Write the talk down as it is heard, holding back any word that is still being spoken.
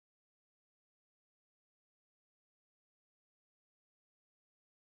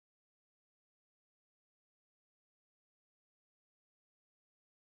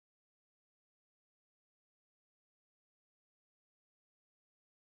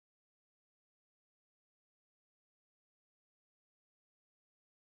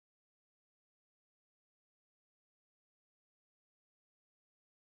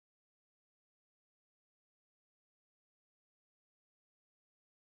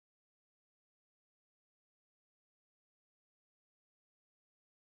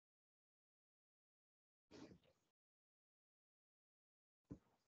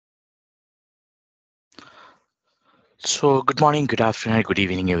So, good morning, good afternoon, good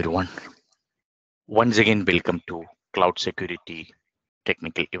evening, everyone. Once again, welcome to Cloud Security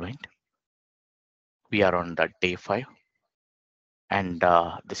Technical Event. We are on the day 5, and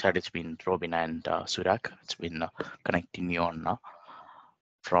this side it's been Robin and Surak. It's been connecting you on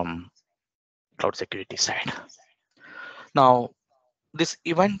from Cloud Security side. Now, this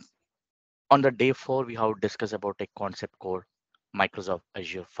event on the day 4, we have discussed about a concept called Microsoft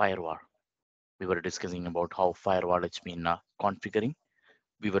Azure Firewall. We were discussing about how firewall it's been configuring.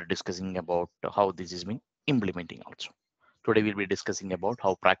 We were discussing about how this has been implementing also. Today we'll be discussing about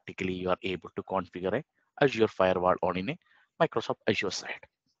how practically you are able to configure a Azure firewall on in a Microsoft Azure side.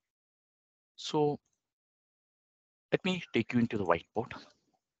 So let me take you into the whiteboard.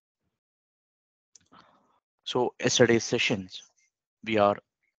 So yesterday's sessions, we are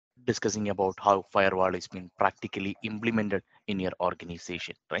discussing about how firewall is being practically implemented in your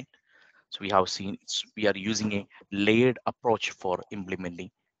organization, right? So we have seen we are using a layered approach for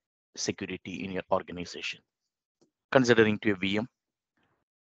implementing security in your organization. Considering to a VM,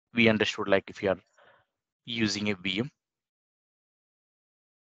 we understood like if you are using a VM,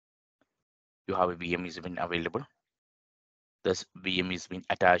 you have a VM is been available. This VM is been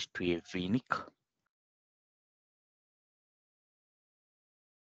attached to a VNIC.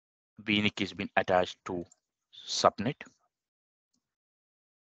 VNIC is been attached to subnet.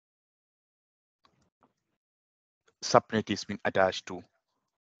 Subnet is been attached to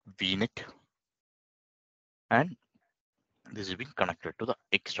VNet, and this has been connected to the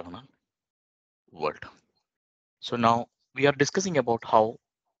external world. So now we are discussing about how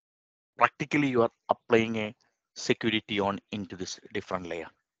practically you are applying a security on into this different layer.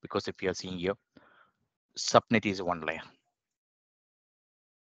 Because if you are seeing here, subnet is one layer,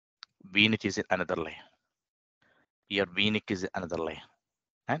 VNet is another layer. Here VNIC is another layer,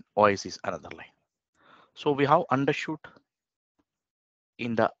 and OS is another layer. So we have understood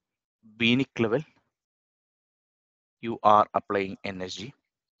in the VNIC level, you are applying NSG.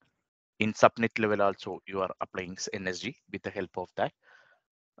 In subnet level also, you are applying NSG with the help of that.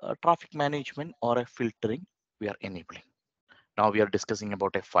 Traffic management or a filtering, we are enabling. Now we are discussing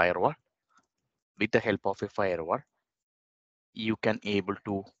about a firewall. With the help of a firewall, you can able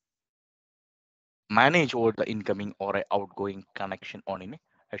to manage all the incoming or a outgoing connection on in a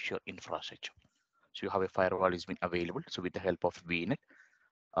Azure infrastructure. So you have a firewall is been available. So with the help of VNet,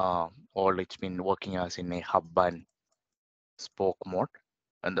 all it's been working as in a hub and spoke mode.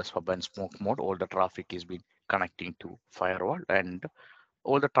 And the hub and spoke mode, all the traffic is been connecting to firewall, and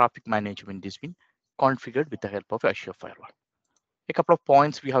all the traffic management is been configured with the help of Azure Firewall. A couple of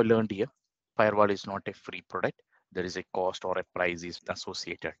points we have learned here. Firewall is not a free product. There is a cost or a price is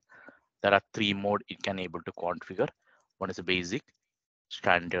associated. There are 3 modes it can able to configure. One is a basic,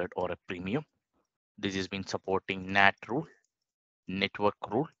 standard, or a premium. This has been supporting NAT rule, network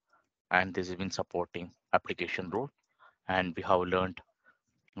rule, and this has been supporting application rule. And we have learned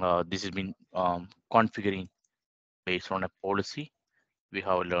this has been configuring based on a policy. We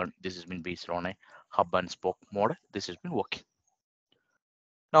have learned this has been based on a hub and spoke model. This has been working.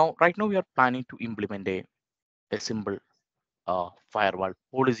 Now, right now we are planning to implement a simple firewall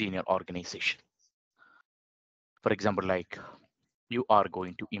policy in your organization. For example, like you are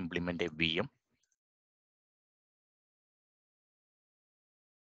going to implement a VM.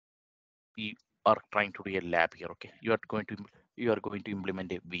 You are trying to do a lab here. Okay, you are going to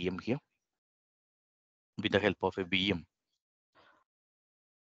implement a VM here with the help of a VM.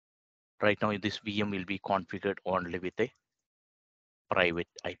 Right now, this VM will be configured only with a private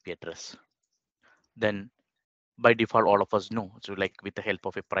IP address. Then by default, all of us know. So like with the help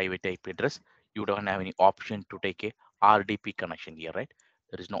of a private IP address, you don't have any option to take a RDP connection here, right?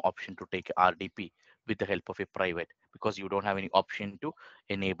 There is no option to take a RDP with the help of a private, because you don't have any option to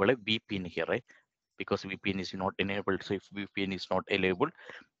enable a VPN here, right? Because VPN is not enabled. So if VPN is not enabled,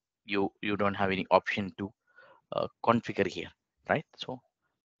 you don't have any option to configure here, right? So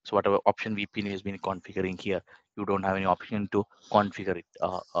whatever option VPN has been configuring here, you don't have any option to configure it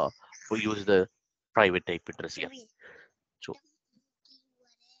or use the private IP address here. So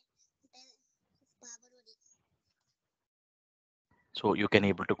So you can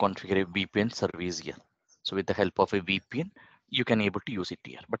able to configure a VPN service here. So with the help of a VPN, you can able to use it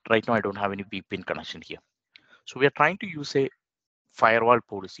here. But right now I don't have any VPN connection here. So we are trying to use a firewall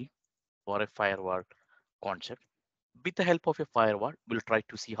policy or a firewall concept. With the help of a firewall, we'll try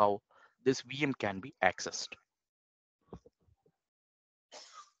to see how this VM can be accessed.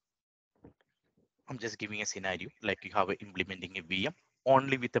 I'm just giving a scenario like you have implementing a VM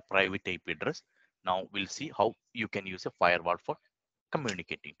only with a private IP address. Now we'll see how you can use a firewall for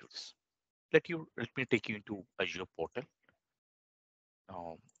communicating to this. Let me take you into Azure portal.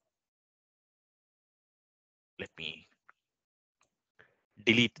 Um, Let me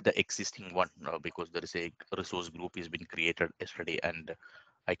delete the existing one because there is a resource group has been created yesterday, and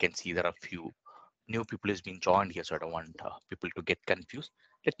I can see there are few new people has been joined here, so I don't want people to get confused.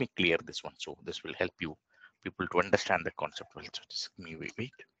 Let me clear this one, so this will help you people to understand the concept well. So just give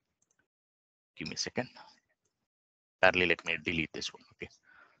me a second. Parallel, let me delete this one. Okay, so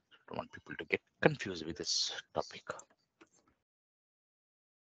I don't want people to get confused with this topic.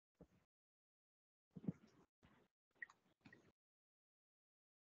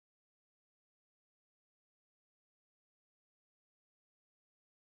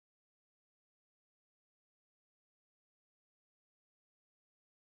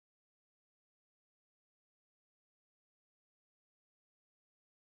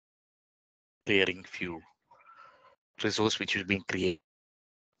 Clearing few resource which has been created.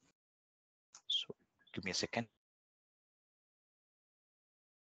 So give me a second.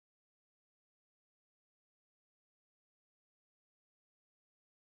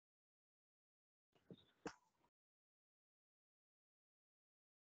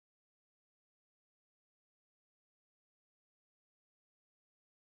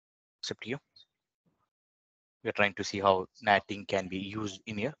 Except here, we are trying to see how natting can be used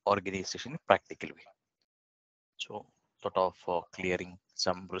in your organization in a practical way. So sort of clearing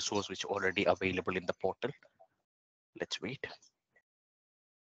some resource which already available in the portal. Let's wait.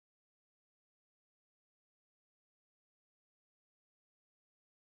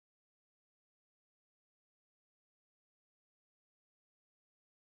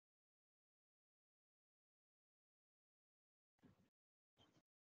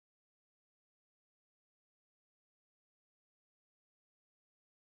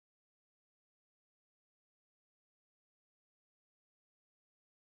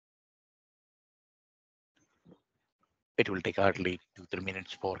 It will take hardly 2-3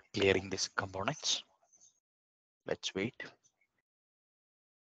 minutes for clearing these components. Let's wait.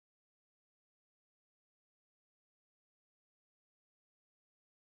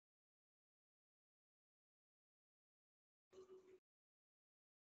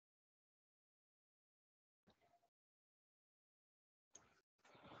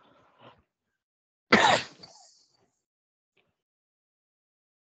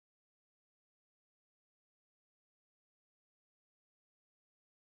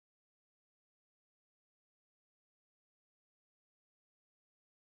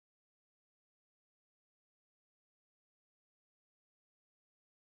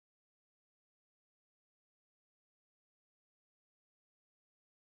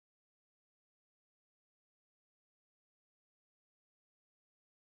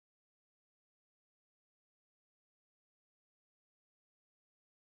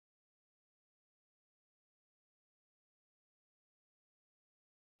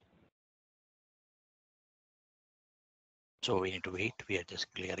 So we need to wait. We are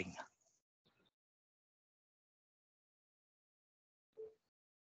just clearing.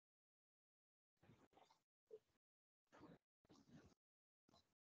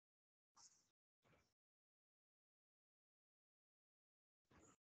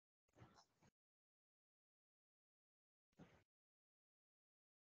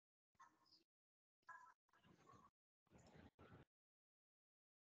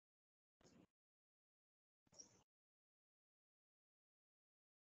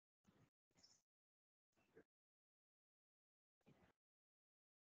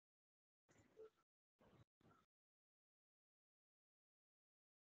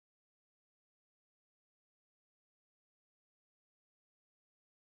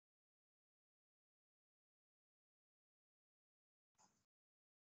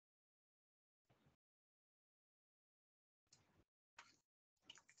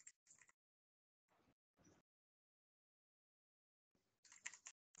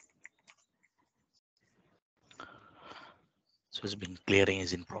 So it's been clearing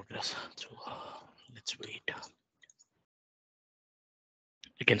is in progress. So let's wait.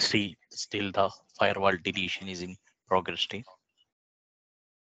 You can see still the firewall deletion is in progress state.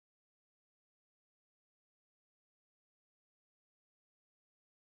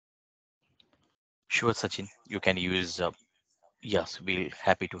 Sure, Sachin, you can use. Yes, we'll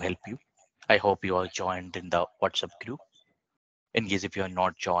happy to help you. I hope you are joined in the WhatsApp group. In case if you are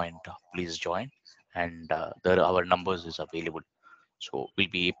not joined, please join. And there our numbers is available, so we'll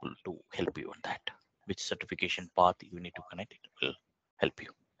be able to help you on that. Which certification path you need to connect, it will help you.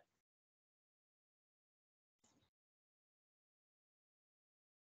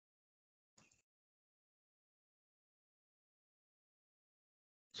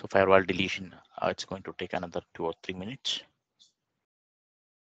 So firewall deletion, it's going to take another 2 or 3 minutes.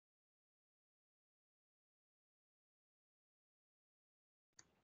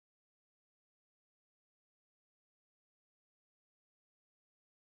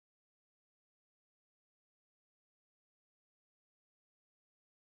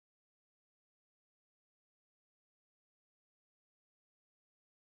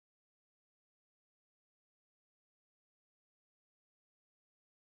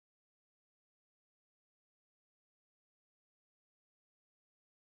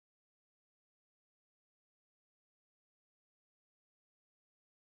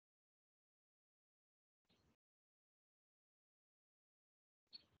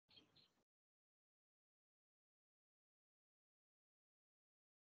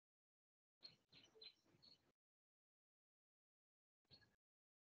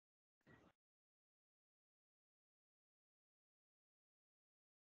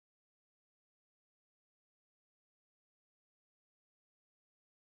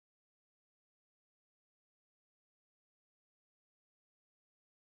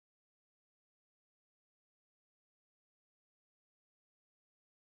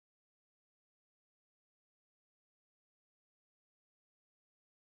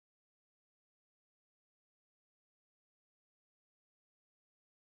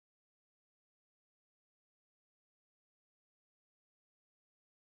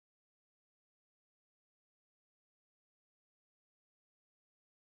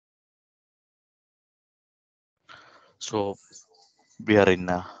 So we are in,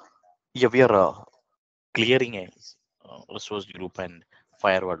 yeah, we are clearing a resource group and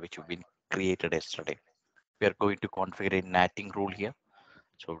firewall which have been created yesterday. We are going to configure a natting rule here.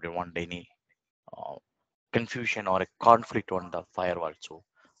 So we don't want any uh, confusion or a conflict on the firewall. So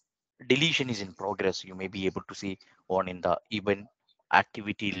deletion is in progress. You may be able to see on in the event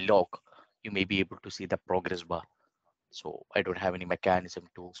activity log. You may be able to see the progress bar. So I don't have any mechanism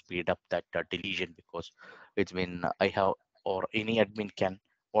to speed up that deletion because it's been I have or any admin can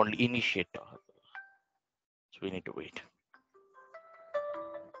only initiate. So we need to wait.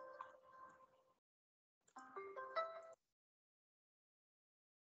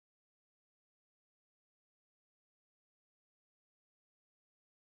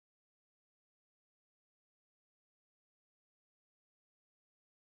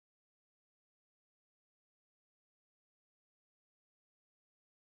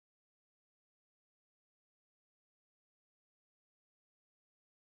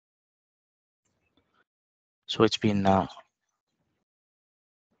 So it's been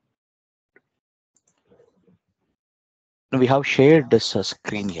we have shared this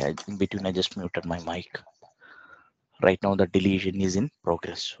screen here in between. I just muted my mic. Right now the deletion is in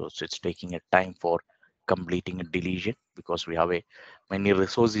progress. So it's taking a time for completing a deletion because we have a many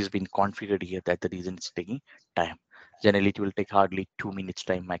resources been configured here. That the reason it's taking time. Generally it will take hardly 2 minutes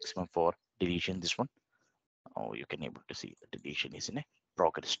time maximum for deletion. This one. Oh, you can able to see the deletion is in a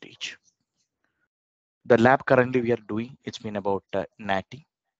progress stage. The lab currently we are doing, it's been about natting.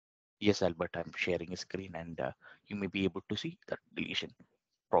 Yes, Albert, I'm sharing a screen and you may be able to see the deletion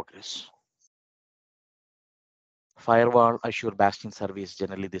progress. Firewall Azure Bastion service,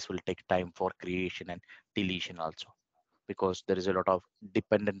 generally this will take time for creation and deletion also because there is a lot of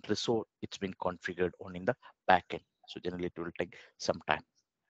dependent resource it's been configured on in the backend. So generally it will take some time.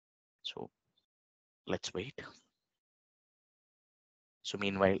 So let's wait. So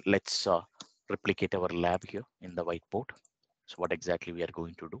meanwhile, let's replicate our lab here in the whiteboard. So what exactly we are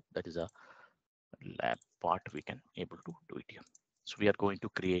going to do, that is a lab part we can able to do it here. So we are going to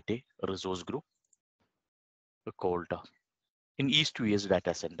create a resource group called in East to West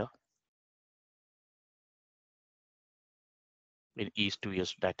data center. In East to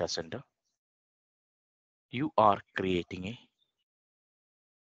West data center, you are creating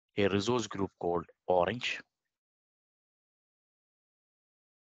a resource group called Orange.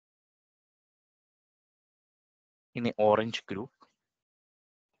 In an Orange group,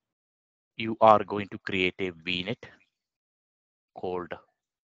 you are going to create a VNet called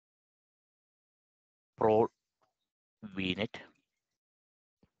Prod VNet.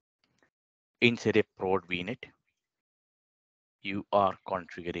 Inside a Prod VNet, you are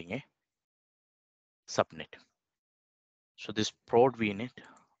configuring a subnet. So this Prod VNet,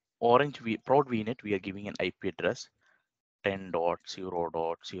 Prod VNet, we are giving an IP address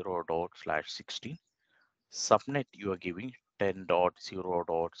 10.0.0.0/16. Subnet, you are giving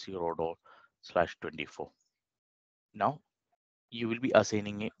 10.0.0.0/24. Now you will be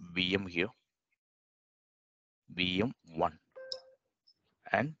assigning a VM here, VM1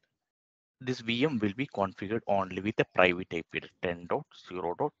 and this VM will be configured only with a private IP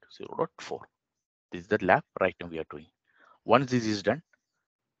 10.0.0.4. This is the lab right now we are doing. Once this is done,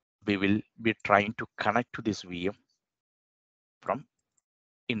 we will be trying to connect to this VM from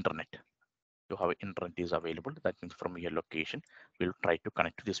internet. You have internet is available. That means from your location, we'll try to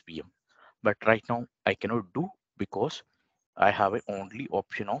connect to this VM. But right now I cannot do because I have a only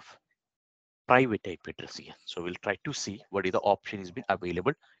option of private IP address here. So we'll try to see what is the option is been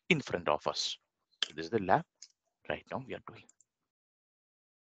available in front of us. So this is the lab right now we are doing.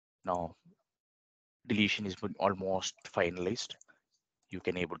 Now deletion is been almost finalized. You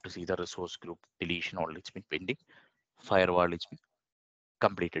can able to see the resource group deletion all it's been pending. Firewall it's been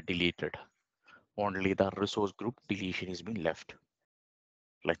completed, deleted. Only the resource group deletion is been left.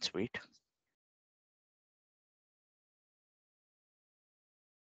 Let's wait.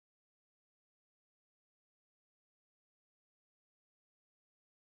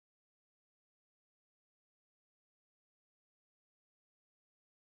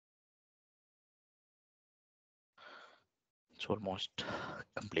 It's almost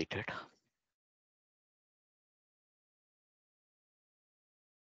completed.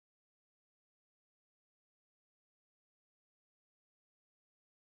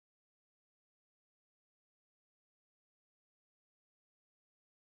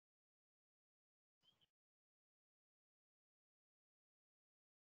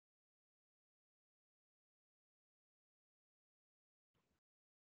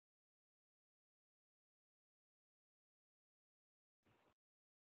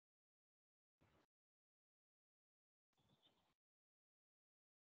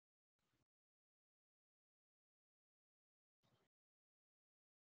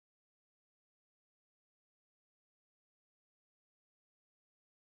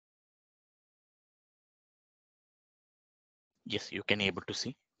 Yes, you can able to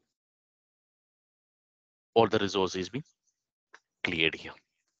see all the resources been cleared here.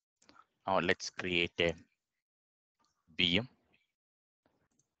 Now let's create a VM.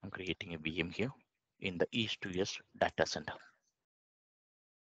 I'm creating a VM here in the East US data center.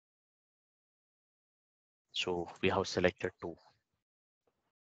 So we have selected two.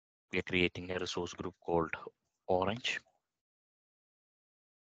 We are creating a resource group called Orange.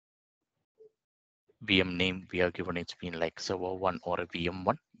 VM name we are given it's been like server one or a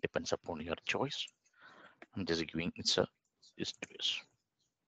VM1, depends upon your choice. I'm just giving it's a East US.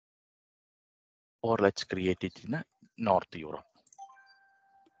 Or let's create it in a North Europe.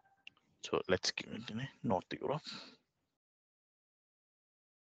 So let's give it in a North Europe.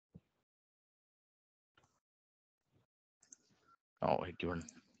 Now I given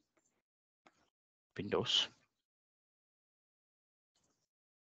Windows.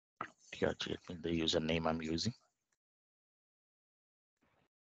 TRG the username I'm using.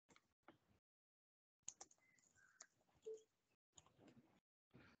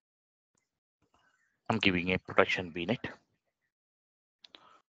 I'm giving a production VNet.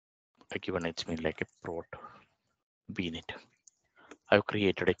 I given it's been like a prod VNet. I've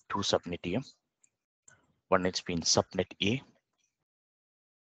created a two subnet here. One it's been subnet A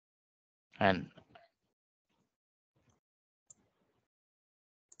and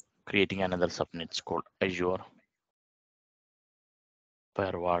creating another subnet. It's called Azure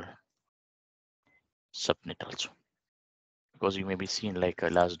Firewall subnet also. Because you may be seen like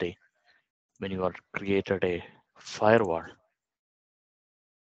last day when you are created a firewall,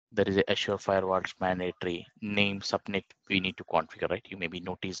 there is a Azure Firewalls mandatory name subnet we need to configure, right? You may be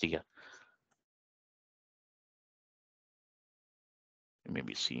noticed here. You may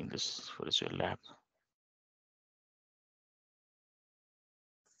be seeing this for Azure Lab.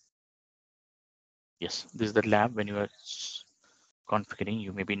 Yes, this is the lab when you are configuring,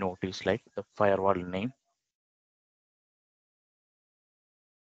 you may be noticed like the firewall name.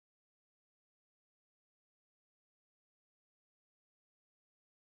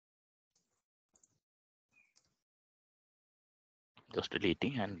 Just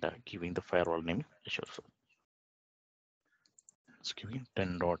deleting and giving the firewall name Azure. It's giving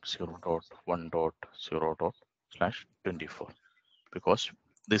 10.0.1.0./24 because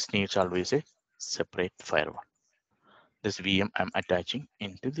this needs always a separate firewall. This VM I'm attaching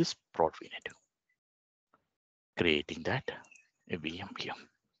into this prod VNet, creating that a VM here.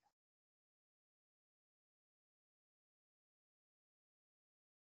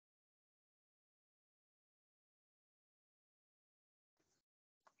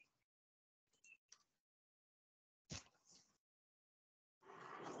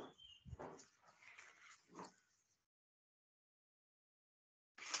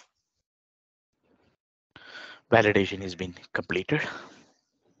 Validation has been completed.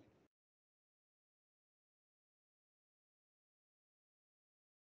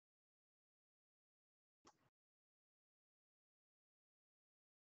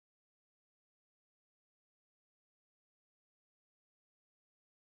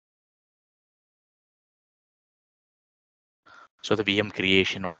 So the VM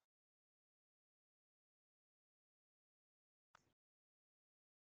creation,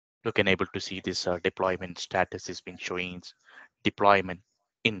 you can able to see this deployment status has been showing deployment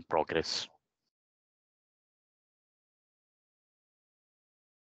in progress.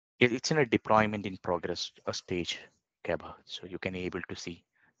 It's in a deployment in progress stage, Keba. So you can able to see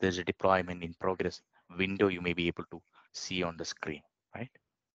there's a deployment in progress window you may be able to see on the screen, right?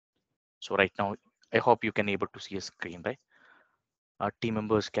 So right now, I hope you can able to see a screen, right? Team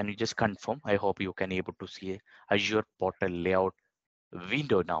members, can you just confirm? I hope you can able to see a Azure portal layout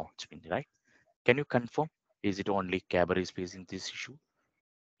window now. It's been right. Can you confirm? Is it only Keba is facing this issue?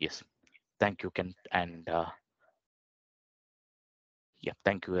 Yes. Thank you, Ken, and yeah,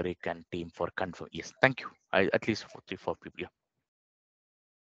 thank you, Eric and team for confirm. Yes, thank you. At least for 3 4 people. Yeah.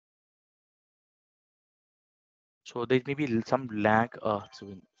 So there may be some lag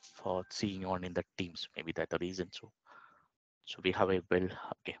for seeing on in the teams. Maybe that's the reason. So we have a well.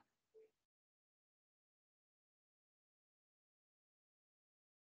 Okay.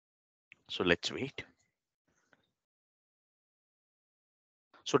 So let's wait.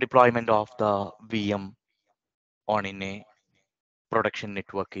 So deployment of the VM on in a production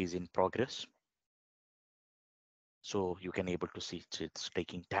network is in progress. So you can able to see it's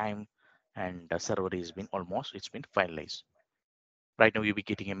taking time, and the server has been almost it's been finalized. Right now you'll be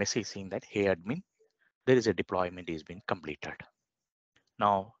getting a message saying that, hey admin, there is a deployment is been completed.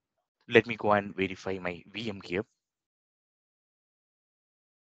 Now let me go and verify my VM here.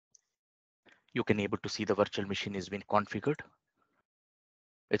 You can able to see the virtual machine has been configured.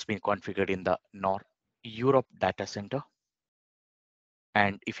 It's been configured in the North Europe data center.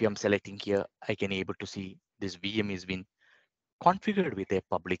 And if I'm selecting here, I can able to see this VM has been configured with a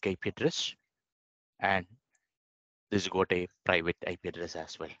public IP address, and this got a private IP address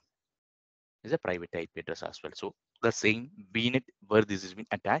as well. Is a private IP address as well. So the same VNet where this has been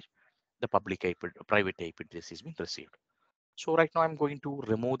attached, the public IP, private IP address has been received. So right now I'm going to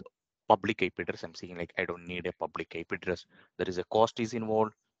remove the public IP address. I'm saying like I don't need a public IP address. There is a cost is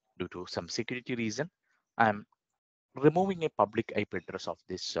involved due to some security reason. I'm removing a public IP address of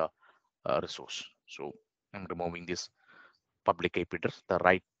this resource. So I'm removing this public IP address. The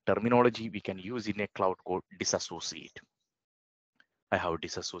right terminology we can use in a cloud code disassociate. I have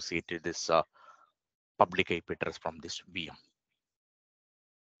disassociated this public IP address from this VM.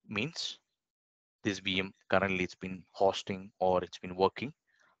 Means this VM currently it's been hosting or it's been working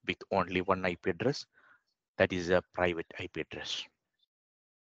with only one IP address, that is a private IP address.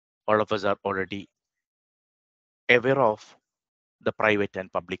 All of us are already aware of the private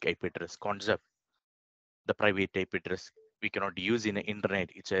and public IP address concept. The private IP address we cannot use in the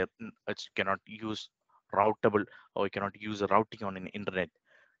internet. It cannot use routable, or you cannot use a routing on an internet.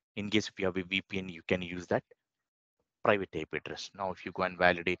 In case if you have a VPN, you can use that private IP address. Now, if you go and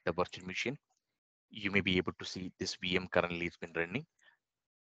validate the virtual machine, you may be able to see this VM currently has been running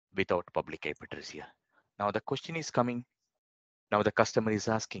without public IP address here. Now the question is coming. Now the customer is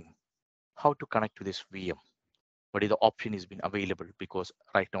asking how to connect to this VM. What is the option is been available, because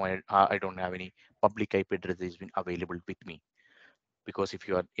right now I don't have any public IP address that has been available with me. Because if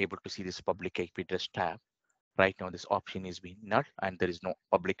you are able to see this public IP address tab, right now this option is being null and there is no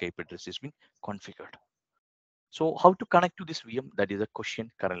public IP address has been configured. So how to connect to this VM? That is a question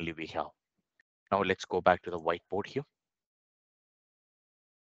currently we have. Now let's go back to the whiteboard here.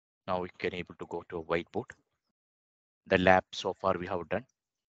 Now we can able to go to a whiteboard. The lab so far we have done.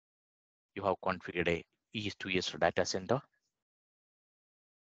 You have configured a East-to-West data center.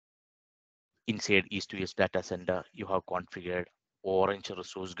 Inside East-to-West data center, you have configured Orange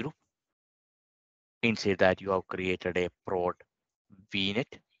resource group. Inside that, you have created a prod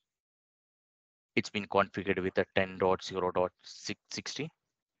VNet. It's been configured with a 10.0.16,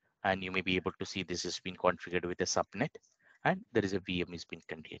 and you may be able to see this has been configured with a subnet, and there is a VM has been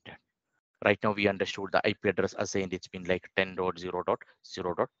created. Right now, we understood the IP address assigned. It's been like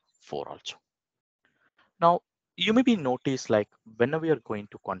 10.0.0.4 also. Now, you may be noticed like whenever we are going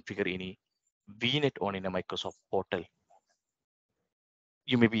to configure any VNet on in a Microsoft portal,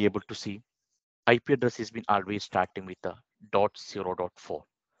 you may be able to see IP address has been always starting with a .0.4.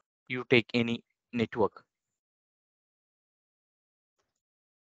 You take any network.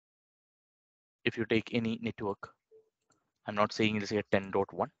 If you take any network, I'm not saying it's a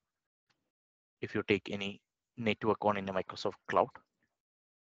 10.1. If you take any network on in a Microsoft cloud,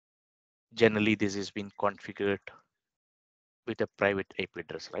 generally this has been configured with a private IP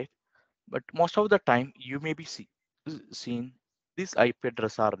address, right? But most of the time you may be seeing these IP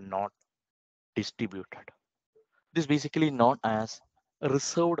address are not distributed. This is basically known as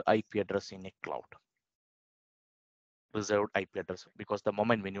reserved IP address in a cloud. reserved IP address, because the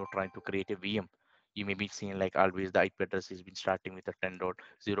moment when you're trying to create a VM, you may be seeing like always the IP address has been starting with a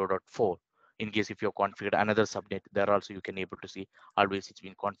 10.0.4. In case if you've configured another subnet, there also you can able to see always it's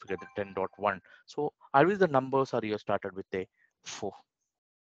been configured at 10.1. So always the numbers are you started with a 4.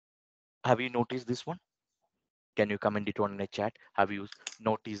 Have you noticed this one? Can you comment it on in the chat? Have you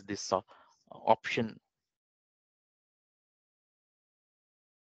noticed this option?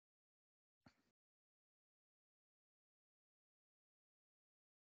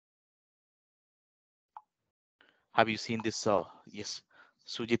 Have you seen this? Yes,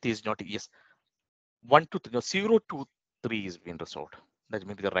 Sujit is not. Yes, 1 to 3, no, 0 to 3 is been resolved. That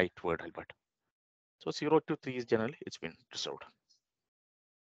may be the right word, Albert. So 0 to 3 is generally it's been resolved.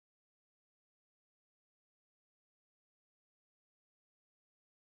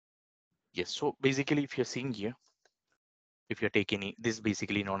 Yes. So basically, if you're seeing here, if you're taking this is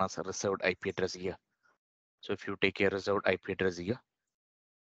basically known as a reserved IP address here. So if you take a reserved IP address here,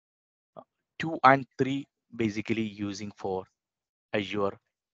 2 and 3 basically using for Azure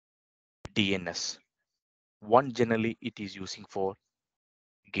DNS. One generally it is using for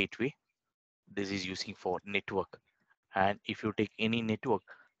gateway. This is using for network. And if you take any network,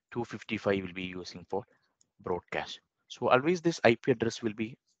 255 will be using for broadcast. So always this IP address will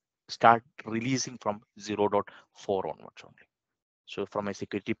be start releasing from 0.4 onwards only. So from a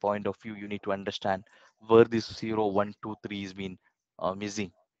security point of view, you need to understand where this 0, 1, 2, 3 is been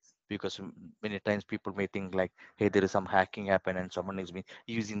missing, because many times people may think like, hey, there is some hacking happen and someone has been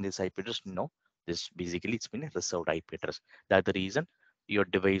using this IP address. No, this basically it's been a reserved IP address. That's the reason your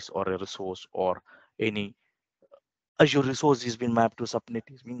device or a resource or any Azure resource has been mapped to subnet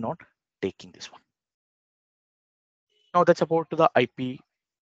is been not taking this one. Now that's about the IP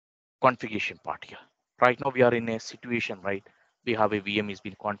configuration part here. Right now we are in a situation, right? We have a VM is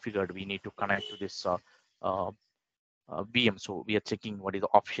been configured. We need to connect to this uh, VM. So we are checking what is the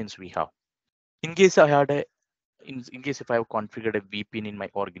options we have. In case I had a, in case if I have configured a VPN in my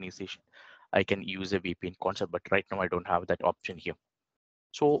organization, I can use a VPN concept, but right now I don't have that option here.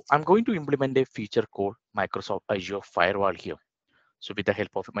 So I'm going to implement a feature called Microsoft Azure Firewall here. So with the help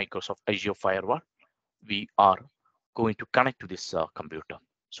of Microsoft Azure Firewall, we are going to connect to this computer.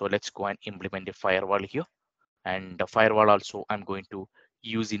 So let's go and implement a firewall here. And the firewall also I'm going to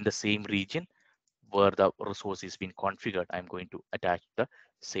use in the same region where the resource is being configured. I'm going to attach the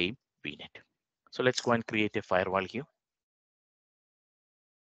same VNet. So let's go and create a firewall here.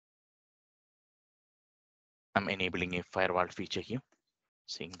 I'm enabling a firewall feature here,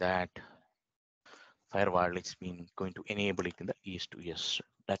 saying that firewall is been going to enable it in the ES2S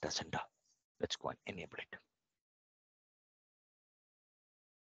data center. Let's go and enable it.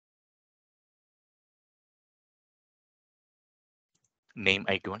 Name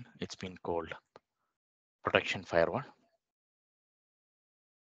I given, it's been called protection firewall.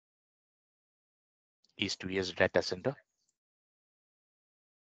 ES2S data center.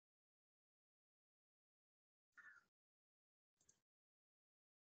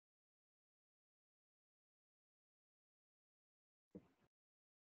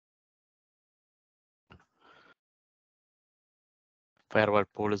 Firewall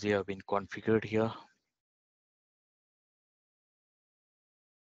policy have been configured here.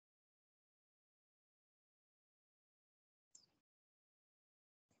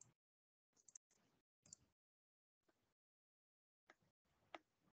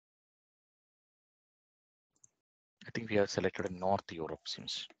 I think we have selected North Europe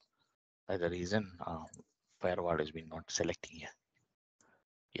since by the reason firewall has been not selecting here.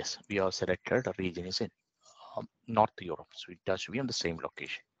 Yes, we have selected the region is in North Europe, so it does be on the same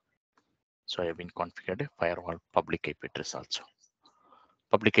location. So I have been configured a firewall public IP address also.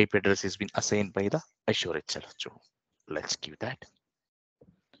 Public IP address has been assigned by the Azure itself. So let's give that.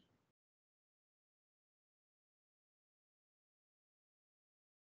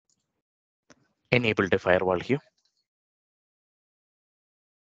 Enable the firewall here.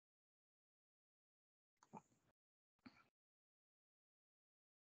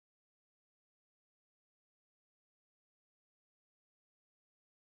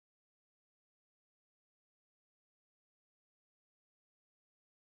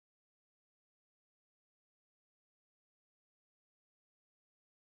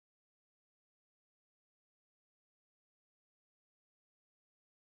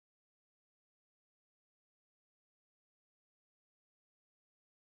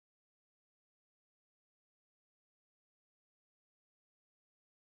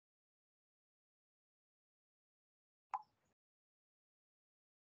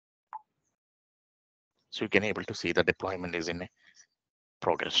 So you can able to see the deployment is in a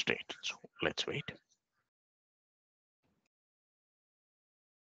progress state. So let's wait.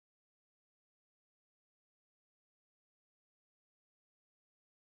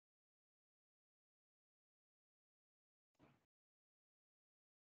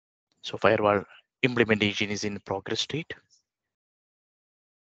 So firewall implementation is in progress state.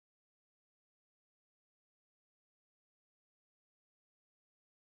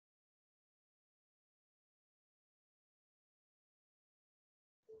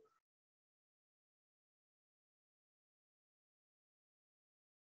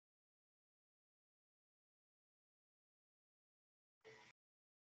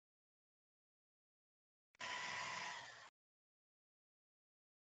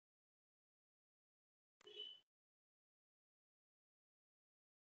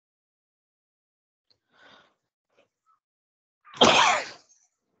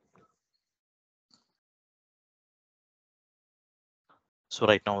 So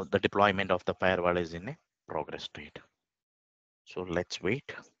right now the deployment of the firewall is in a progress state. So let's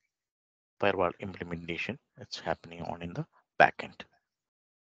wait. Firewall implementation, it's happening on in the backend.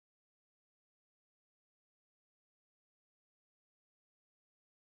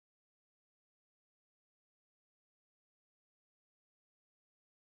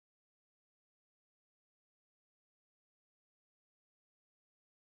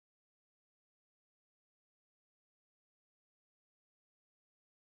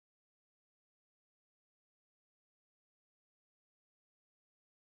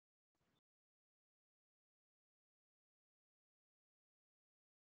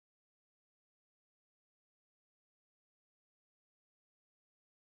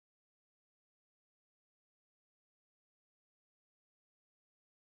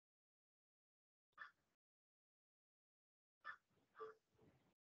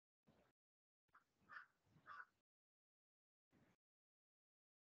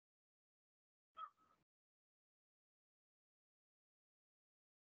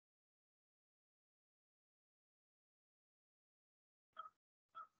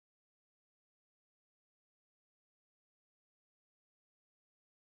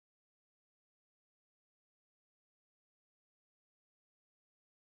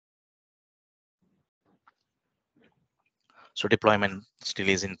 So deployment still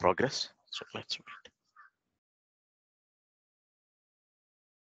is in progress. So let's wait.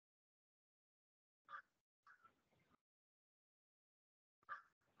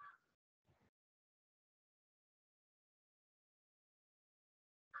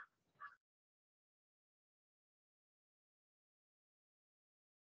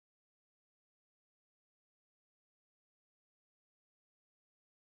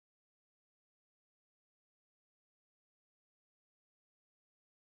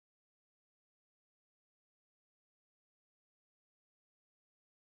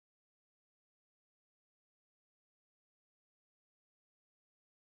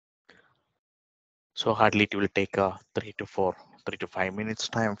 So hardly it will take a 3 to 5 minutes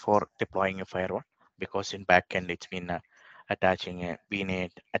time for deploying a firewall, because in backend it's been attaching a VNet,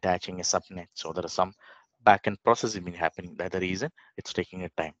 attaching a subnet. So there are some backend processing been happening. That's the reason it's taking a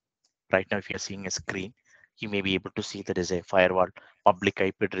time. Right now, if you're seeing a screen, you may be able to see there is a firewall public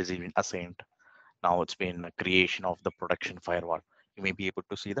IP address has been assigned. Now it's been a creation of the production firewall. You may be able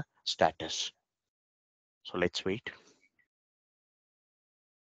to see the status. So let's wait.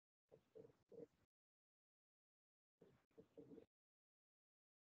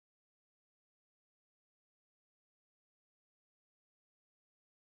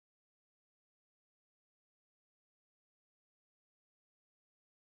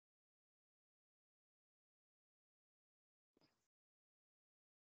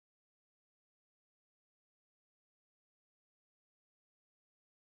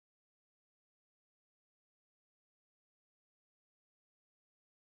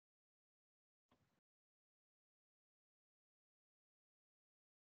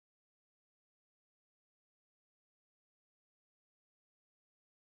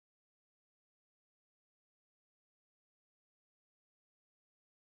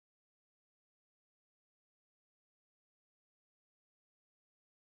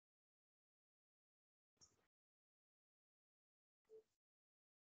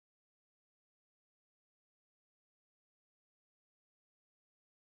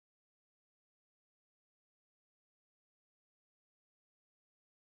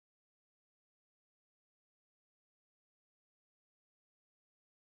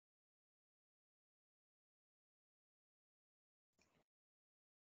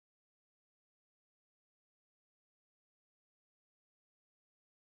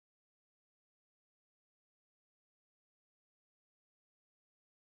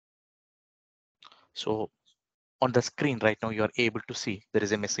 So on the screen right now, you are able to see there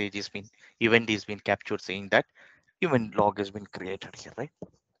is a message has been event is been captured saying that event log has been created here, right?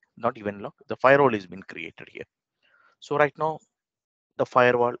 Not event log, the firewall has been created here. So right now the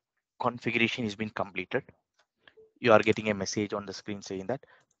firewall configuration has been completed, you are getting a message on the screen saying that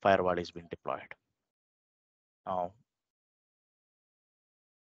firewall has been deployed. Now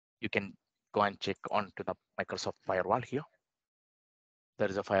you can go and check onto the Microsoft firewall here. There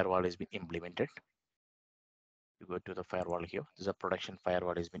is a firewall has been implemented. You go to the firewall here. This is a production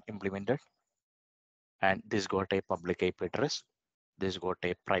firewall has been implemented, and this got a public IP address. This got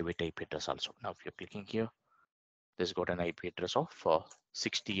a private IP address also. Now, if you're clicking here, this got an IP address of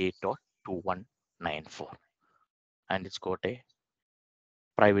 68.2194, and it's got a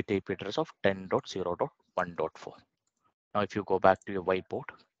private IP address of 10.0.1.4. Now, if you go back to your whiteboard,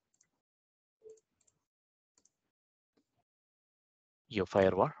 your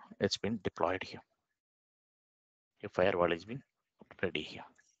firewall, it's been deployed here. Your firewall has been ready here.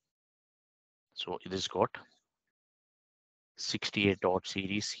 So it has got 68 dot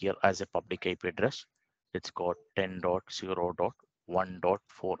series here as a public IP address. It's got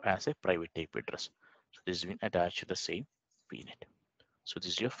 10.0.1.4 as a private IP address. So this has been attached to the same VNet. So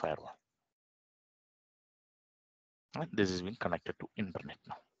this is your firewall. And this has been connected to internet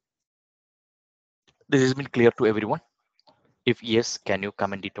now. This has been clear to everyone. If yes, can you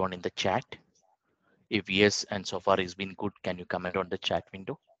comment it on in the chat? If yes, and so far it's been good, can you comment on the chat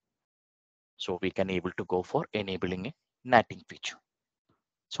window? So we can able to go for enabling a NATing feature.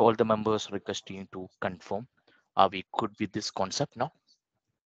 So all the members requesting to confirm, are we good with this concept now?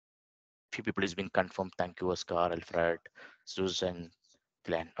 Few people has been confirmed. Thank you, Oscar, Alfred, Susan,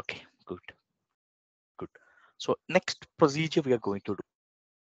 Glenn. Okay, good, good. So next procedure we are going to do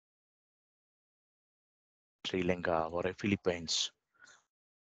Sri Lanka or a Philippines.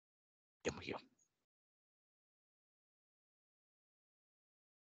 Here.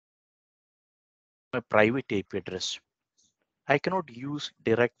 My private IP address. I cannot use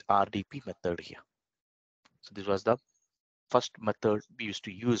direct RDP method here. So this was the first method we used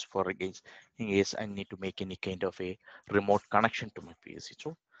to use for against in case I need to make any kind of a remote connection to my PLC.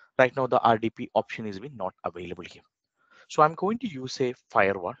 So right now the RDP option is been not available here. So I'm going to use a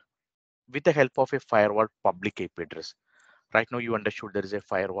firewall with the help of a firewall public IP address. Right now you understood there is a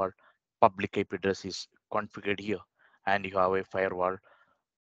firewall public IP address is configured here, and you have a firewall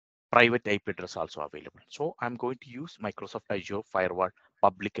private IP address also available. So I'm going to use Microsoft Azure Firewall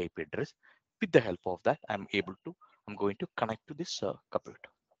public IP address. With the help of that, I'm going to connect to this computer.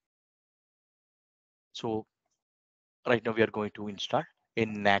 So right now we are going to install a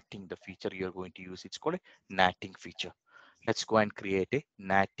NATing, the feature you're going to use. It's called a NATing feature. Let's go and create a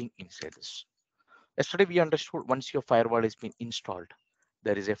NATing inside this. Yesterday we understood once your firewall has been installed,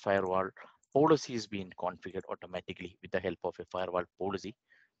 there is a firewall policy is being configured automatically with the help of a firewall policy.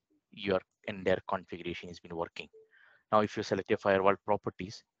 Your entire configuration has been working. Now, if you select a firewall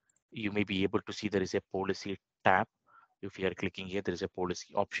properties, you may be able to see there is a policy tab. If you are clicking here, there is a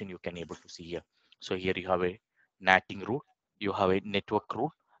policy option you can able to see here. So here you have a NATing rule, you have a network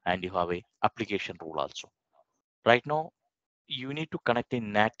rule, and you have a application rule also. Right now, you need to connect a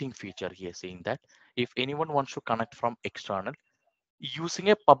NATing feature here saying that if anyone wants to connect from external using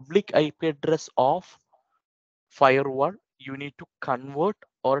a public IP address of firewall, you need to convert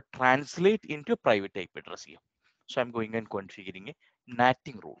or translate into a private IP address here. So I'm going and configuring a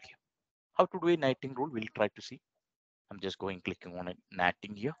NATing rule here. How to do a NATing rule, we'll try to see. I'm just going clicking on a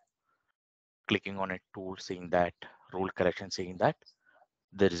NATing here, clicking on a tool saying that rule correction saying that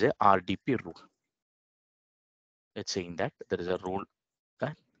there is a RDP rule. It's saying that there is a rule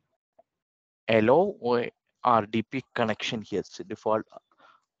that allow RDP connection here. So default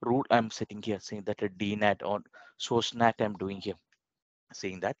rule I'm setting here saying that a DNAT or source NAT I'm doing here,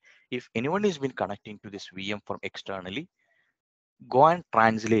 saying that if anyone has been connecting to this VM from externally, go and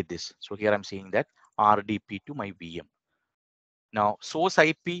translate this. So here I'm saying that RDP to my VM. Now source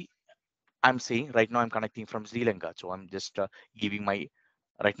IP, I'm saying right now I'm connecting from Sri Lanka. So I'm just giving my,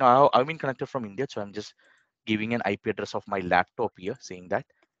 right now I've been connected from India. So I'm just giving an IP address of my laptop here saying that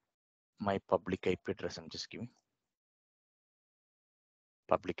my public IP address, I'm just giving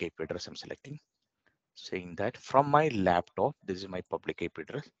public IP address I'm selecting, saying that from my laptop, this is my public IP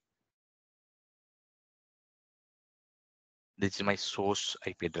address. This is my source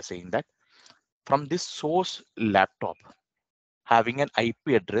IP address saying that from this source laptop having an IP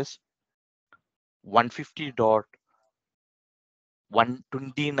address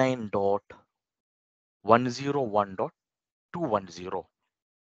 150.129.101.210.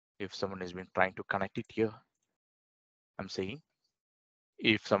 If someone has been trying to connect it here, I'm saying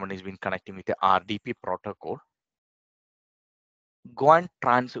if someone has been connecting with the RDP protocol, go and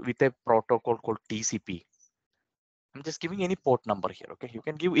with a protocol called TCP. I'm just giving any port number here. Okay, you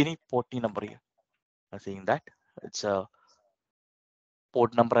can give any port number here. I'm saying that it's a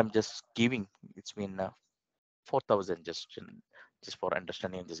Port number I'm just giving, it's been 4000, just for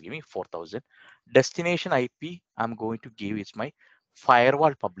understanding, I'm just giving 4000. Destination IP I'm going to give is my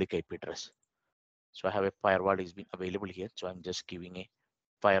firewall public IP address. So I have a firewall is been available here. So I'm just giving a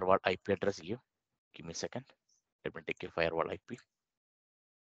firewall IP address here. Give me a second. Let me take a firewall IP.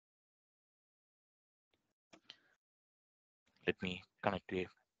 Let me connect to a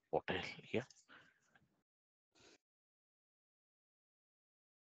portal here.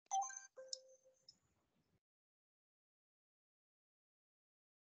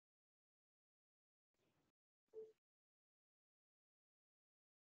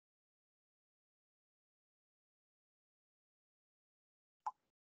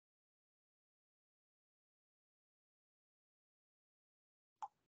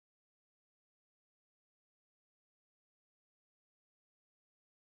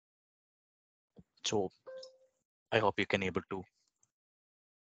 So I hope you can able to.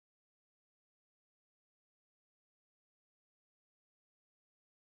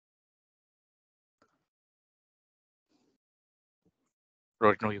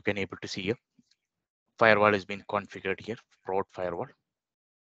 Right now you can able to see here. Firewall has been configured here. Broad firewall.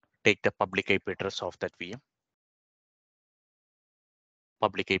 Take the public IP address of that VM.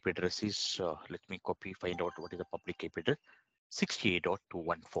 Public IP address is, let me copy, find out what is the public IP address.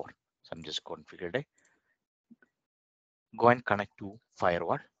 68.214. So I'm just configured it. Go and connect to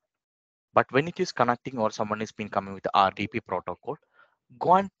firewall. But when it is connecting or someone has been coming with the RDP protocol,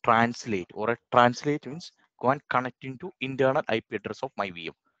 go and translate, or a translate means go and connect into internal IP address of my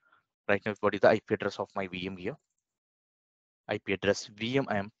VM. Right now, what is the IP address of my VM here? IP address VM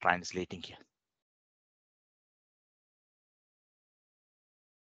I am translating here.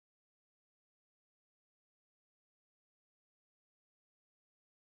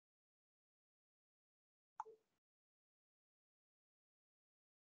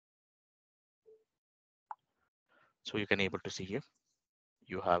 So you can able to see here,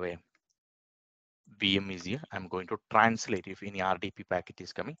 you have a VM is here. I'm going to translate if any RDP packet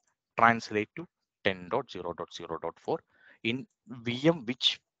is coming, translate to 10.0.0.4 in VM,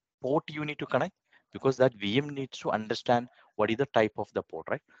 which port you need to connect, because that VM needs to understand what is the type of the port,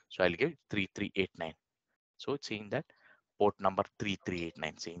 right? So I'll give 3389. So it's saying that port number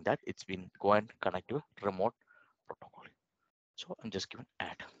 3389, saying that it's been go and connect to a remote protocol. So I'm just giving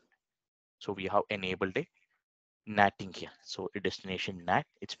add. So we have enabled a NATing here. So a destination NAT,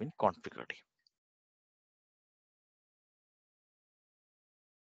 it's been configured.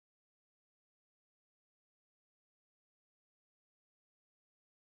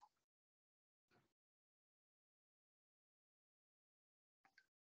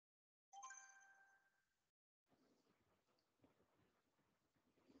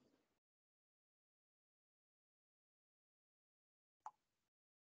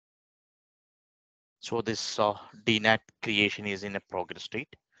 So this DNAT creation is in a progress state.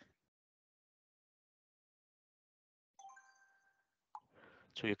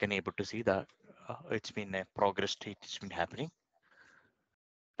 So you can able to see that it's been a progress state. It's been happening.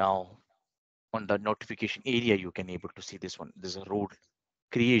 Now on the notification area, you can able to see this one. This is a role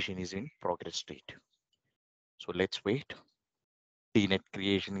creation is in progress state. So let's wait. DNAT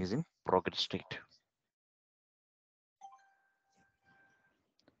creation is in progress state.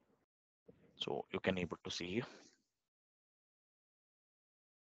 So you can able to see here.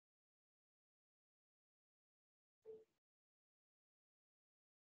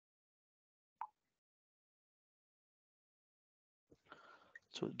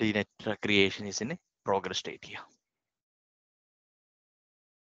 So DNAT creation is in a progress state here.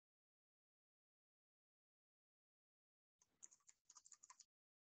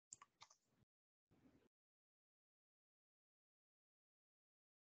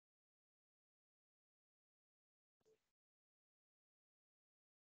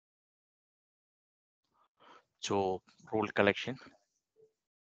 So role collection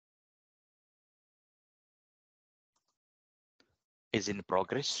is in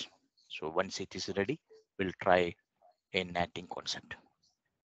progress. So once it is ready, we'll try a NATing concept.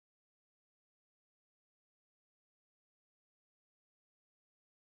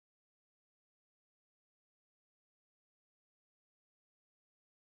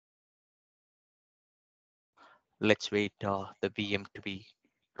 Let's wait the VM to be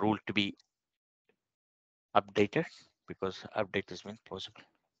rule to be updated, because update has been possible.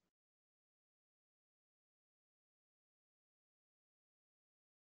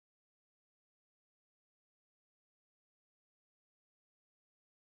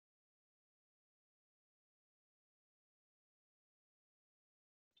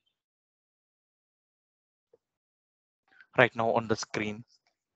 Right now on the screen,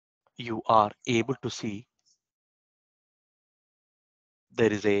 you are able to see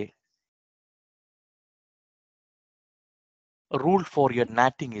there is a rule for your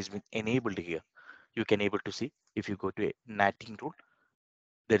NATing is been enabled here. You can able to see if you go to a NATing rule,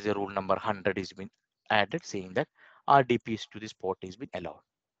 there is a rule number 100 is been added saying that RDPs to this port is been allowed.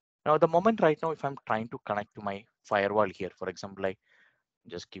 Now the moment right now, if I'm trying to connect to my firewall here, for example, like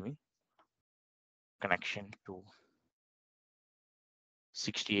just giving connection to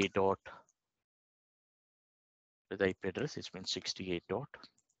 68 dot the IP address, it's been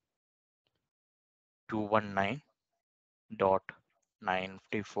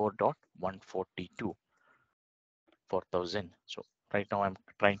 68.219.94.142 4000. So right now I'm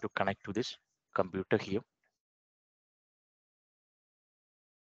trying to connect to this computer here.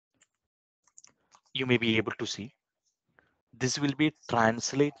 You may be able to see this will be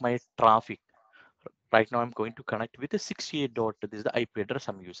translate my traffic. Right now I'm going to connect with the 68 dot. This is the IP address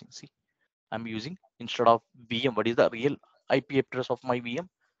I'm using. See, I'm using instead of VM. What is the real IP address of my VM?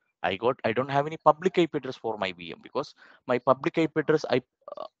 I don't have any public IP address for my VM because my public IP address uh,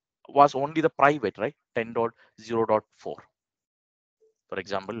 was only the private, right? 10.0.4. For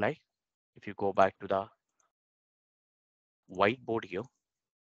example, like if you go back to the whiteboard here,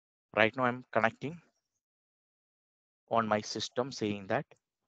 right now I'm connecting on my system saying that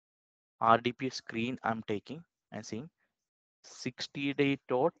RDP screen I'm taking and saying 68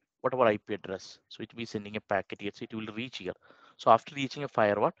 dot whatever IP address. So it will be sending a packet here. So it will reach here. So after reaching a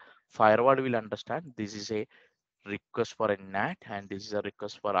firewall will understand this is a request for a NAT and this is a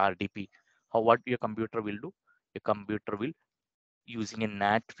request for RDP. How what your computer will do? Your computer will using a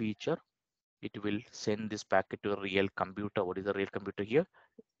NAT feature. It will send this packet to a real computer. What is the real computer here?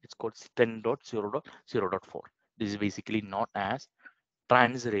 It's called 10.0.0.4. This is basically known as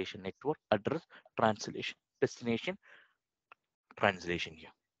translation network address translation destination translation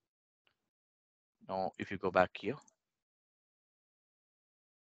here. Now, if you go back here,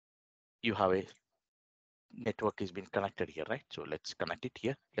 you have a network is been connected here, right? So let's connect it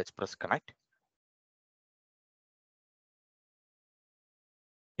here. Let's press connect.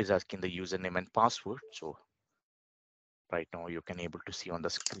 Is asking the username and password. So right now you can able to see on the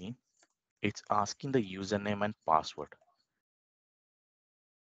screen. It's asking the username and password.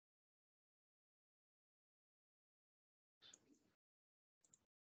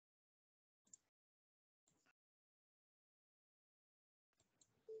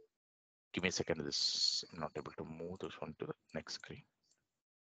 Give me a second. This I'm not able to move this one to the next screen.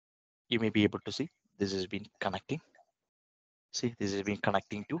 You may be able to see this has been connecting. See, this has been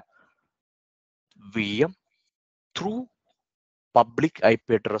connecting to VM through public IP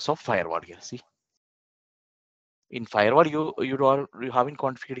address of firewall here. See, in firewall you haven't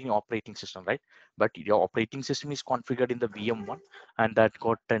configured your operating system, right? But your operating system is configured in the VM1 and that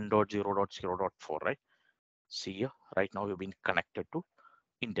got 10.0.0.4, right? See here, right now you've been connected to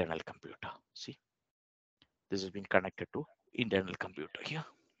internal computer. See, this has been connected to internal computer here.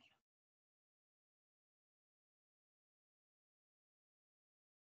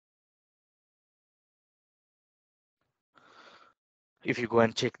 If you go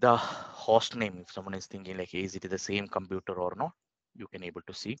and check the host name, if someone is thinking like, is it the same computer or not, you can able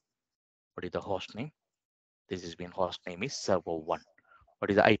to see what is the host name. This has been host name is server one. What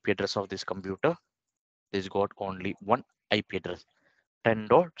is the IP address of this computer? This got only one IP address,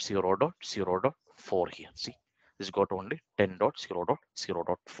 10.0.0.4 here. See, this got only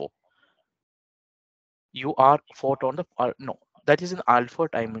 10.0.0.4. You are fought on the no, that is an alpha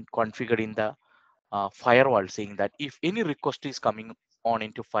time configured in the firewall, saying that if any request is coming on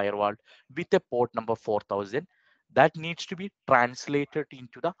into firewall with a port number 4000, that needs to be translated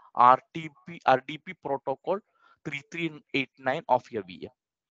into the RDP protocol 3389 of your VM.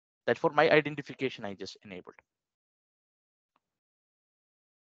 That for my identification I just enabled.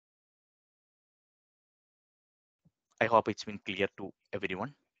 I hope it's been clear to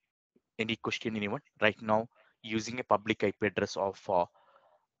everyone. Any question, anyone? Right now, using a public IP address of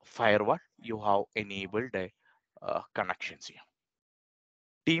firewall, you have enabled connections here.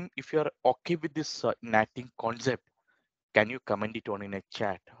 Team, if you're okay with this NATing concept, can you comment it on in a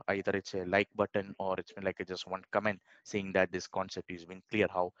chat? Either it's a like button or it's been like a just one comment saying that this concept has been clear,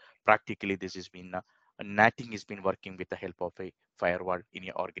 how practically this has been NATing has been working with the help of a firewall in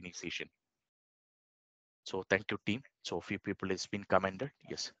your organization. So thank you, team. So few people has been commented.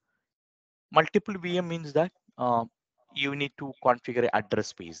 Yes. Multiple VM means that you need to configure a address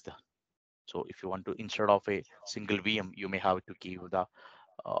space there. So if you want to, instead of a single VM, you may have to give the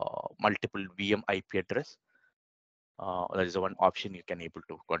multiple VM IP address. That is the one option you can able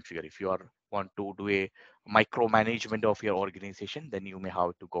to configure. If you are want to do a micromanagement of your organization, then you may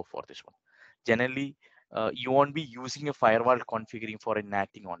have to go for this one. Generally, you won't be using a firewall configuring for a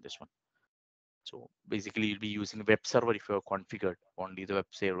NATing on this one. So basically, you'll be using a web server if you have configured only the web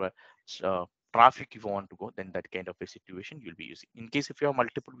server traffic. If you want to go, then that kind of a situation you'll be using. In case if you have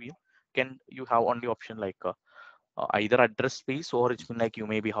multiple VM, can you have only option like either address space, or it's been like you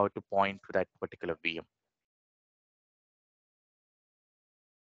maybe have to point to that particular VM.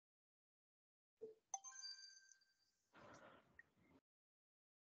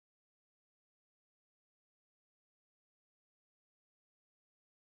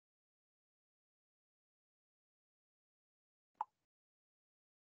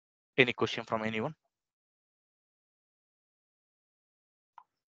 Any question from anyone?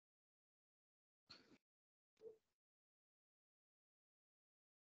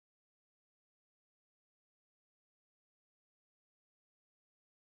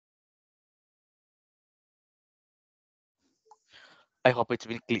 I hope it's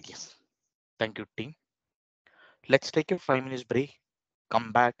been clear. Thank you, team. Let's take a 5 minutes break,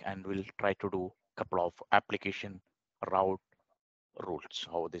 come back, and we'll try to do a couple of application route rules,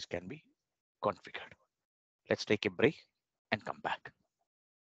 how this can be configured. Let's take a break and come back.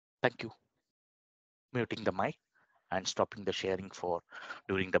 Thank you. Muting the mic and stopping the sharing for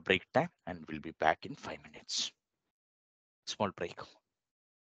during the break time, and we'll be back in 5 minutes. Small break.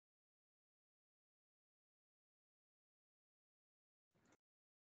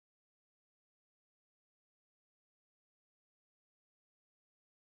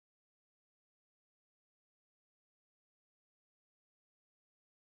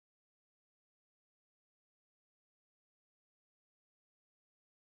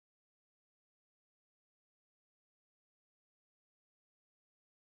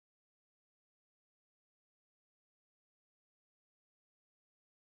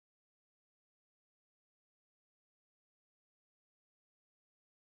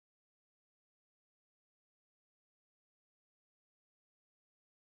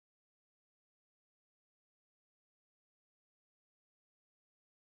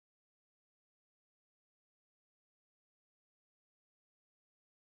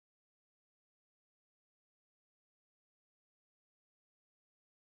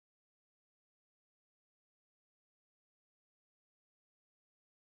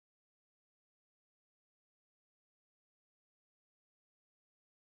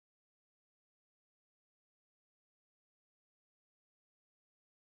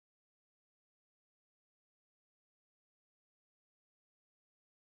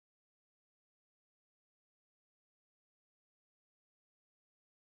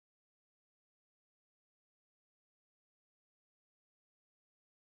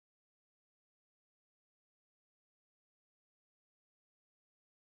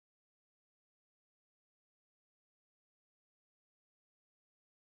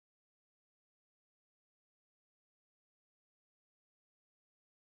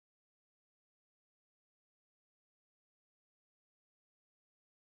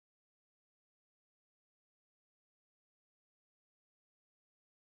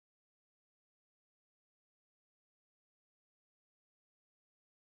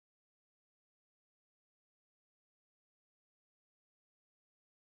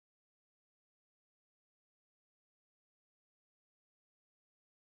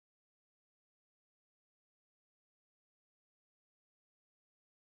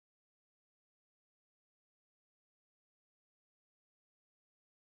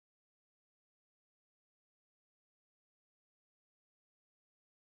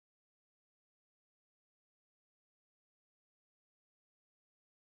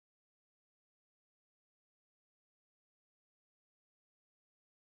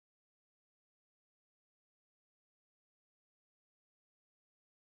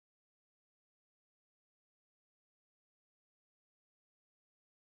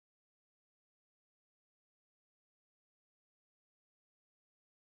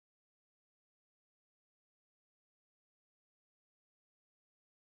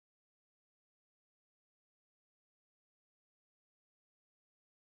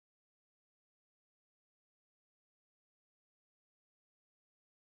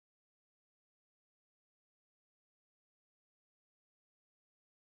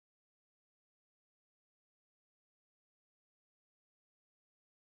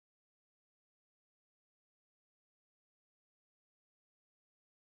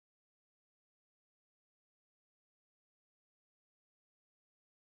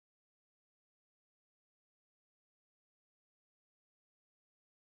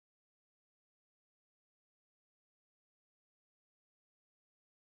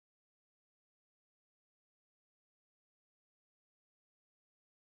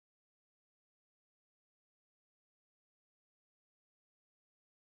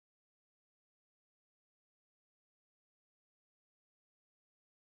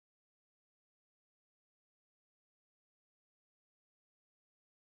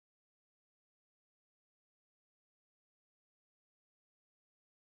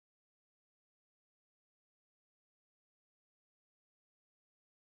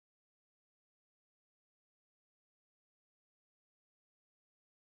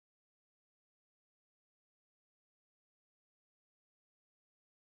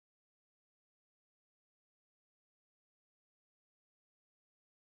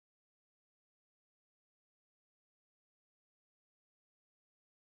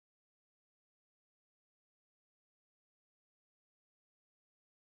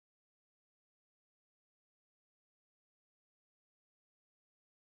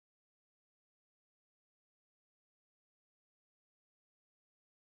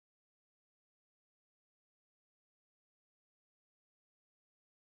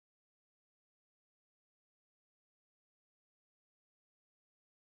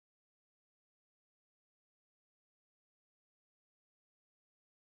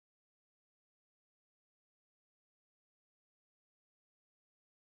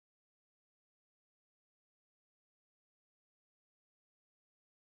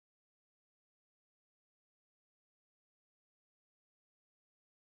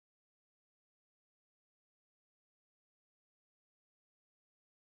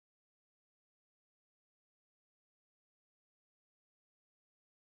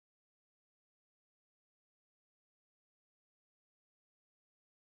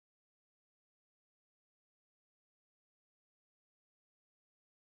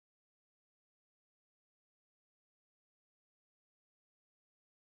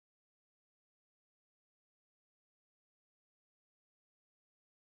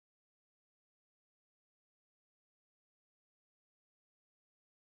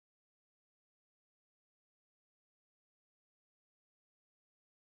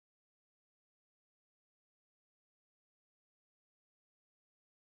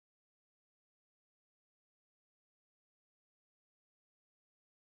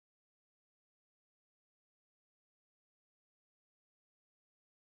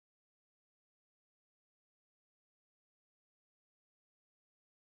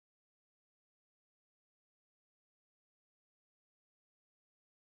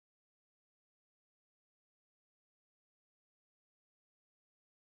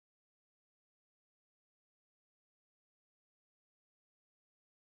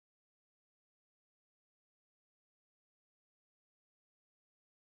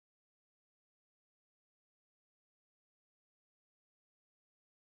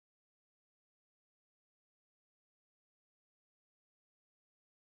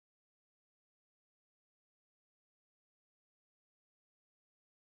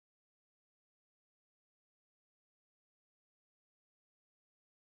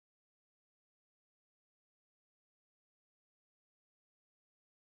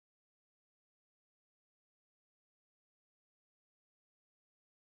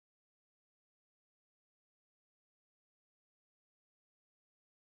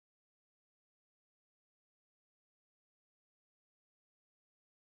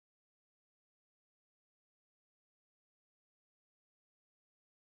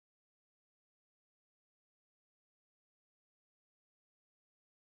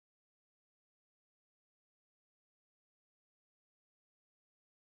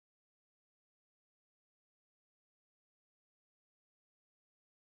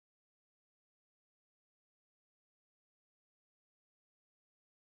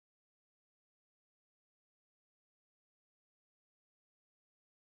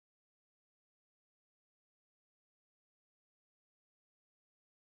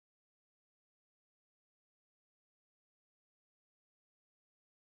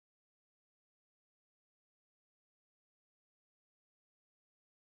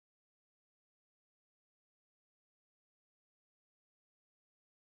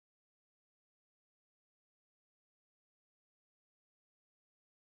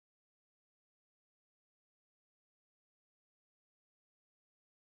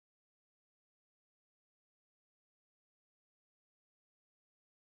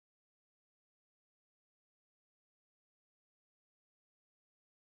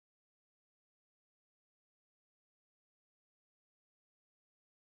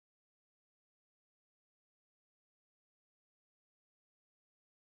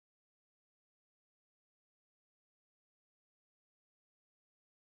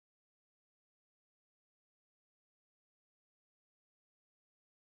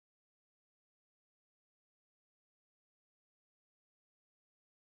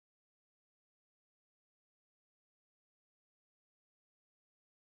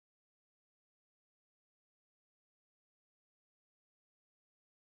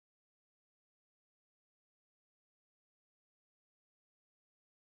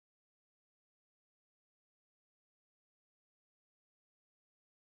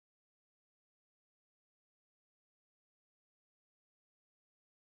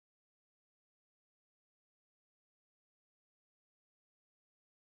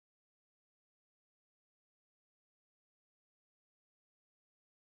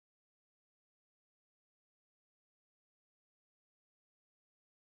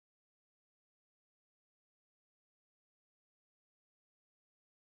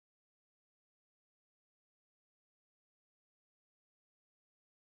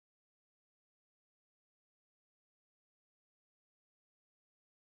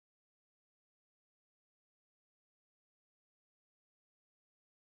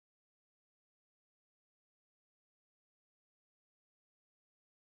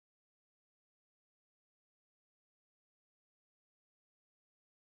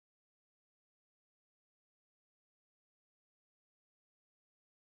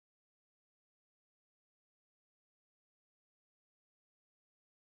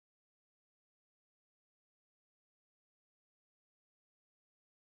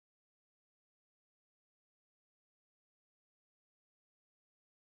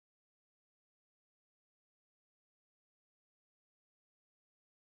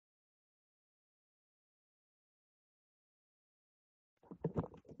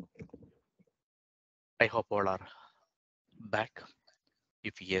 I hope all are back.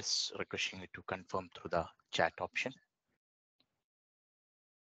 If yes, requesting you to confirm through the chat option.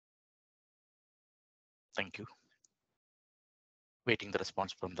 Thank you. Waiting the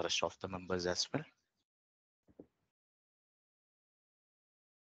response from the rest of the members as well.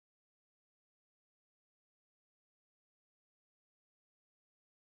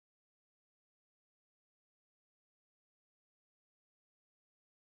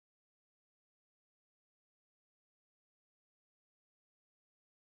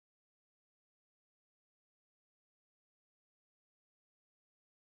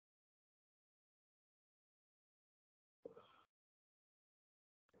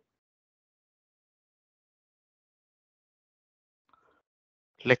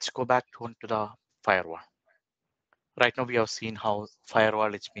 Let's go back onto the firewall. Right now we have seen how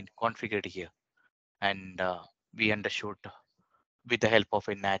firewall is been configured here, and we understood with the help of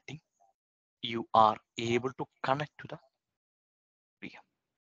a NATing, you are able to connect to the VM.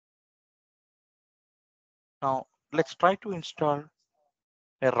 Now let's try to install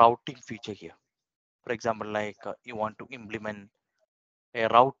a routing feature here. For example, like you want to implement a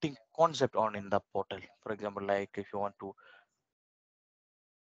routing concept on in the portal. For example, like if you want to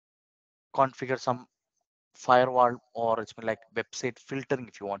configure some firewall, or it's been like website filtering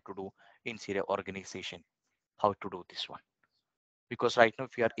if you want to do inside your organization, how to do this one. Because right now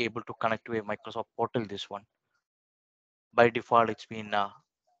if you are able to connect to a Microsoft portal, this one by default it's been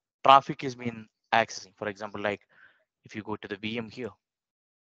traffic is been accessing. For example, like if you go to the VM here,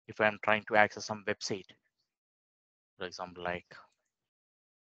 if I'm trying to access some website, for example, like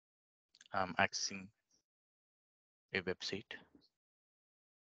I'm accessing a website,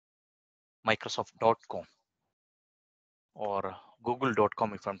 Microsoft.com or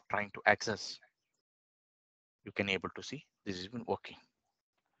Google.com, if I'm trying to access, you can able to see this has been working.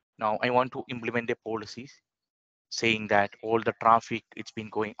 Now I want to implement a policy saying that all the traffic it's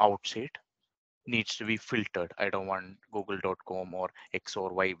been going outside needs to be filtered. I don't want google.com or X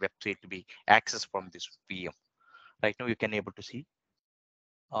or Y website to be accessed from this VM. Right now you can able to see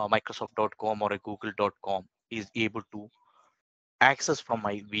Microsoft.com or a google.com is able to access from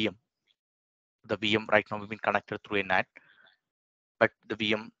my VM. The VM right now we've been connected through a NAT, but the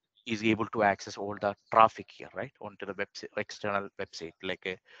VM is able to access all the traffic here, right, onto the website, external website like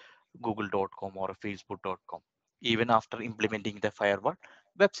a google.com or a facebook.com. Even after implementing the firewall,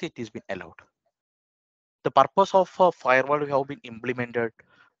 website is been allowed. The purpose of a firewall we have been implemented,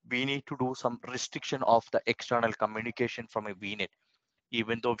 we need to do some restriction of the external communication from a VNet.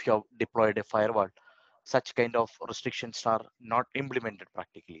 Even though we have deployed a firewall, such kind of restrictions are not implemented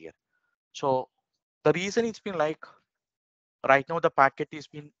practically here. So the reason it's been like right now the packet is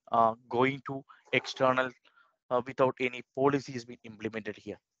been going to external without any policy has been implemented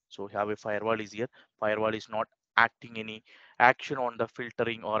here. So we have a firewall is here. Firewall is not acting any action on the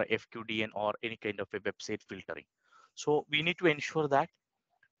filtering or FQDN or any kind of a website filtering. So we need to ensure that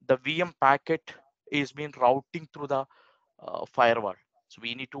the VM packet is being routing through the firewall. So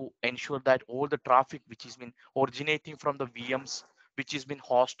we need to ensure that all the traffic which is been originating from the VMs which is been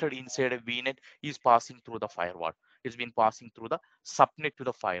hosted inside a VNet is passing through the firewall. It's been passing through the subnet to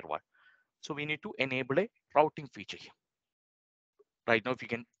the firewall. So we need to enable a routing feature here. Right now, if you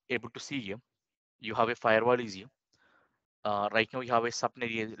can able to see here, you have a firewall is here. Right now, you have a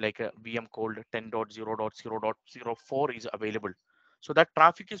subnet like a VM called 10.0.0.04 is available. So that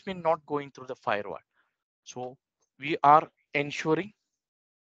traffic is been not going through the firewall. So we are ensuring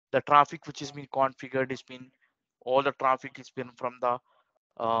the traffic which has been configured is been all the traffic has been from the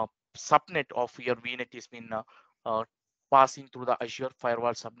uh, subnet of your VNet has been uh, passing through the Azure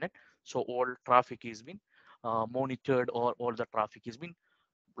firewall subnet. So all traffic is been monitored or all the traffic is been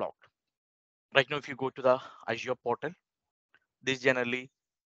blocked. Right now, if you go to the Azure portal, this generally,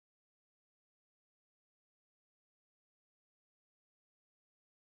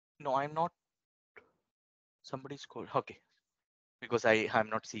 no, I'm not, somebody's called, okay, because I'm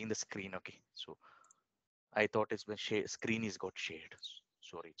not seeing the screen, okay. So I thought it's been shared, screen is got shared.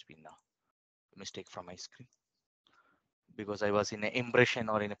 Sorry, it's been a mistake from my screen because I was in an impression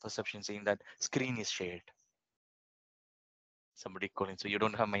or in a perception saying that screen is shared. Somebody calling, so you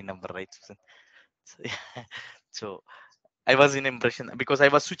don't have my number, right, Susan? So, yeah. So I was in impression because I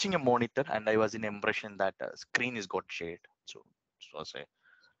was switching a monitor and I was in impression that screen is got shared. So it was a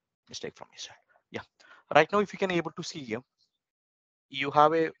mistake from my side. Yeah. Right now, if you can able to see here, you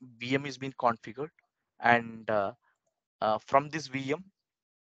have a VM is being configured, and from this VM,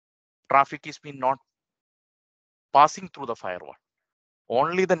 traffic is been not passing through the firewall.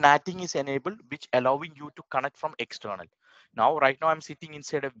 Only the NATing is enabled, which allowing you to connect from external. Now, right now, I'm sitting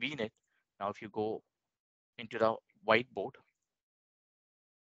inside a VNet. Now, if you go into the whiteboard,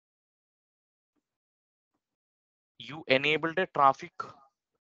 you enable the traffic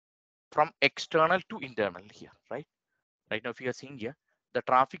from external to internal here, right? Right now, if you are seeing here, the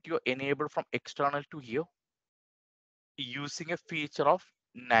traffic you enable from external to here using a feature of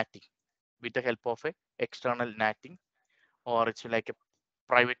NATing with the help of a external NATing, or it's like a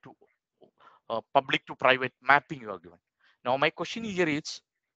private to public to private mapping you are given. Now, my question here is,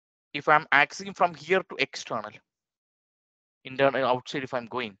 if I'm accessing from here to external, internal, outside, if I'm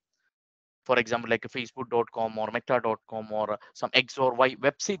going, for example, like a facebook.com or meta.com or some X or Y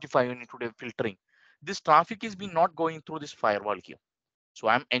website, if I need to do filtering, this traffic is being not going through this firewall here. So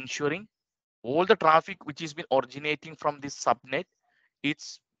I'm ensuring all the traffic which is been originating from this subnet,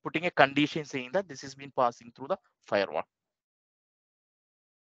 it's putting a condition saying that this has been passing through the firewall.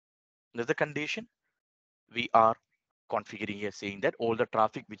 There's the condition we are configuring here, saying that all the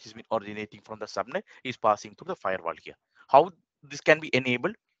traffic which is been originating from the subnet is passing through the firewall here. How this can be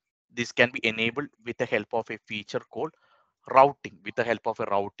enabled? This can be enabled with the help of a feature called routing. With the help of a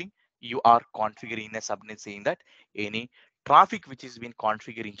routing, you are configuring a subnet saying that any traffic which is been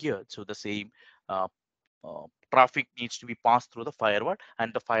configuring here, so the same uh, traffic needs to be passed through the firewall,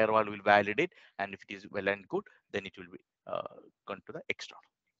 and the firewall will validate, and if it is well and good, then it will be gone to the external.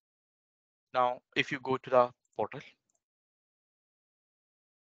 Now if you go to the portal,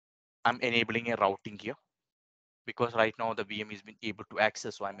 I'm enabling a routing here because right now the VM is been able to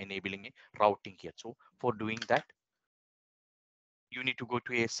access, so I'm enabling a routing here. So for doing that, you need to go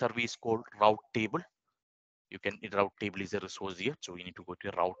to a service called route table. You can, route table is a resource here, so you need to go to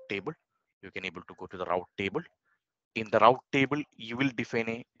a route table. You can able to go to the route table. In the route table, you will define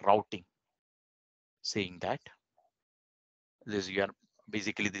a routing saying that this you are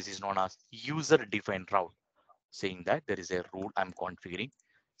basically, this is known as user defined route, saying that there is a rule I'm configuring,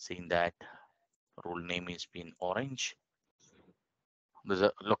 saying that rule name is been orange. There's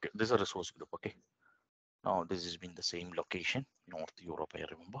a look, there's a resource group. Okay, now this has been the same location, North Europe, I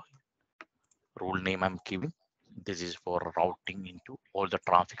remember. Rule name I'm giving, this is for routing into all the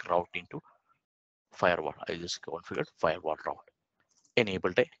traffic route into firewall. I just configured firewall route,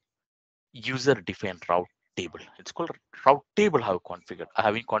 enabled a user defined route table. It's called route table. How configured? I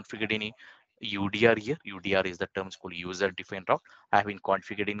haven't configured any UDR here. UDR is the terms called user defined route. I haven't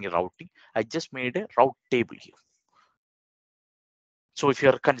configured any routing. I just made a route table here. So if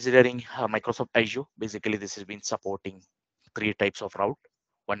you're considering Microsoft Azure, basically this has been supporting three types of route.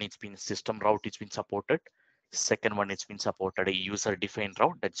 One, it's been system route, it's been supported. Second one, it's been supported a user defined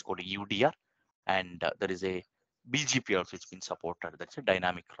route, that's called a UDR. And there is a BGP also, it's been supported, that's a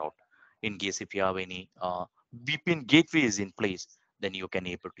dynamic route. In case if you have any VPN gateways in place, then you can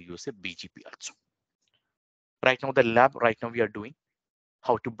able to use a BGP also. Right now, the lab, right now we are doing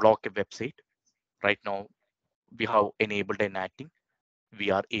how to block a website. Right now, we have enabled a NATing. We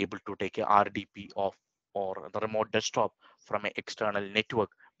are able to take a RDP of or the remote desktop from an external network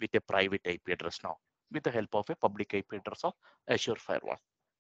with a private IP address now, with the help of a public IP address of Azure Firewall.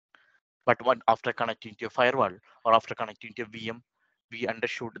 But when after connecting to a firewall or after connecting to a VM, we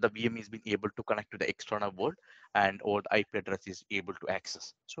understood the VM is being able to connect to the external world and all the IP address is able to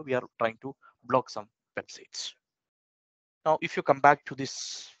access. So we are trying to block some websites. Now, if you come back to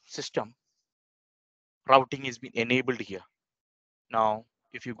this system, routing is being enabled here. Now,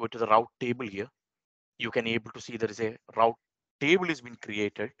 if you go to the route table here, you can able to see there is a route table has been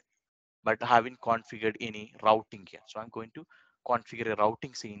created, but I haven't configured any routing here. So I'm going to configure a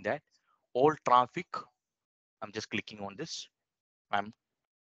routing saying that all traffic, I'm just clicking on this. I'm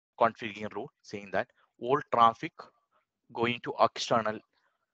configuring a rule saying that all traffic going to external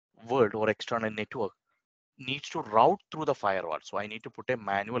world or external network needs to route through the firewall. So I need to put a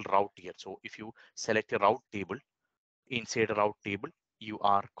manual route here. So if you select a route table, inside a route table, you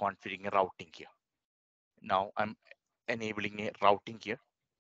are configuring a routing here. Now I'm enabling a routing here.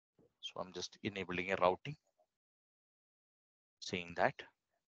 So I'm just enabling a routing saying that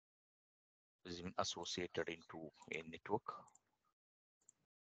this has been associated into a network.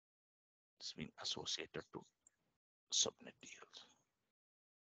 It's been associated to subnet here.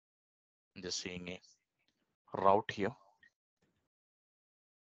 I'm just saying a route here.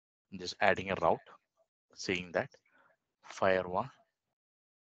 I'm just adding a route saying that firewall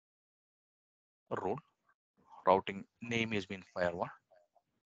role routing name has been firewall,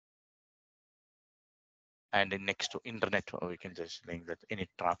 and then next to internet, we can just link that any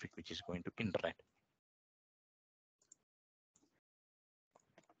traffic which is going to internet.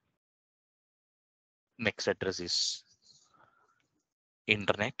 Next address is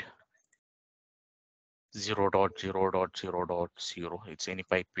internet. 0.0.0.0. It's any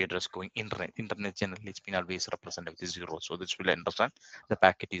IP address going internet. Internet generally it's been always represented with 0. So this will understand the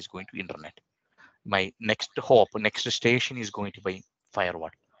packet is going to internet. My next hop, next station is going to be firewall.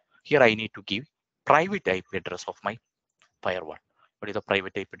 Here I need to give private IP address of my firewall. What is the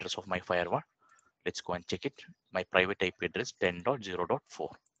private IP address of my firewall? Let's go and check it. My private IP address 10.0.4.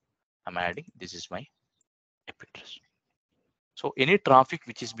 I'm adding, this is my IP address. So any traffic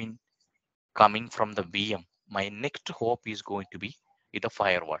which has been coming from the VM, my next hop is going to be with the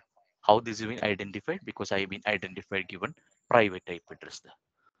firewall. How this is been identified? Because I have been identified given private IP address there.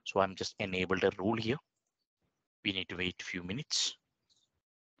 So I'm just enabled a rule here. We need to wait a few minutes.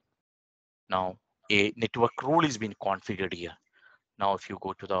 Now a network rule is being configured here. Now if you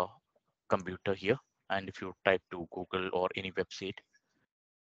go to the computer here and if you type to Google or any website,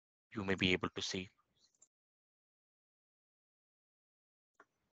 you may be able to see.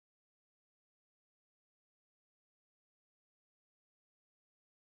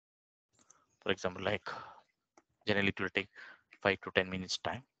 For example, like generally it will take 5 to 10 minutes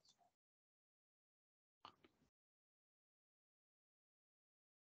time.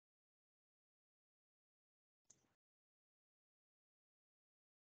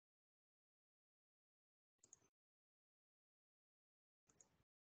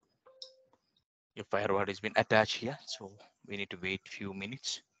 Your firewall has been attached here, so we need to wait few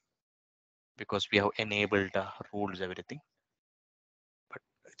minutes because we have enabled the rules, everything. But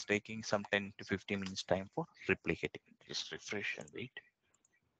it's taking some 10 to 15 minutes time for replicating. Just refresh and wait.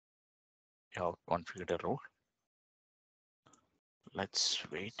 You have configured a rule. Let's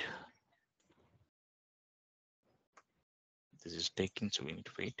wait. This is taking, so we need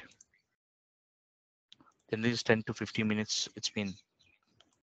to wait. Then this 10 to 15 minutes, it's been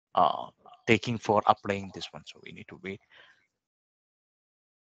taking for applying this one. So we need to wait.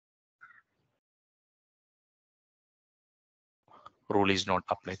 Rule is not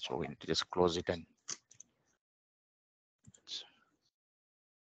applied, so we need to just close it and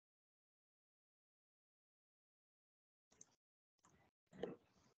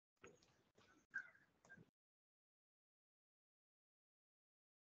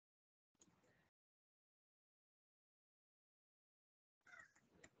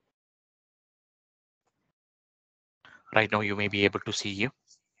right now you may be able to see here.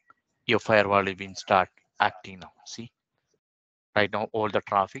 Your firewall has been start acting now. See, right now all the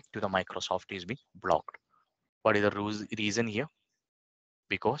traffic to the Microsoft is being blocked. What is the reason here?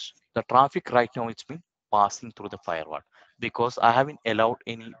 Because the traffic right now it's been passing through the firewall because I haven't allowed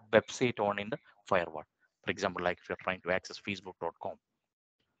any website on in the firewall. For example, like if you're trying to access facebook.com.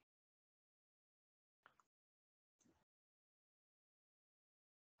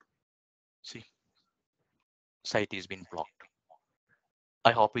 See, site is been blocked.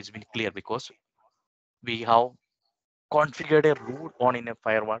 I hope it's been clear because we have configured a rule on in a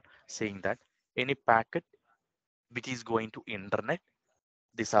firewall saying that any packet which is going to internet,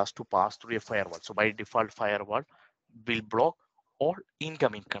 this has to pass through a firewall. So by default, firewall will block all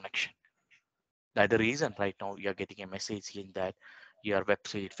incoming connection. That's the reason right now you're getting a message saying that your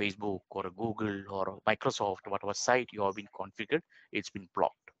website, Facebook or Google or Microsoft, whatever site you have been configured, it's been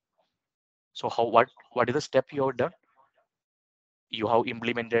blocked. So what is the step you have done? You have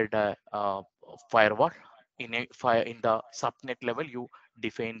implemented a firewall in the subnet level. You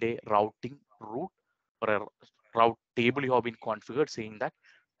defined a routing route or a route table you have been configured saying that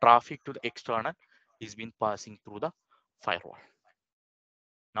traffic to the external is been passing through the firewall.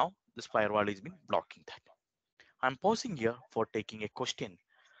 Now this firewall is been blocking that. I'm pausing here for taking a question.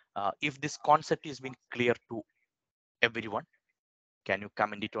 If this concept has been clear to everyone, can you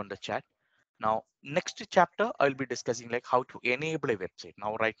comment it on the chat? Now, next chapter, I'll be discussing like how to enable a website.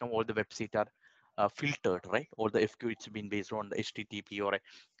 Now, right now, all the websites are filtered, right? All the FQ, it's been based on the HTTP or a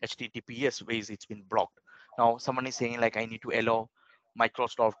HTTPS ways, it's been blocked. Now, someone is saying like, I need to allow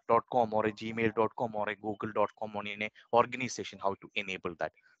Microsoft.com or a gmail.com or a google.com on in a organization, how to enable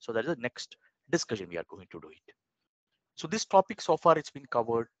that. So that is the next discussion we are going to do it. So this topic so far, it's been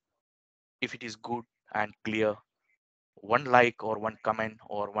covered. If it is good and clear, one like or one comment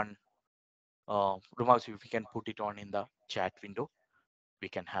or one remarks, if we can put it on in the chat window, we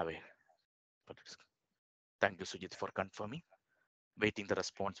can have a. Thank you, Sujit, for confirming. Waiting the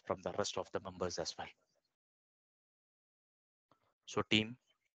response from the rest of the members as well. So team,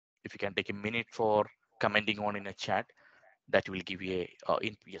 if you can take a minute for commenting on in a chat, that will give you a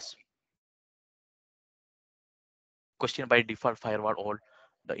yes. Question: by default firewall all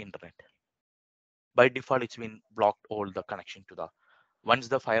the internet. By default, it's been blocked all the connection to the. Once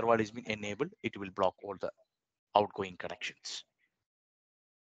the firewall has been enabled, it will block all the outgoing connections.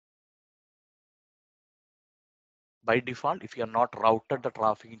 by default, if you are not routed the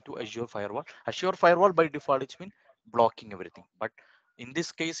traffic into Azure Firewall by default, it's been blocking everything. But in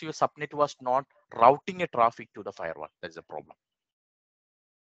this case, your subnet was not routing a traffic to the firewall. That's the problem.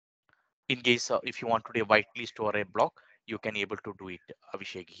 In case if you want to do a whitelist or a block, you can able to do it,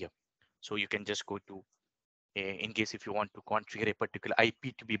 Abhishek, here. So you can just go to, in case if you want to configure a particular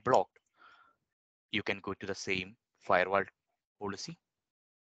IP to be blocked, you can go to the same firewall policy.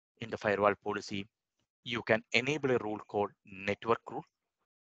 In the firewall policy, you can enable a rule called network rule.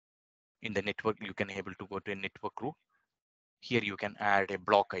 In the network, you can able to go to a network rule. Here you can add a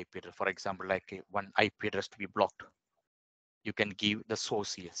block IP address. For example, like one IP address to be blocked. You can give the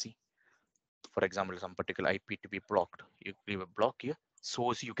source here. See, for example, some particular IP to be blocked. You give a block here.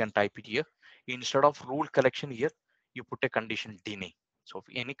 Source you can type it here. Instead of rule collection here, you put a condition deny. So if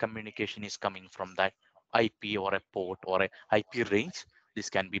any communication is coming from that IP or a port or a IP range, this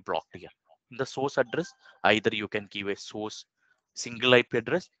can be blocked here. In the source address, either you can give a source single IP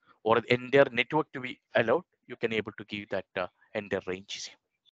address or the entire network to be allowed. You can able to give that entire range.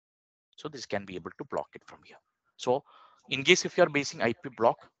 So this can be able to block it from here. So in case if you are basing IP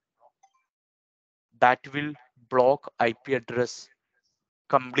block, that will block IP address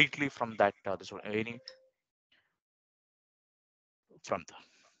completely from that this one, any from the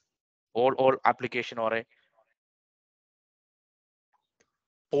all application or a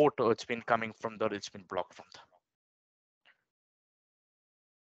port it's been coming from the, it's been blocked from the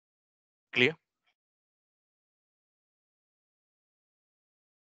clear.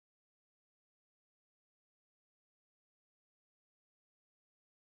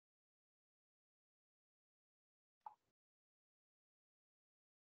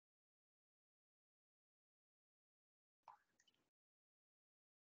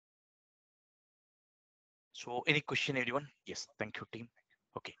 So any question, everyone? Yes, thank you, team.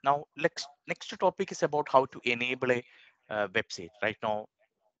 Okay, now next topic is about how to enable a website. Right now,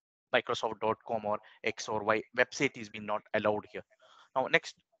 Microsoft.com or X or Y website is being not allowed here. Now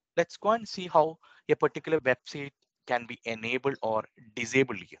next, let's go and see how a particular website can be enabled or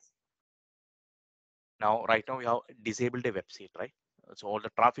disabled here. Now, right now we have disabled a website, right? So all the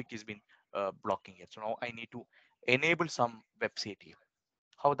traffic is been blocking it. So now I need to enable some website here.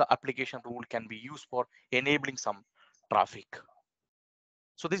 How the application rule can be used for enabling some traffic.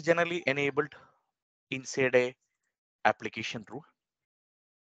 So this generally enabled inside a application rule.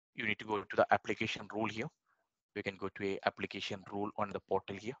 You need to go to the application rule here. You can go to a application rule on the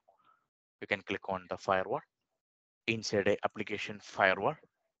portal here. You can click on the firewall. Inside a application firewall,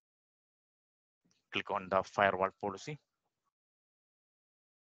 click on the firewall policy.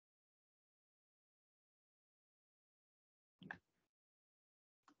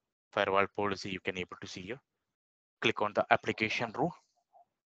 Firewall policy you can able to see here. Click on the application rule.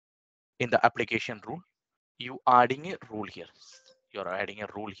 In the application rule, you adding a rule here. You're adding a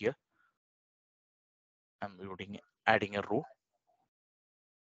rule here. I'm adding a rule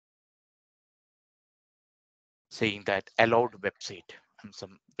saying that allowed website, and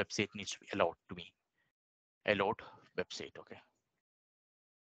some website needs to be allowed to me. Allowed website. Okay.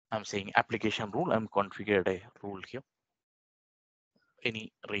 I'm saying application rule. I'm configured a rule here.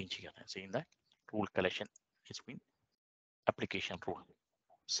 Any range here. I'm saying that rule collection is been application rule.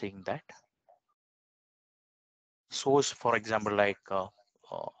 Saying that source, for example, like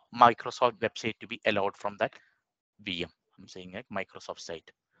Microsoft website to be allowed from that VM. I'm saying like Microsoft site.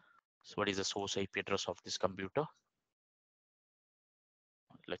 So what is the source IP address of this computer?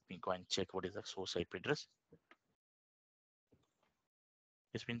 Let me go and check what is the source IP address.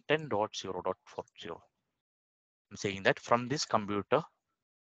 It's been 10.0.40. I'm saying that from this computer,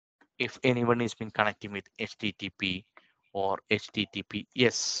 if anyone has been connecting with HTTP or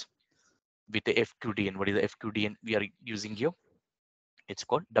HTTPS with the FQDN, what is the FQDN we are using here? It's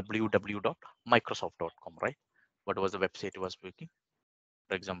called www.microsoft.com, right? What was the website was working?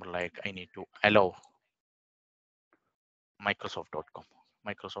 For example, like I need to allow Microsoft.com.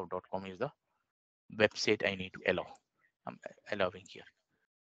 Microsoft.com is the website I need to allow. I'm allowing here.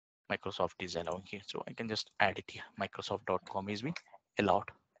 Microsoft is allowing here. So I can just add it here. Microsoft.com is being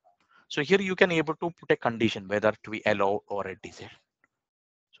allowed. So here you can able to put a condition whether to be allowed or a desire.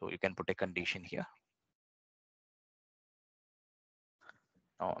 So you can put a condition here.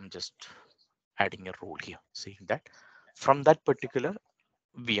 Now I'm just adding a rule here saying that from that particular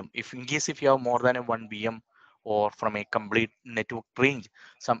VM, if in case if you have more than a one VM or from a complete network range,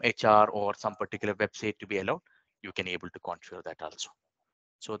 some HR or some particular website to be allowed, you can able to configure that also.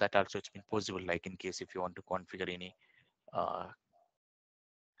 So that also it's been possible, like in case if you want to configure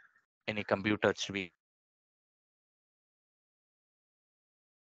any computers to be.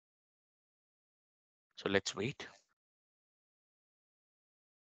 So let's wait.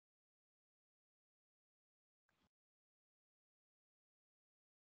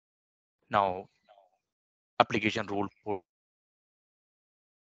 Now, application rule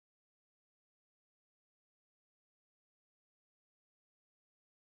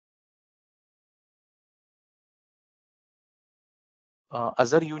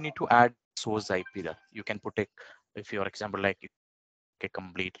Azure, you need to add source IP there. You can put a, if your example like a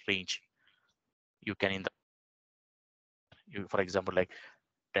complete range, you can in the you for example like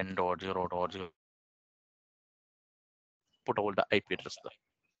 10.0.0 put all the IP address there.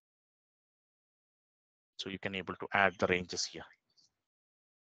 So you can able to add the ranges here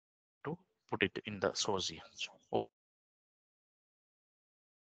to put it in the source here. So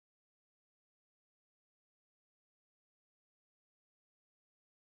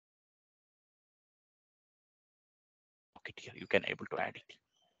okay, here you can able to add it.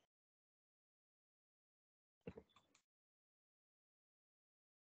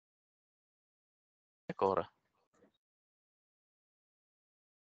 Or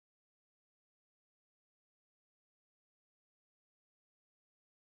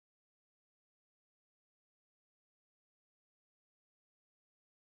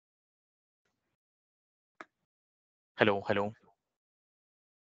hello, hello.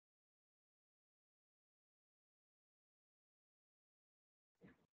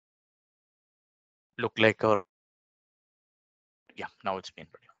 Look like a yeah. Now it's been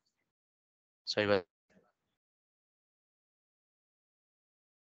ready. So I was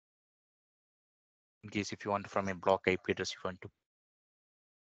in case if you want from a block IP address, you want to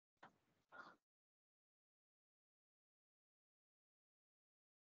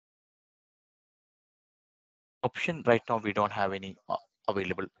option right now we don't have any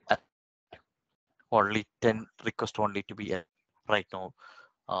available. Only 10 request only to be right now.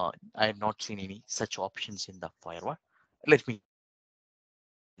 I have not seen any such options in the firewall. Let me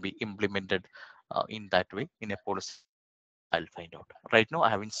be implemented in that way in a policy. I'll find out. Right now, I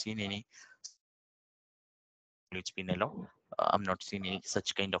haven't seen any. It's been allowed. I'm not seeing any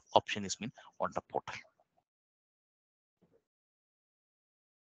such kind of option is been on the portal.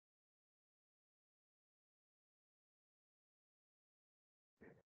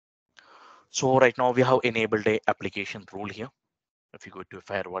 So right now we have enabled a application rule here. If you go to a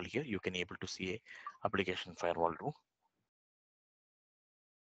firewall here, you can able to see a application firewall rule.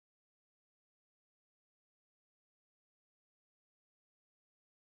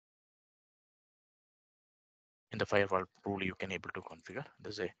 In the firewall rule, you can able to configure.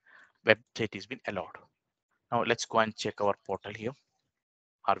 There's a website has been allowed. Now let's go and check our portal here.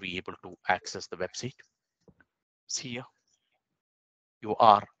 Are we able to access the website? See here, you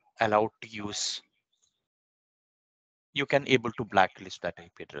are allowed to use. You can able to blacklist that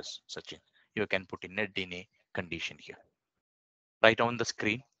IP address, Sachin. You can put in a condition here. Right on the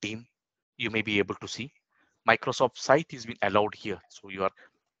screen, team, you may be able to see Microsoft site is been allowed here. So you are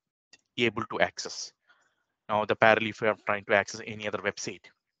able to access. Now the parallel if you are trying to access any other website,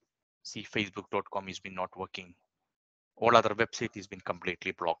 see facebook.com has been not working. All other website has been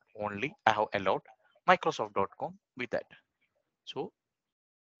completely blocked. Only I have allowed Microsoft.com with that. So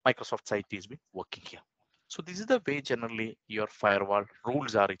Microsoft site is been working here. So this is the way generally your firewall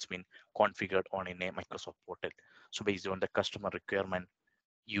rules are it's been configured on in a Microsoft portal. So based on the customer requirement,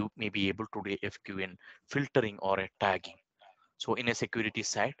 you may be able to do FQN filtering or a tagging. So in a security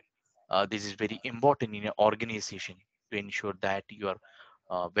side, this is very important in an organization to ensure that your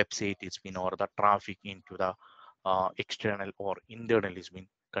website is been or the traffic into the external or internal is been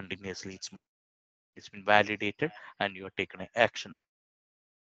continuously it's been validated and you are taken action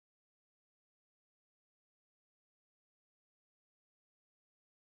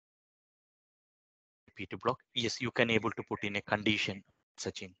to block. Yes, you can able to put in a condition,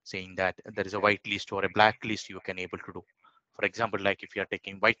 Sachin, saying that there is a whitelist or a blacklist you can able to do. For example, like if you are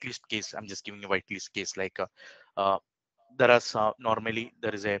taking whitelist case, I'm just giving a whitelist case like uh, there are some, normally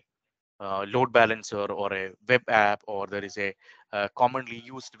there is a load balancer or a web app or there is a commonly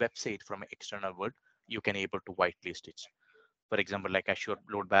used website from an external world, you can able to whitelist it. For example, like Azure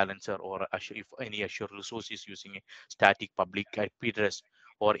load balancer or Azure, if any Azure resource is using a static public IP address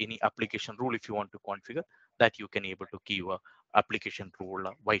or any application rule, if you want to configure that, you can able to give a application rule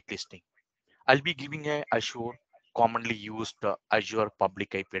whitelisting. I'll be giving a Azure commonly used Azure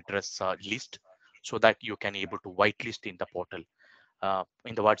public IP address list so that you can able to whitelist in the portal.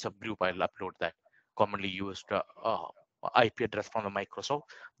 In the WhatsApp group, I'll upload that commonly used IP address from the Microsoft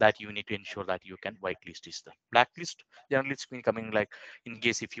that you need to ensure that you can whitelist is the blacklist. Generally, it's been coming like in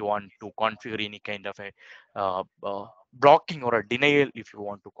case if you want to configure any kind of a blocking or a denial, if you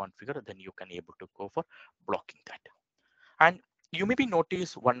want to configure, then you can able to go for blocking that. And you maybe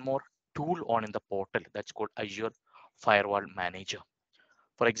notice one more tool on in the portal that's called Azure Firewall Manager.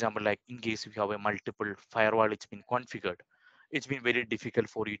 For example, like in case if you have a multiple firewall, it's been configured, it's been very difficult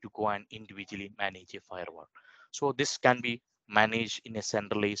for you to go and individually manage a firewall. So this can be managed in a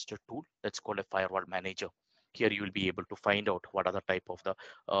centralized tool that's called a firewall manager. Here you will be able to find out what are the type of the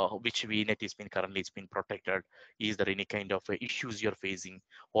which VNet is been currently it's been protected. Is there any kind of issues you're facing,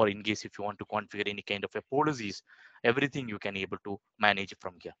 or in case if you want to configure any kind of a policies, everything you can able to manage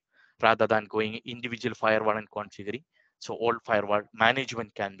from here rather than going individual firewall and configuring. So all firewall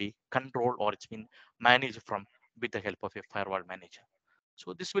management can be controlled or it's been managed from with the help of a firewall manager.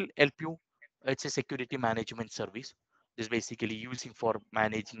 So this will help you. It's a security management service. This is basically using for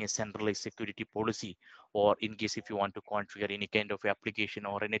managing a centralized security policy, or in case if you want to configure any kind of application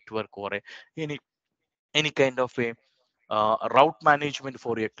or a network or any kind of a route management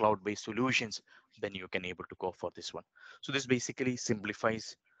for your cloud-based solutions, then you can able to go for this one. So this basically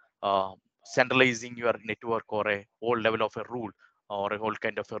simplifies uh, centralizing your network or a whole level of a rule or a whole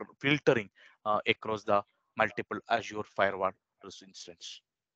kind of a filtering across the multiple Azure firewall instance,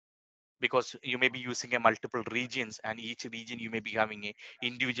 because you may be using a multiple regions and each region you may be having a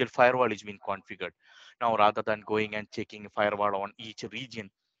individual firewall is been configured. Now rather than going and checking a firewall on each region,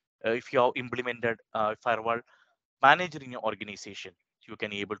 if you have implemented firewall manager in your organization, you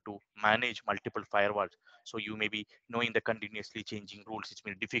can able to manage multiple firewalls. So you may be knowing the continuously changing rules. It's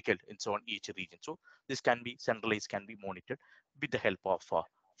been difficult and so on each region. So this can be centralized, can be monitored with the help of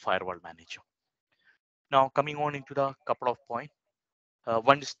firewall manager. Now coming on into the couple of points.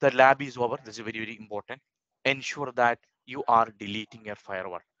 Once the lab is over, this is very, very important. Ensure that you are deleting your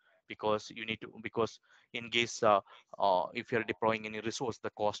firewall, because you need to, because in case if you're deploying any resource, the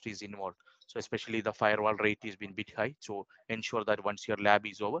cost is involved. So especially the firewall rate is been bit high. So ensure that once your lab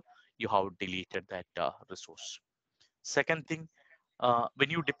is over, you have deleted that resource. Second thing, when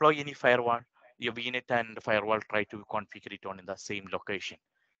you deploy any firewall, your VNet and firewall try to configure it on in the same location,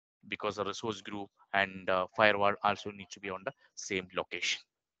 because the resource group and firewall also needs to be on the same location.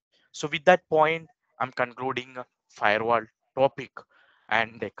 So with that point, I'm concluding firewall topic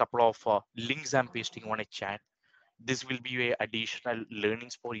and a couple of links I'm pasting on a chat. This will be a additional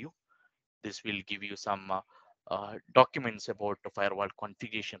learnings for you. This will give you some documents about the firewall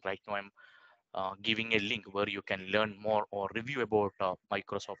configuration. Right now, I'm giving a link where you can learn more or review about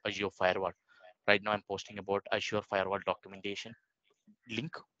Microsoft Azure Firewall. Right now, I'm posting about Azure Firewall documentation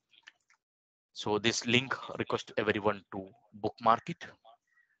link. So this link request everyone to bookmark it.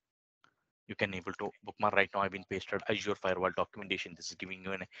 You can able to bookmark. Right now I've been pasted Azure Firewall documentation. This is giving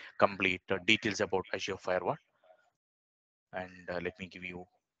you a complete details about Azure Firewall. And let me give you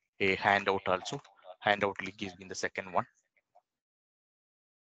a handout also. Handout link is in the second one.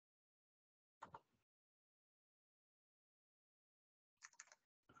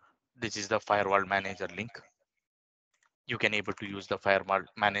 This is the Firewall Manager link. You can able to use the Firewall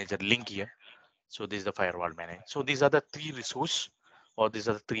Manager link here. So this is the Firewall Manager. So these are the three resource, or these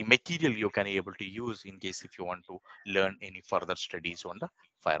are the three material you can able to use in case if you want to learn any further studies on the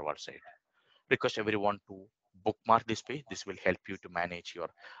firewall side. Request everyone to bookmark this page. This will help you to manage your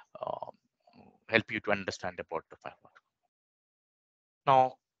um, help you to understand about the firewall.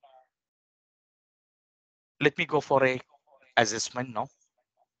 Now let me go for a assessment. Now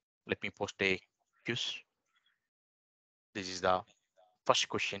let me post a quiz. This is the first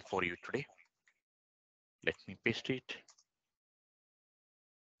question for you today. Let me paste it.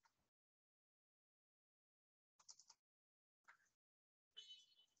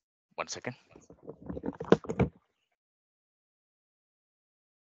 One second.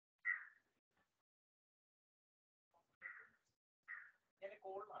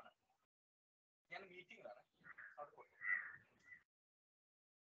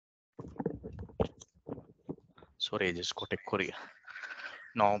 Sorry, I just got a query.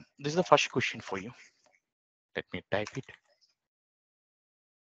 Now this is the first question for you. Let me type it.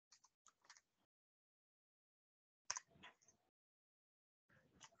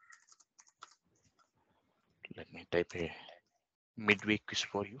 Let me type a midway quiz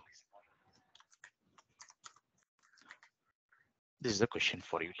for you. This is the question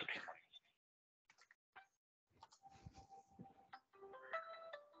for you today.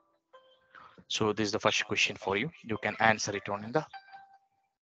 So this is the first question for you. You can answer it on in the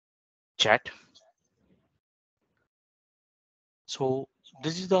chat. So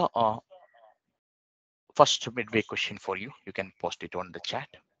this is the first midway question for you. You can post it on the chat.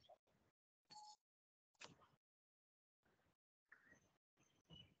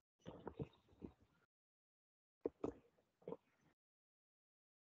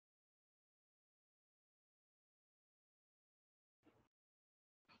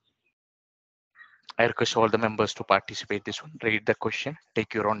 I request all the members to participate this one. Read the question,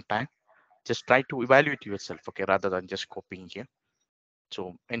 take your own time. Just try to evaluate yourself, okay, rather than just copying here.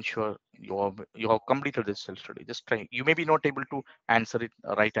 So ensure you have completed this self study. Just try. You may be not able to answer it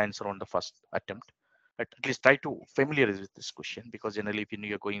right answer on the first attempt, but at least try to familiarize with this question, because generally if you know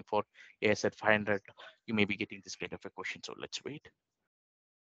you're going for AZ500, you may be getting this kind of a question. So let's wait.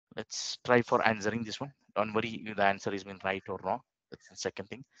 Let's try for answering this one. Don't worry if the answer has been right or wrong. That's the second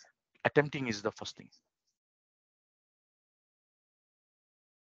thing. Attempting is the first thing.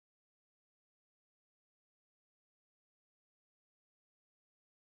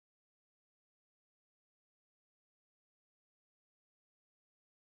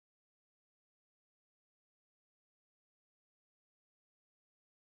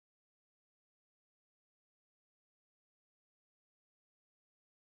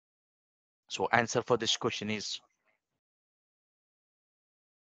 So answer for this question is,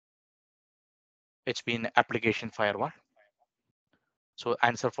 it's been application firewall. So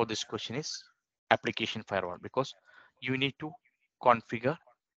answer for this question is application firewall, because you need to configure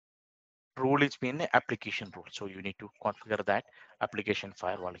rule. It's been an application rule. So you need to configure that application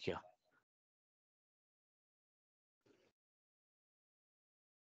firewall here.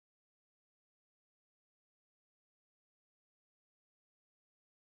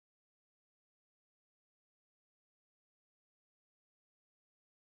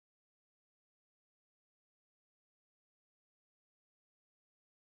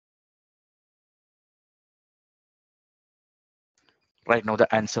 Right now,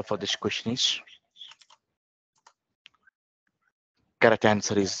 the answer for this question is, correct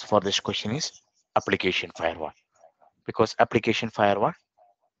answer is for this question is application firewall, because application firewall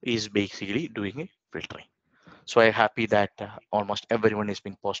is basically doing a filtering. So I'm happy that almost everyone has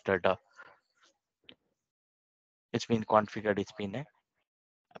been posted. It's been configured. It's been a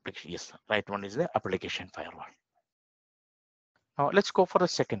application. Yes, right one is the application firewall. Now let's go for the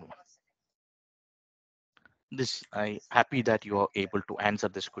second one. This I happy that you are able to answer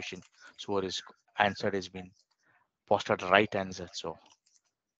this question. So what is answered has been posted right answer. So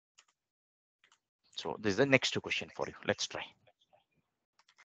this is the next question for you. Let's try.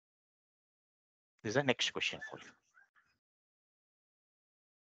 This is the next question for you.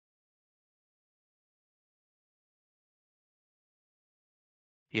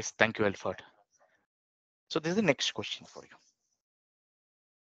 Yes, thank you, Alfred. So this is the next question for you.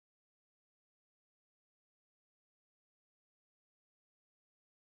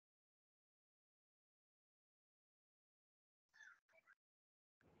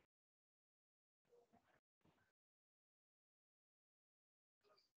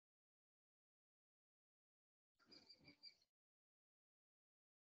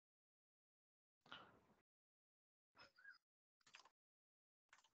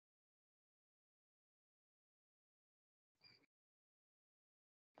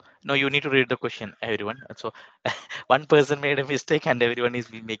 No, you need to read the question, everyone. So one person made a mistake and everyone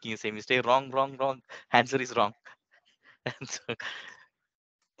is making the same mistake. Wrong, wrong, wrong. Answer is wrong. And so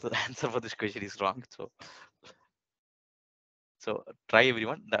the answer for this question is wrong. So try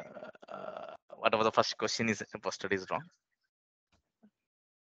everyone. Whatever the first question is posted is wrong.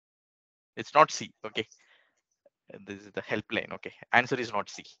 It's not C. Okay. This is the helpline. Okay. Answer is not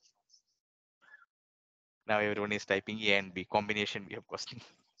C. Now everyone is typing A and B combination. We have question.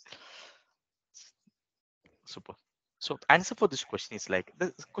 Super. So answer for this question is like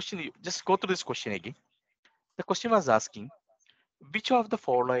the question. You just go through this question again. The question was asking which of the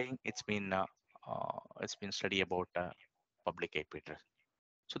following it's been study about public IP address.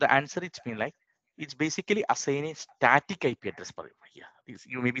 So the answer it's been like it's basically assigning static IP address per here.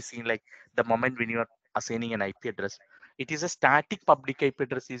 You may be seeing like the moment when you are assigning an IP address, it is a static public IP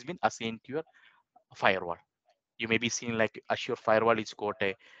address is been assigned to your firewall. You may be seeing like Azure firewall it's got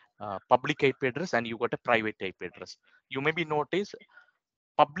a public IP address and you got a private IP address. You may be notice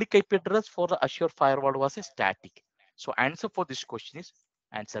public IP address for the Azure firewall was a static. So answer for this question is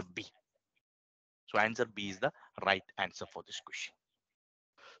answer B. So answer B is the right answer for this question.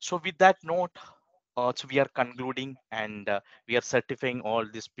 So with that note, so we are concluding and we are certifying all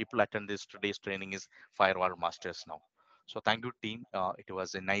these people attend this today's training is firewall masters now. So thank you team. It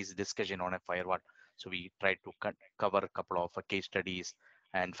was a nice discussion on a firewall. So we tried to cover a couple of case studies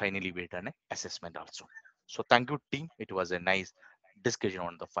and finally we done an assessment also. So thank you team. It was a nice discussion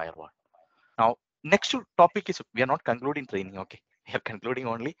on the firewall. Now next topic is we are not concluding training. Okay, we are concluding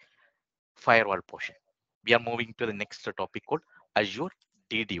only firewall portion. We are moving to the next topic called Azure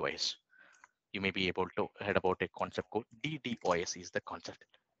DDoS. You may be able to heard about a concept called DDoS is the concept.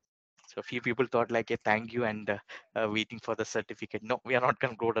 So a few people thought like a thank you and waiting for the certificate. No, we are not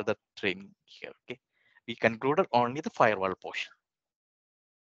concluded the training here. Okay, we concluded only the firewall portion.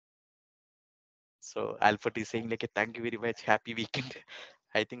 So Alfred is saying like a thank you very much, happy weekend.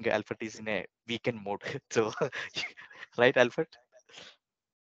 I think Alfred is in a weekend mode. So right, Alfred,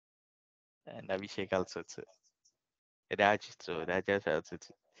 and Abhishek also. It's Raj. So Raj also.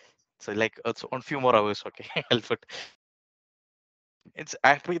 So like it's on few more hours. Okay, Alfred. It's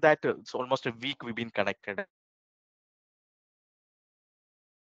actually that it's almost a week we've been connected.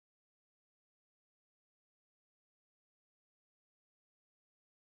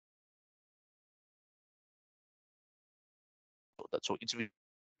 So it's we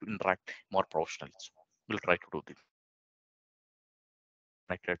interact more professionally. So we'll try to do this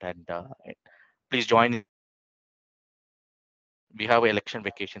connected and please join. We have election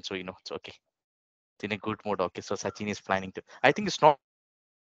vacation, so it's okay. It's in a good mood. Okay, so Sachin is planning to. I think it's not.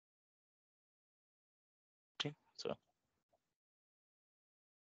 So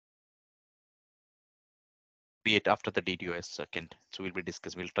be it after the DDoS second. So we'll be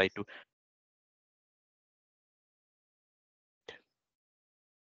discussing. We'll try to.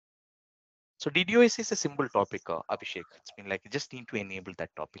 So DDoS is a simple topic, Abhishek. It's been like just need to enable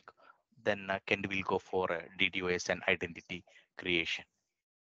that topic. Then Ken will go for DDoS and identity creation.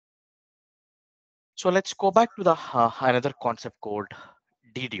 So let's go back to the another concept called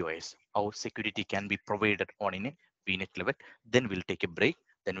DDoS, how security can be provided on in a VNet level. Then we'll take a break.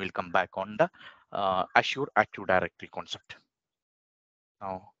 Then we'll come back on the Azure Active Directory concept.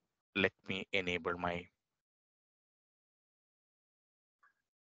 Now, let me enable my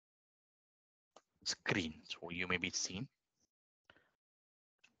screen. So you may be seen.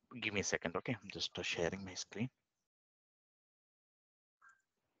 Give me a second, okay? I'm just sharing my screen.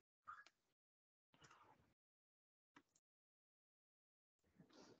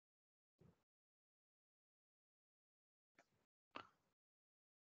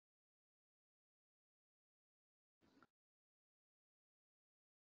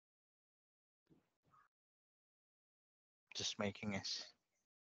 Just making a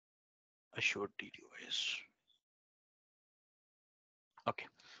Azure DDoS. Okay.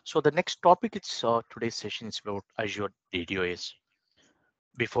 So the next topic, it's today's session is about Azure DDoS.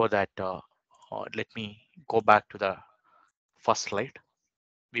 Before that, let me go back to the first slide.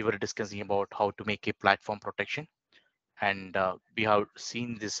 We were discussing about how to make a platform protection, and we have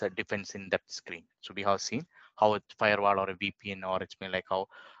seen this defense in depth screen. So we have seen how it's firewall or a VPN, or it's been like how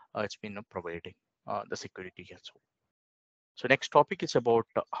it's been providing the security here. So next topic is about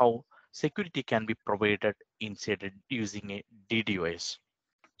how security can be provided inside using a DDoS.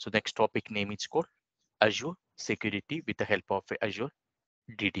 So next topic name is called Azure Security with the help of Azure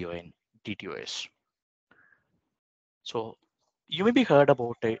DDoS. So you may be heard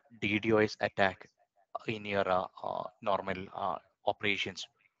about a DDoS attack in your normal operations.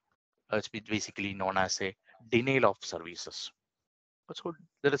 It's basically known as a denial of services. So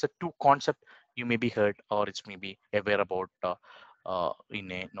there is a two concept you may be heard or it's maybe aware about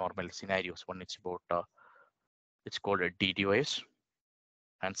in a normal scenarios. One is about it's called a DDoS,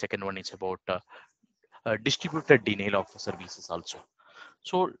 and second one is about distributed denial of services also.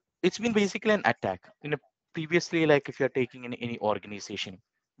 So it's been basically an attack. Previously, like if you're taking in any organization,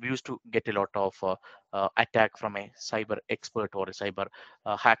 we used to get a lot of attack from a cyber expert or a cyber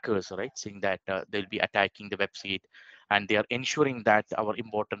hackers, right? Saying that they'll be attacking the website and they are ensuring that our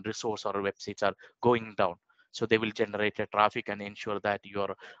important resource or websites are going down. So they will generate a traffic and ensure that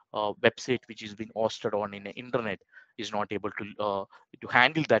your website, which is being hosted on in the internet, is not able to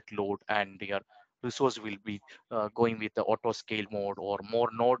handle that load, and your resource will be going with the auto scale mode, or more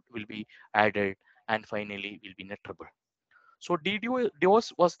node will be added, and finally will be netrable. So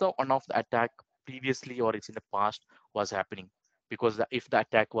DDoS was the one of the attack previously or it's in the past was happening, because if the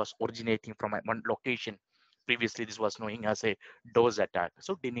attack was originating from one location, previously this was known as a DOS attack,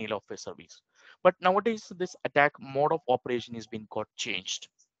 so denial of a service. But nowadays this attack mode of operation is being got changed.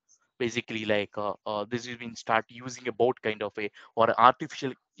 Basically like this has been start using a bot kind of a or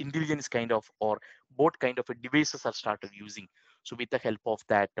artificial intelligence kind of or bot kind of a devices are started using. So with the help of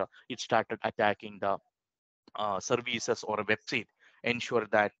that it started attacking the services or a website, ensure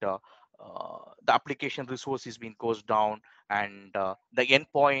that the application resource is being goes down, and the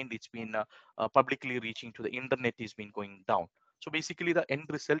endpoint it's been publicly reaching to the internet is been going down. So basically the end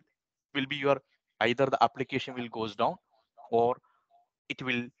result will be your either the application will goes down, or it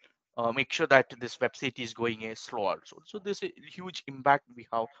will make sure that this website is going a slow also. So there's a huge impact we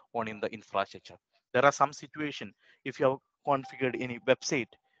have on in the infrastructure. There are some situation if you have configured any website,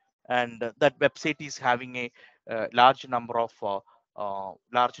 and that website is having a large number of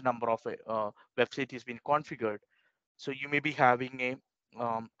large number of website is being configured. So you may be having a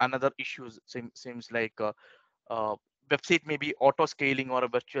another issues seems like uh, website may be auto scaling or a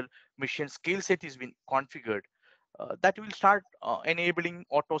virtual machine scale set is been configured. That will start enabling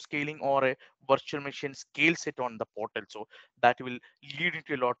auto scaling or a virtual machine scale set on the portal. So that will lead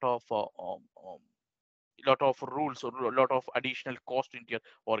into a lot of rules or a lot of additional cost into your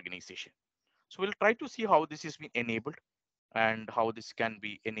organization. So we'll try to see how this is being enabled and how this can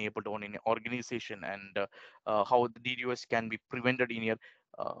be enabled on an organization, and how the DDoS can be prevented in your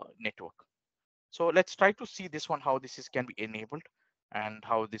network. So let's try to see this one, how this is can be enabled and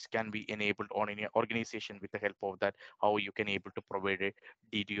how this can be enabled on any organization. With the help of that, how you can able to provide a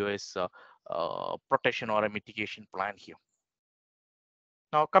DDoS protection or a mitigation plan here.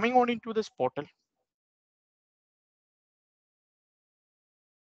 Now coming on into this portal,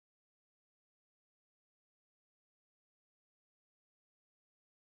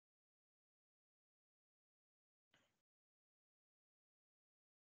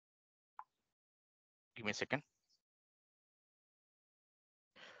 give me a second.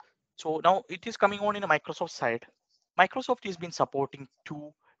 So now it is coming on in a Microsoft side. Microsoft has been supporting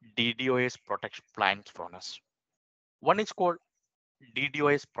two DDoS protection plans from us. One is called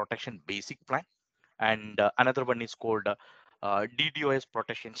DDoS protection basic plan, and another one is called DDoS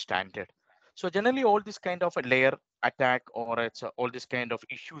protection standard. So generally all this kind of a layer attack or it's all this kind of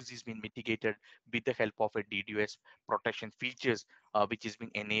issues is being mitigated with the help of a DDoS protection features, which is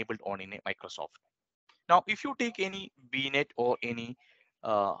being enabled on in a Microsoft. Now if you take any VNet or any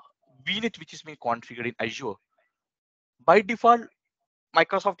uh, VNet which is being configured in Azure, by default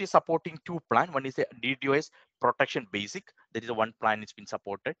Microsoft is supporting two plan. One is a DDoS protection basic. There is a one plan it's been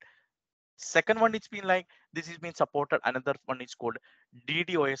supported. Second one, it's been like this is been supported. Another one is called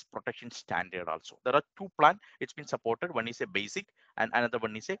DDoS protection standard. Also, there are two plan. It's been supported. One is a basic, and another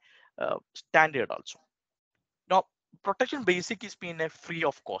one is a standard. Also, now protection basic is been a free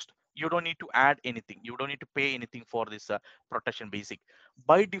of cost. You don't need to add anything. You don't need to pay anything for this protection basic.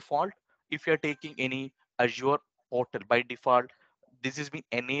 By default, if you're taking any Azure portal, by default, this has been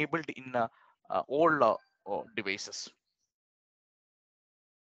enabled in all devices.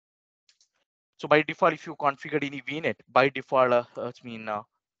 So by default, if you configured any VNet, by default, it's been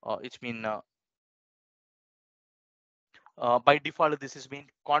by default this has been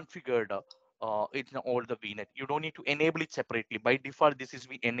configured in all the VNet. You don't need to enable it separately. By default, this is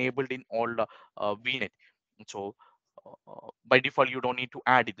been enabled in all the VNet. So by default, you don't need to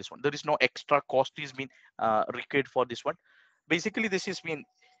add it, this one. There is no extra cost is been required for this one. Basically, this has been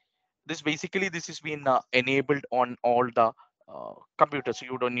enabled on all the computers. So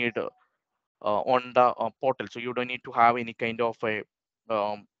you don't need on the portal. So you don't need to have any kind of a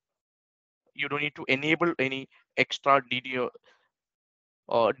you don't need to enable any extra DDoS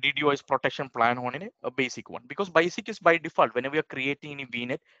protection plan on a basic one, because basic is by default. Whenever you're creating any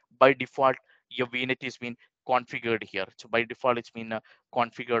VNet, by default your VNet is been configured here. So by default it's been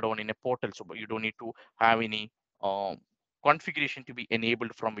configured on in a portal. So you don't need to have any um, configuration to be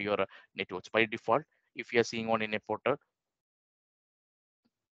enabled from your networks. By default, if you're seeing on in a portal,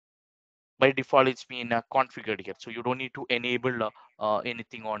 by default it's been configured here, so you don't need to enable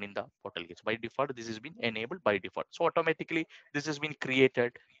anything on in the portal here. So by default this has been enabled by default, so automatically this has been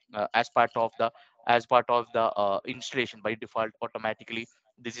created as part of the installation. By default, automatically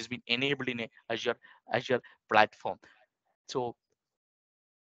this has been enabled in a Azure platform. So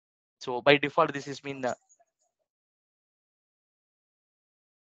so by default this has been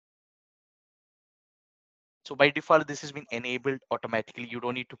so by default, this has been enabled automatically. You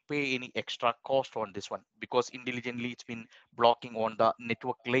don't need to pay any extra cost on this one, because intelligently it's been blocking on the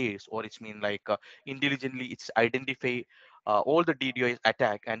network layers, or it's been like intelligently it's identify all the DDoS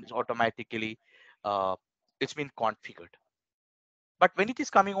attack, and it's automatically uh, it's been configured. But when it is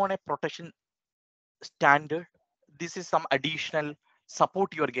coming on a protection standard, this is some additional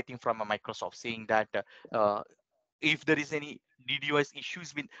support you are getting from a Microsoft, saying that uh, if there is any DDoS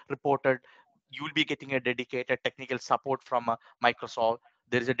issues been reported, you will be getting a dedicated technical support from Microsoft.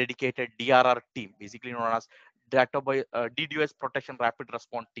 There is a dedicated DRR team, basically known as DDoS Protection Rapid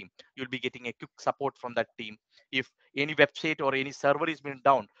Response Team. You'll be getting a quick support from that team. If any website or any server is been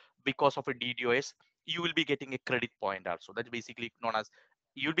down because of a DDoS, you will be getting a credit point also. That's basically known as,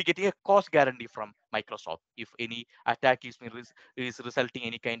 you'll be getting a cost guarantee from Microsoft. If any attack is resulting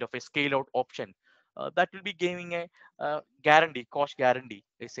any kind of a scale out option, that will be giving a guarantee, cost guarantee,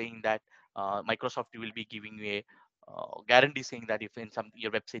 saying that Microsoft will be giving you a guarantee, saying that if in some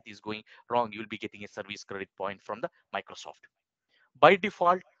your website is going wrong, you will be getting a service credit point from the Microsoft. By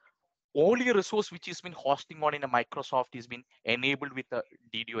default, only resource which has been hosting on in a Microsoft is been enabled with a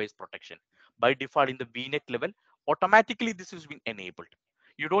DDoS protection. By default in the VNet level, automatically this has been enabled.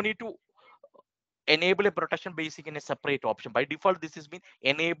 You don't need to enable a protection basic in a separate option. By default, this has been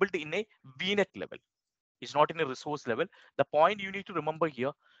enabled in a VNet level. It's not in a resource level. The point you need to remember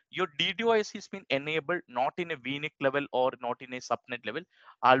here, your DDoS has been enabled not in a VNet level or not in a subnet level.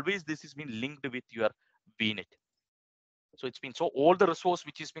 Always this has been linked with your VNet. So it's been so all the resource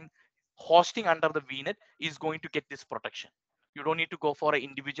which has been hosting under the VNet is going to get this protection. You don't need to go for an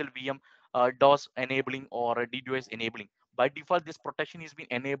individual VM DOS enabling or a DDoS enabling. By default, this protection is being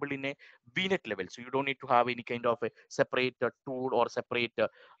enabled in a VNet level. So you don't need to have any kind of a separate tool or separate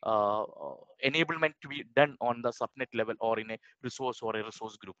enablement to be done on the subnet level or in a resource or a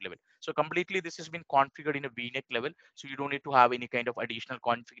resource group level. So completely this has been configured in a VNet level. So you don't need to have any kind of additional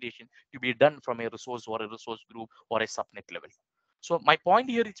configuration to be done from a resource or a resource group or a subnet level. So my point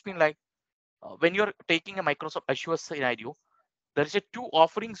here, it's been like when you're taking a Microsoft Azure scenario, there is a two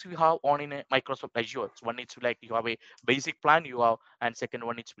offerings you have on in a Microsoft Azure. So one is like you have a basic plan you have, and second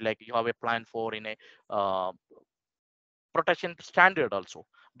one is like you have a plan for in a protection standard also.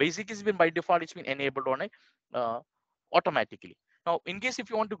 Basic is been by default, it's been enabled on a automatically. Now, in case if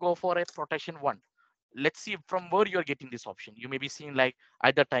you want to go for a protection one, let's see from where you're getting this option. You may be seeing like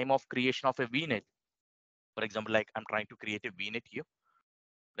at the time of creation of a VNet. For example, like I'm trying to create a VNet here.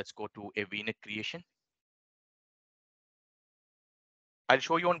 Let's go to a VNet creation. I'll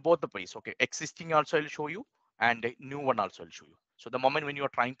show you on both the ways. Okay, existing also I'll show you, and a new one also I'll show you. So the moment when you are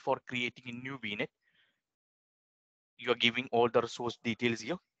trying for creating a new VNet, you are giving all the resource details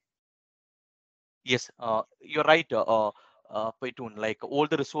here. Yes, you're right, Paitun. Like all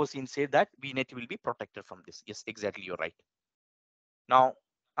the resource inside that VNet will be protected from this. Yes, exactly, you're right. Now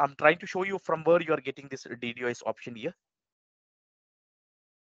I'm trying to show you from where you are getting this DDoS option here.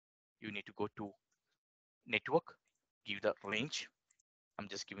 You need to go to network, give the range. I'm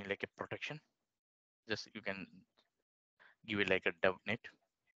just giving like a protection. Just you can give it like a DevNet.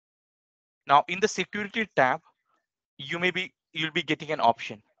 Now in the security tab, you'll be getting an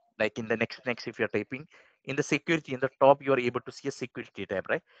option like in the next if you're typing in the security in the top, you are able to see a security tab,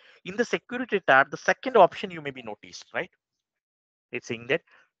 right? In the security tab, the second option you may be noticed, right? It's saying that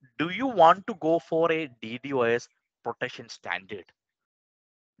do you want to go for a DDoS protection standard?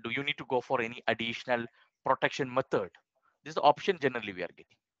 Do you need to go for any additional protection method? This is the option generally we are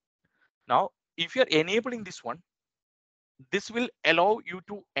getting. Now if you're enabling this one, this will allow you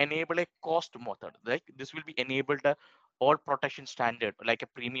to enable a cost method. Like this will be enabled all protection standard like a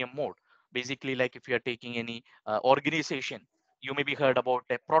premium mode. Basically, like if you are taking any organization, you may be heard about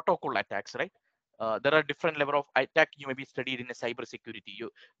protocol attacks, right? There are different level of attack you may be studied in a cyber security. You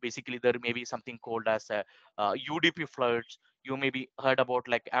basically there may be something called as UDP floods. You may be heard about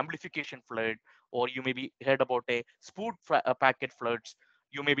like amplification flood, or you may be heard about a packet floods.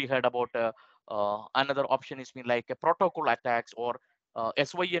 You may be heard about another option is been like a protocol attacks or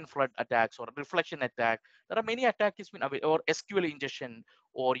SYN flood attacks or reflection attack. There are many attacks been available, or SQL ingestion,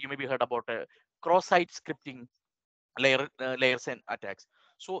 or you may be heard about cross-site scripting layers and attacks.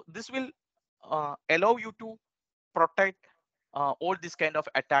 So this will allow you to protect all this kind of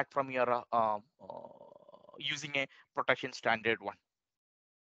attack from your using a protection standard one.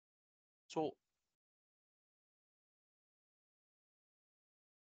 So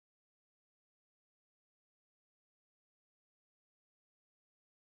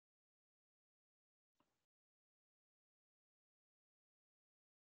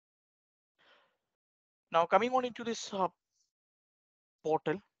now coming on into this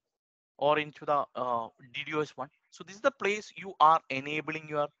portal or into the DDoS one. So this is the place you are enabling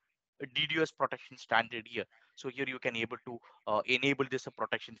your DDoS protection standard here. So here you can able to enable this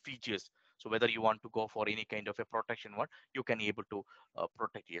protection features. So whether you want to go for any kind of a protection one, you can able to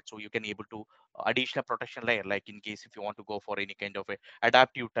protect it. So you can able to additional protection layer, like in case if you want to go for any kind of a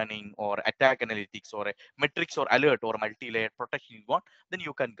adaptive tuning or attack analytics or a metrics or alert or multi-layer protection you want, then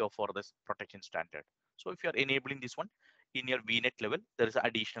you can go for this protection standard. So if you are enabling this one in your VNet level, there is an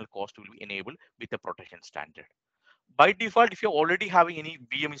additional cost will be enabled with the protection standard. By default, if you're already having any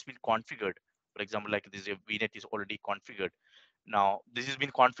VM has been configured, for example, like this VNet is already configured. Now this has been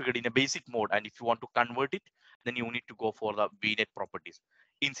configured in a basic mode, and if you want to convert it, then you need to go for the VNet properties.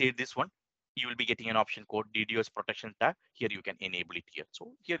 Inside this one, you will be getting an option called DDoS protection tab. Here you can enable it here.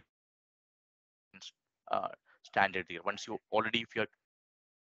 So here uh, standard here. Once you already, if you're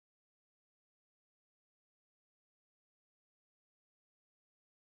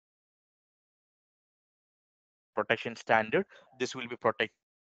protection standard, this will be protect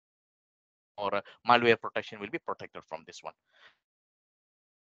or malware protection will be protected from this one.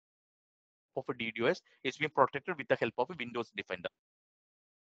 of a DDoS is being protected with the help of a Windows Defender.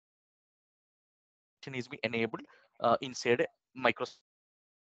 Is being enabled inside Microsoft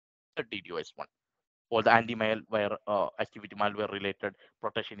DDoS one. All the anti-malware activity, malware related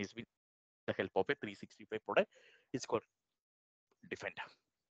protection is with the help of a 365 product. It's called Defender.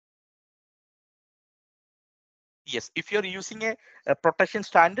 Yes, if you're using a protection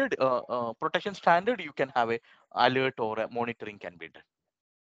standard, you can have a alert or a monitoring can be done.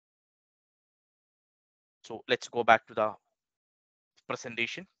 So let's go back to the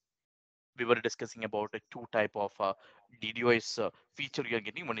presentation. We were discussing about a two type of DDoS feature you are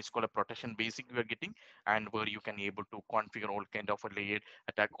getting. One is called a protection basic you are getting, and where you can able to configure all kind of a layered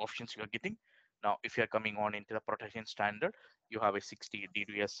attack options you are getting. Now, if you are coming on into the protection standard, you have a 60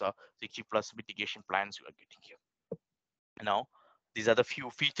 DDoS 60 plus mitigation plans you are getting here. Now, these are the few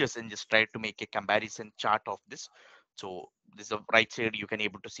features, and just try to make a comparison chart of this. So this is the right side, you can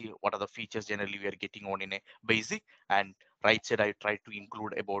able to see what are the features generally we are getting on in a basic, and right side I try to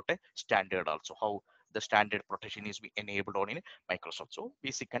include about a standard also, how the standard protection is being enabled on in Microsoft. So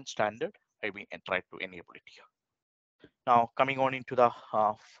basic and standard I will try to enable it here. Now coming on into the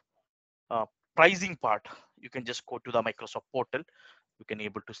uh, pricing part, you can just go to the Microsoft portal. You can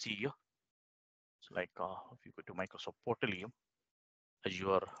able to see here. So like if you go to Microsoft portal here,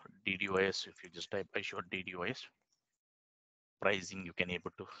 Azure DDoS, if you just type Azure DDoS pricing, you can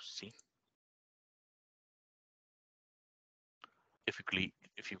able to see. If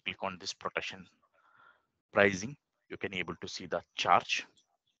you click on this protection pricing, you can able to see the charge.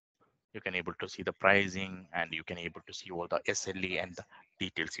 You can able to see the pricing, and you can able to see all the SLA and the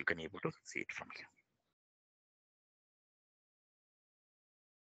details. You can able to see it from here.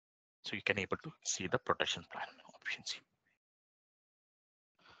 So you can able to see the protection plan options.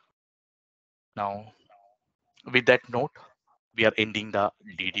 Now, with that note, we are ending the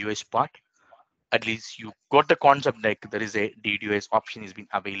DDoS part. At least you got the concept, like there is a DDoS option is being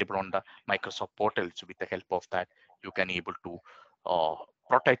available on the Microsoft portal. So with the help of that, you can able to uh,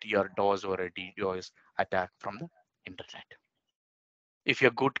 protect your DOS or a DDoS attack from the internet. If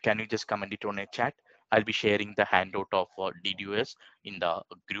you're good, can you just comment it on a chat? I'll be sharing the handout of DDoS in the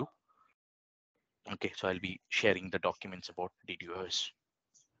group. Okay, so I'll be sharing the documents about DDoS.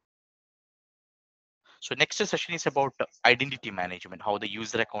 So next session is about identity management, how the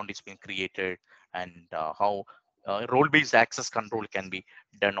user account is being created, and how role-based access control can be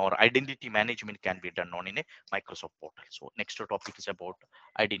done, or identity management can be done on in a Microsoft portal. So next topic is about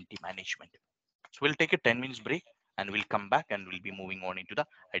identity management. So we'll take a 10 minutes break, and we'll come back and we'll be moving on into the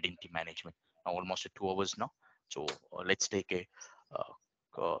identity management. Now almost 2 hours now. So let's take a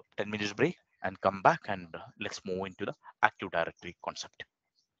 10 minutes break and come back, and let's move into the Active Directory concept.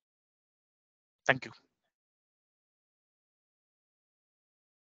 Thank you.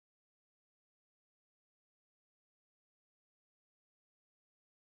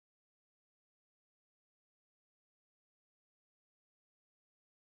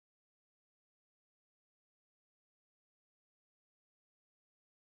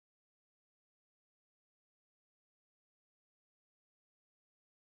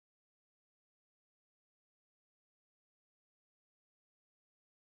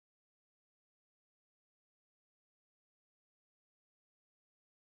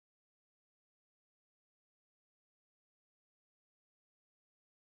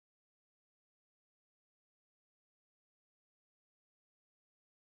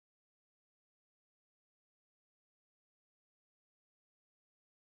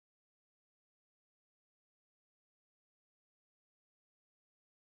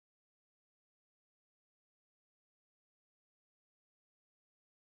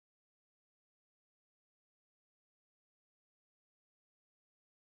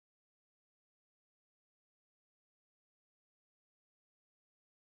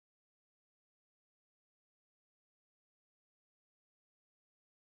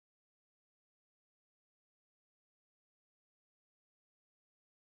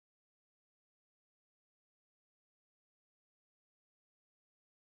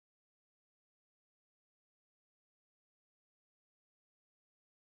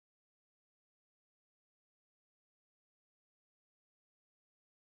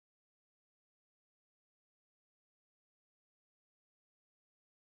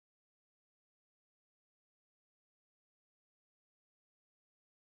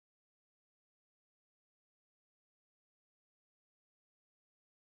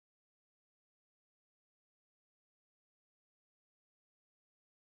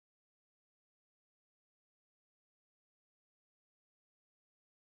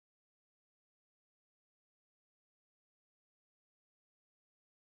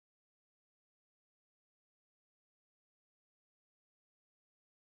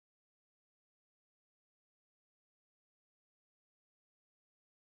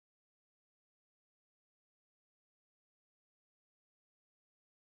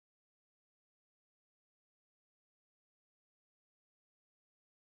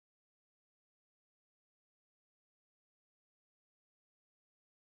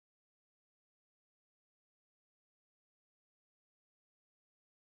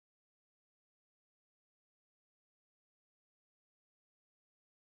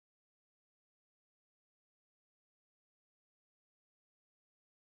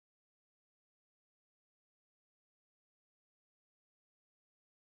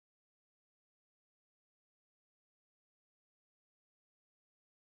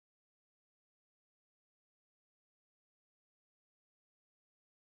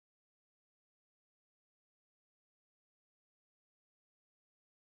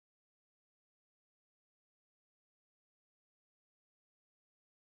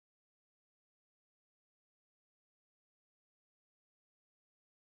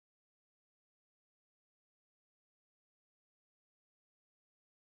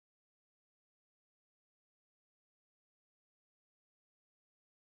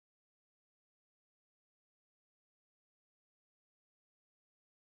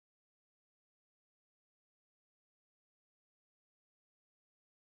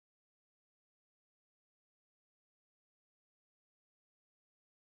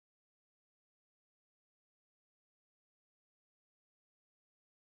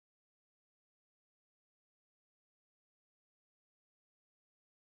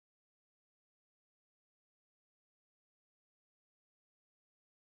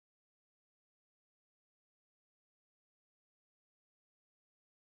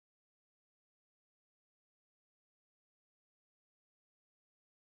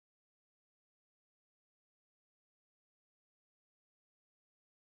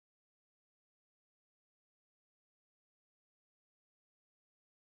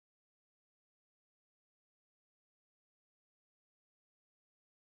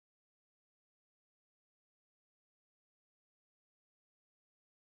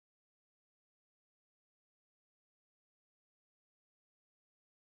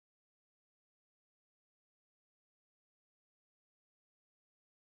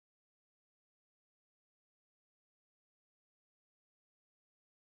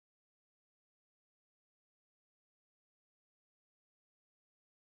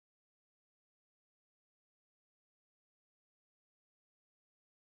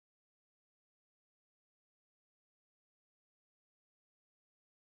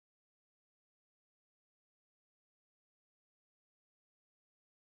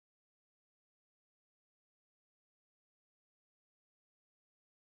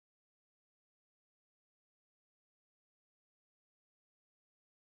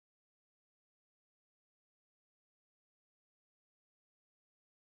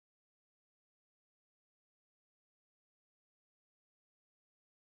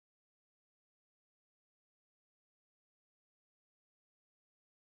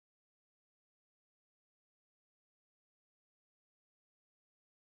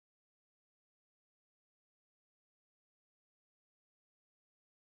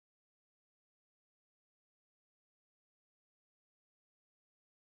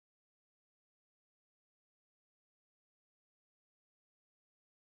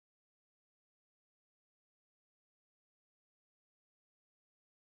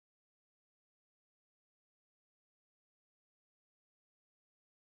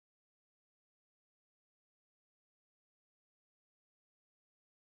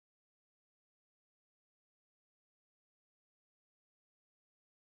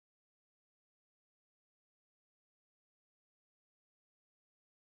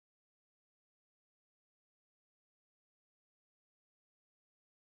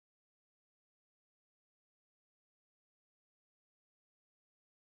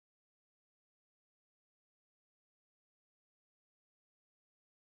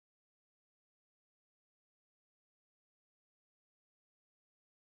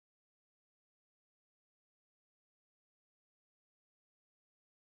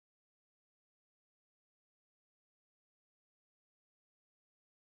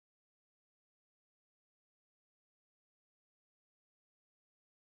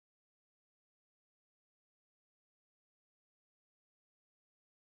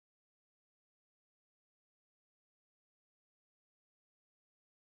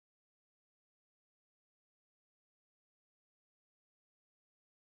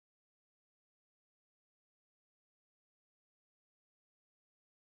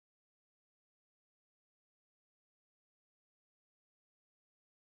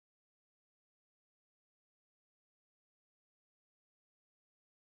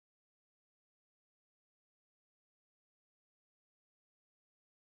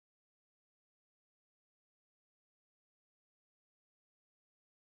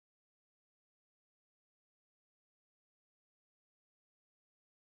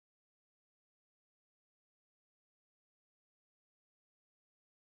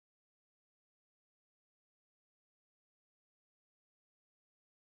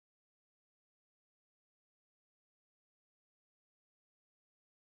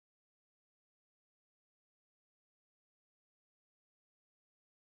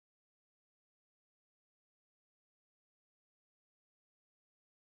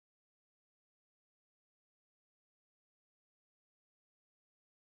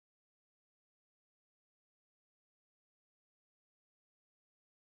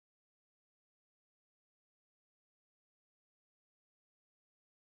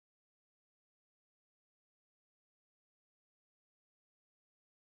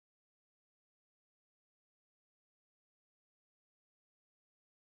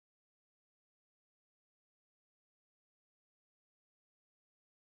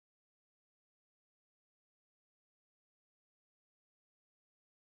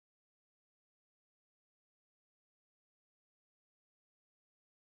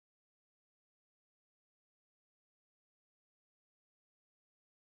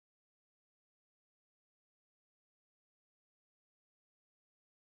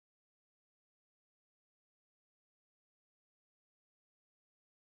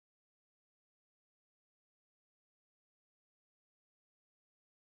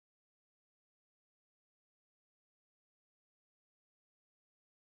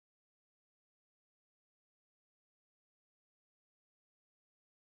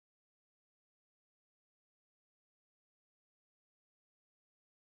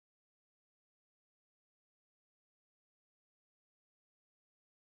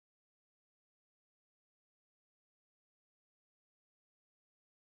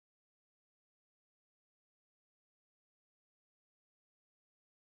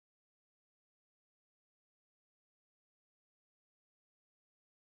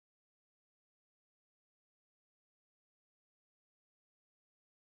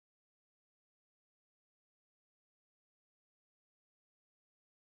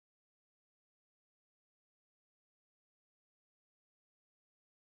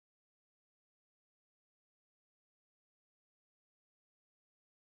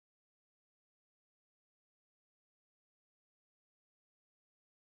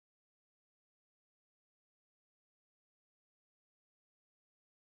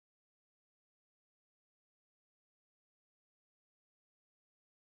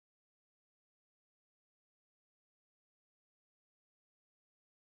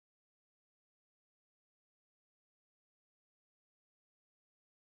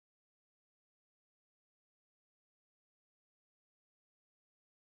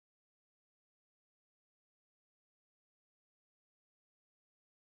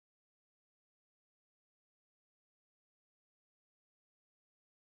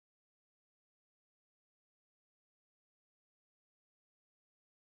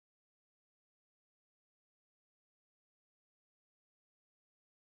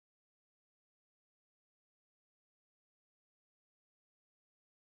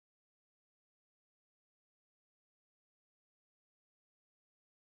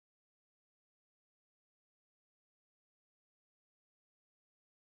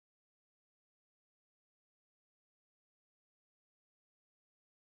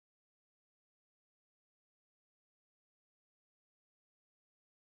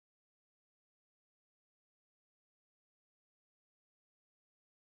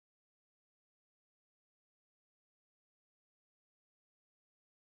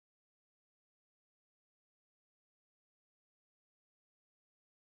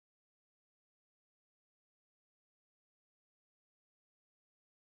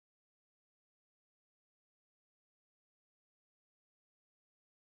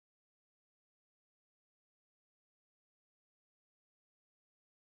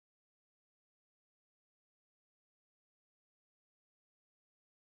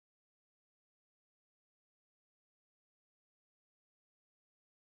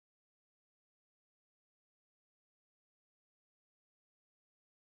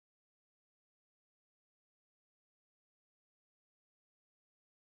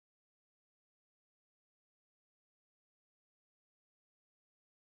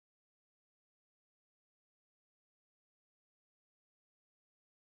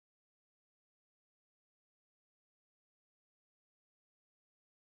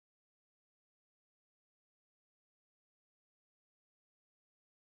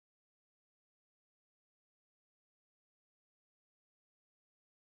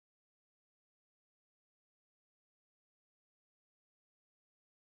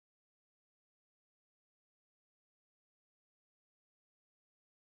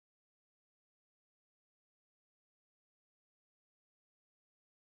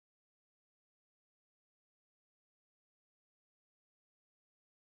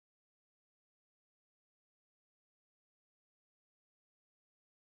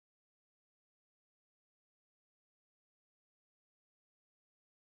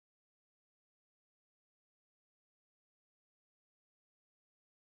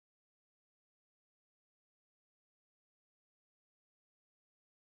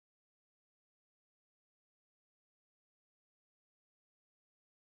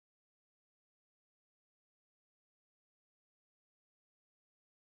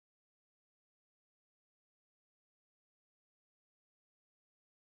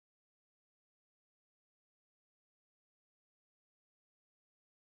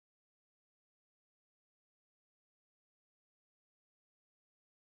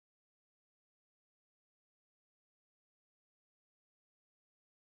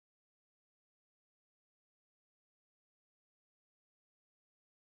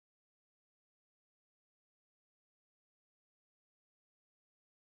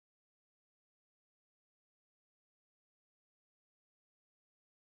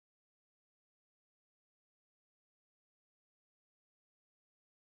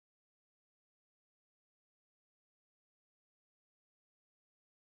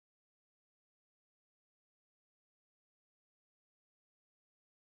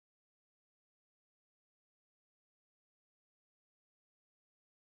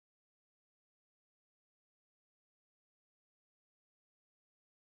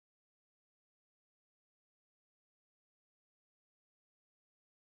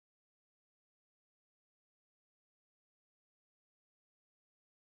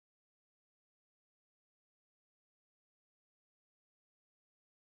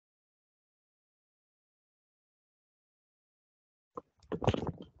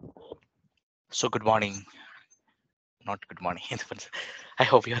 So good morning, not good morning. I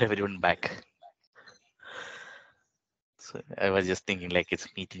hope you are everyone back. So I was just thinking like its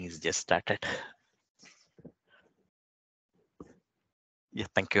meeting is just started. Yeah,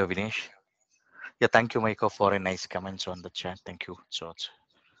 thank you, Vinesh. Yeah, thank you, Michael, for a nice comments on the chat. Thank you, George.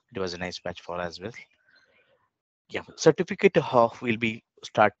 It was a nice batch for as well. Yeah, certificate will be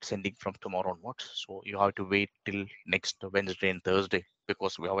start sending from tomorrow onwards. So you have to wait till next Wednesday and Thursday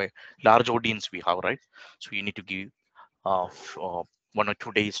because we have a large audience we have, right? So you need to give 1 or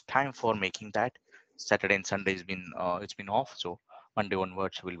 2 days time for making that. Saturday and Sunday has been it's been off, so Monday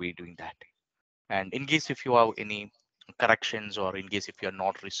onwards we'll be doing that. And in case if you have any corrections or in case if you are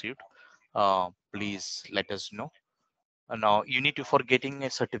not received, please let us know. Now you need to for getting a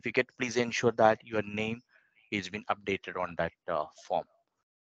certificate, please ensure that your name is been updated on that form.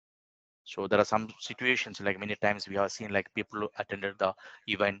 So there are some situations like many times we have seen like people who attended the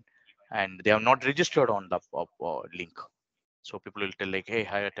event and they are not registered on the link. So people will tell like, hey,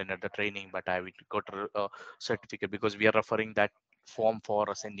 I attended the training, but I will got a certificate because we are referring that form for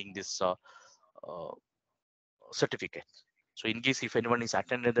sending this uh, certificate. So in case if anyone is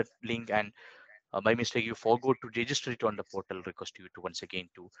attended that link and by mistake you forgot to register it on the portal, request you to once again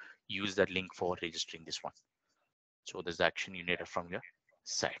to use that link for registering this one. So there's the action you need from your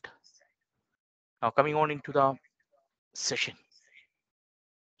side. Now coming on into the session.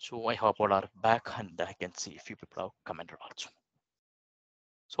 So I hope all are back and I can see a few people have commented also.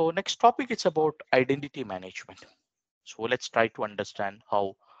 So next topic is about identity management. So let's try to understand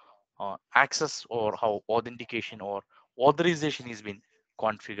how access or how authentication or authorization is been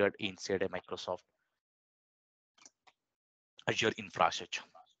configured inside a Microsoft Azure infrastructure.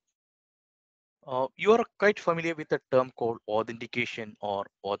 You are quite familiar with the term called authentication or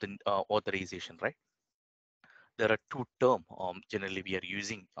authorization, right? There are two terms generally we are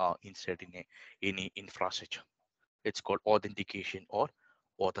using inside in any infrastructure. It's called authentication or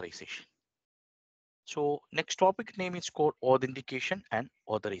authorization. So next topic name is called authentication and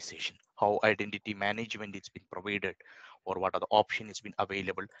authorization. How identity management is been provided or what are the options been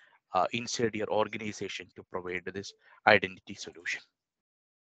available inside your organization to provide this identity solution.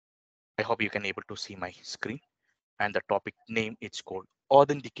 I hope you can able to see my screen and the topic name it's called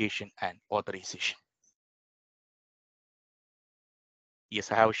authentication and authorization.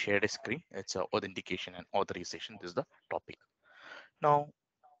 Yes, I have shared a screen. It's authentication and authorization. This is the topic. Now,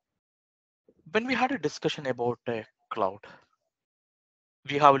 when we had a discussion about cloud,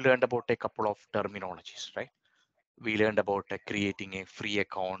 we have learned about a couple of terminologies, right? We learned about creating a free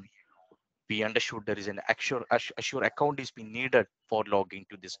account. We understood there is an Azure account is being needed for logging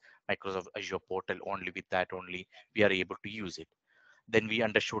to this Microsoft Azure portal. Only with that only we are able to use it. Then we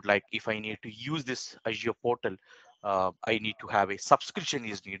understood like if I need to use this Azure portal, I need to have a subscription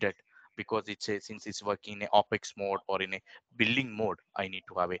is needed because it's a, since it's working in a OPEX mode or in a billing mode, I need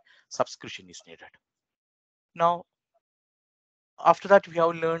to have a subscription is needed. Now, after that, we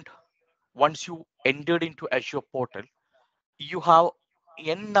have learned once you entered into Azure portal, you have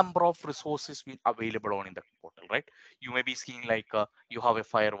n number of resources being available on in the portal, right? You may be seeing like you have a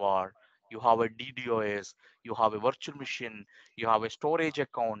firewall, you have a DDoS, you have a virtual machine, you have a storage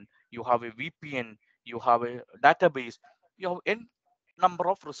account, you have a VPN, you have a database, you have n number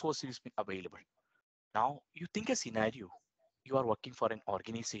of resources being available. Now you think a scenario, you are working for an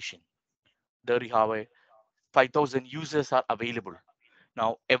organization. There you have a 5,000 users are available.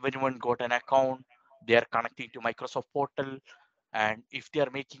 Now everyone got an account, they are connecting to Microsoft portal, and if they are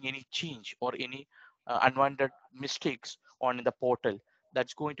making any change or any unwanted mistakes on the portal,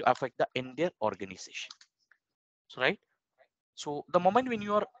 that's going to affect the entire organization. So right, so the moment when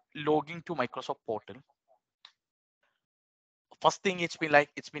you are logging to Microsoft portal, first thing it's been like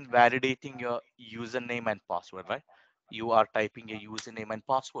it's been validating your username and password, right? You are typing a username and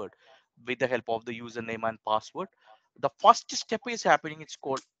password. With the help of the username and password, the first step is happening, it's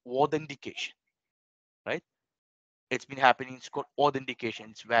called authentication, right? It's been happening, it's called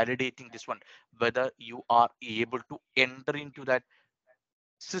authentication. It's validating this one whether you are able to enter into that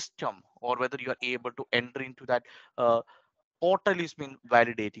system or whether you are able to enter into that uh, portal is been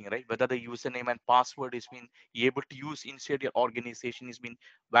validating, right? Whether the username and password is been able to use inside your organization is been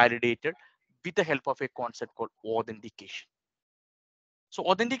validated with the help of a concept called authentication. So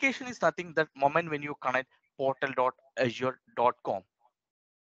authentication is nothing that moment when you connect portal.azure.com,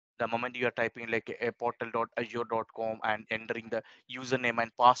 the moment you are typing like a portal.azure.com and entering the username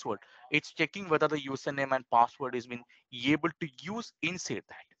and password, it's checking whether the username and password is been able to use inside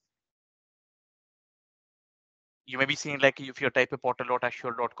that. You may be seeing like if you type a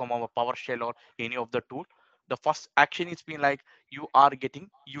portal.azure.com or PowerShell or any of the tool, The first action is been like you are getting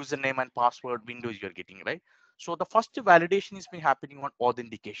username and password windows you're getting, right? So the first validation is been happening on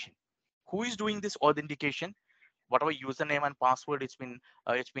authentication. Who is doing this authentication? Whatever username and password it's been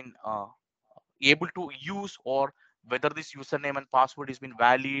able to use, or whether this username and password has been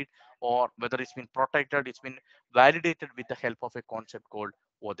valid, or whether it's been protected, it's been validated with the help of a concept called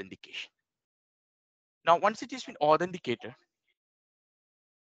authentication. Now once it has been authenticated,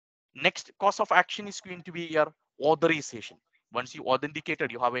 next course of action is going to be your authorization. Once you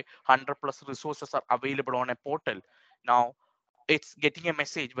authenticated, you have 100+ resources are available on a portal. Now it's getting a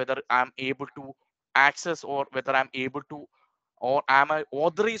message whether I'm able to access, or whether I'm able to, or am I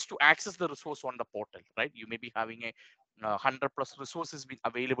authorized to access the resource on the portal, right? You may be having a 100+ resources being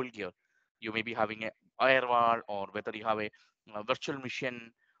available here. You may be having a firewall, or whether you have a virtual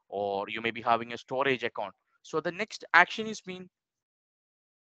machine, or you may be having a storage account. So the next action is been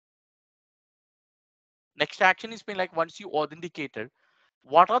like, once you authenticated,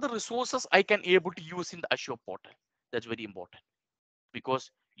 what are the resources I can able to use in the Azure portal? That's very important, because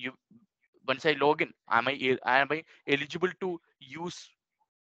you once I log in, am I eligible to use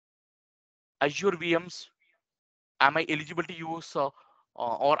Azure VMs? Am I eligible to use,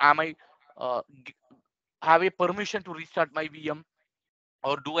 or am I uh, g- have a permission to restart my VM,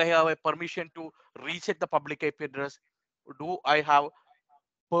 or do I have a permission to reset the public IP address? Do I have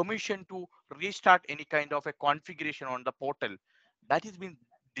permission to restart any kind of a configuration on the portal? That is been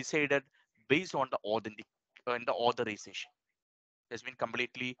decided based on the authorization. Has been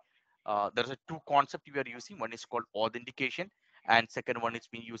completely there's a two concept we are using. One is called authentication, and second one is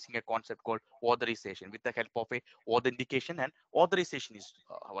been using a concept called authorization. With the help of a authentication and authorization is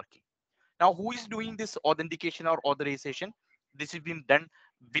working. Now who is doing this authentication or authorization? This is being done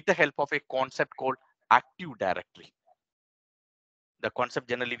with the help of a concept called active directory. The concept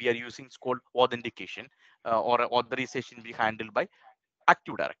generally we are using is called authentication, or authorization be handled by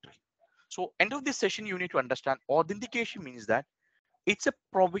active directory. So end of this session, you need to understand authentication means that it's a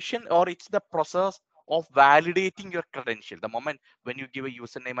provision, or it's the process of validating your credential. The moment when you give a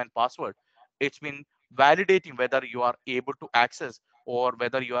username and password, it's been validating whether you are able to access, or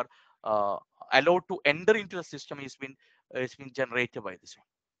whether you are uh, allowed to enter into the system. It's been generated by this one.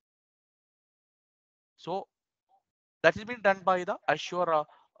 So that has been done by the Azure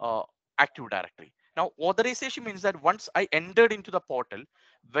uh, Active Directory. Now, authorization means that once I entered into the portal,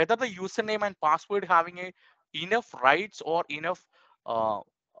 whether the username and password having enough rights, or enough uh,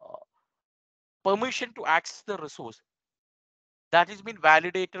 permission to access the resource, that has been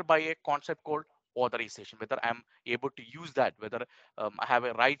validated by a concept called authorization. Whether I'm able to use that, whether I have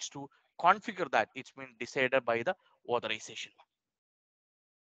a rights to configure that, it's been decided by the authorization.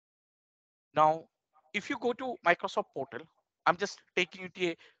 Now, if you go to Microsoft portal, I'm just taking you to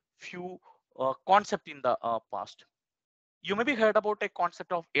a few concept in the past. You may be heard about a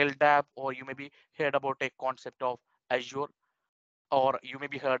concept of LDAP, or you may be heard about a concept of Azure, or you may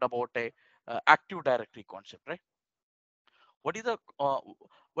be heard about a Active Directory concept, right? What is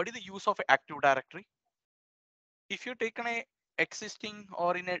the use of Active Directory? If you take an existing,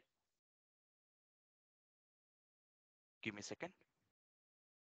 or in a, give me a second.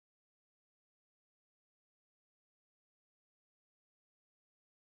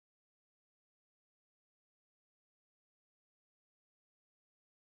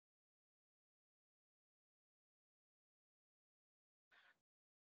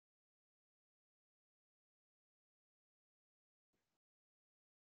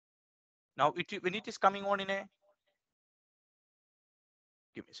 Now, when it is coming on in a,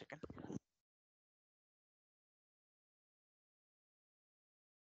 give me a second.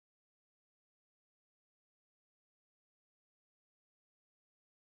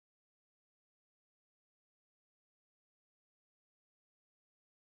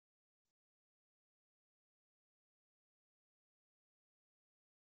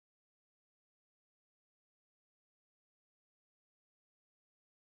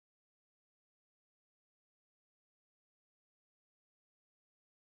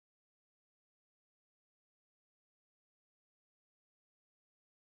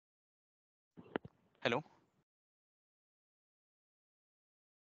 Hello,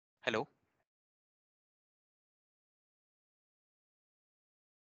 hello.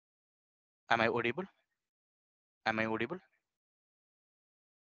 Am I audible? Am I audible?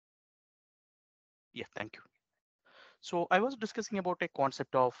 Yeah, thank you. So I was discussing about a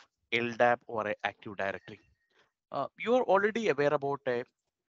concept of LDAP, or a Active Directory. You are already aware about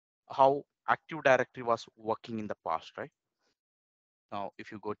how Active Directory was working in the past, right? Now,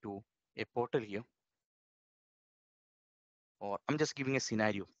 if you go to a portal here, or I'm just giving a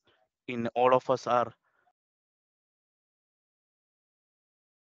scenario. In all of us are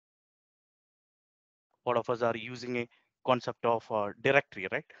all of us are using a concept of directory,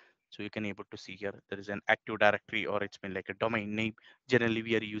 right? So you can able to see here, there is an active directory or it's been like a domain name. Generally,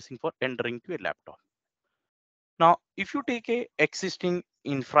 we are using for entering to a laptop. Now, if you take a existing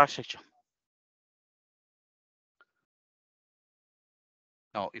infrastructure,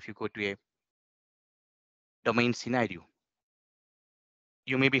 now if you go to a domain scenario,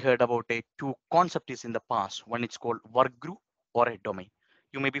 you maybe heard about a two concepts in the past. One is called work group or a domain.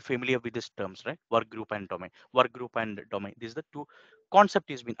 You may be familiar with these terms, right? Work group and domain. Work group and domain. These are the two concept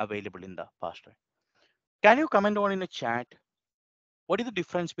has been available in the past, right? Can you comment on in a chat? What is the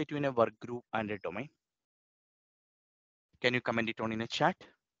difference between a work group and a domain? Can you comment it on in a chat?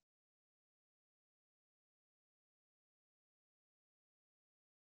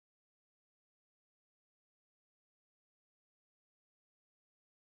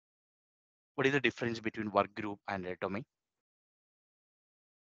 What is the difference between work group and a domain?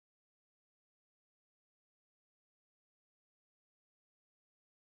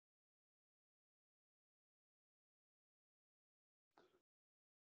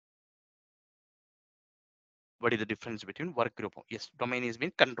 What is the difference between work group? Yes, domain is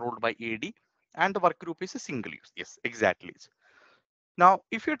being controlled by AD and the work group is a single use. Yes, exactly. Now,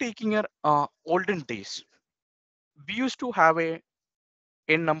 if you're taking your olden days, we used to have a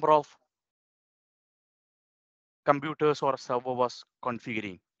n number of computers or server was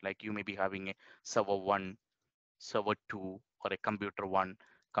configuring. Like you may be having a server one, server two, or a computer one,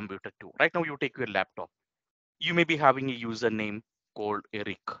 computer two. Right now, you take your laptop. You may be having a username called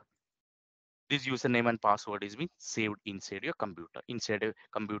Eric. This username and password is being saved inside your computer. Inside a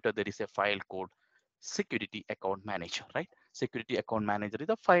computer, there is a file called Security Account Manager, right? Security Account Manager is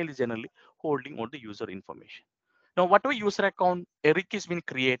the file is generally holding all the user information. Now, whatever user account Eric has been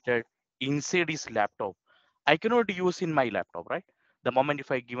created inside his laptop, I cannot use in my laptop, right? The moment if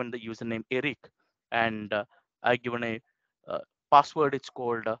I given the username Eric and I given a password, it's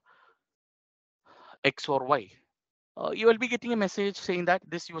called X or Y. You will be getting a message saying that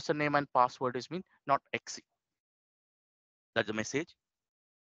this username and password is mean not X. That's the message.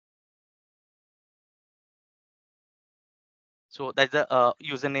 So that's the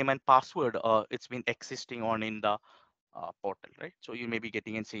username and password. It's been existing on in the portal, right? So you may be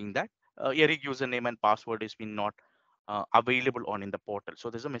getting and seeing that Eric username and password has been not available on in the portal. So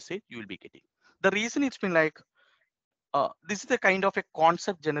there's a message you will be getting. The reason it's been like this is the kind of a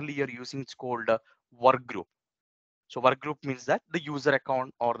concept generally you're using. It's called work group. So work group means that the user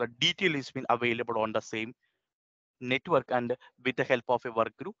account or the detail is been available on the same network, and with the help of a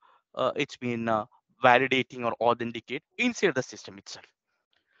work group, it's been validating or authenticate inside the system itself.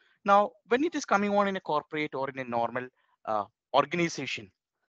 Now, when it is coming on in a corporate or in a normal organization,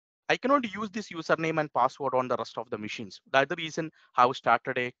 I cannot use this username and password on the rest of the machines. That's the reason how I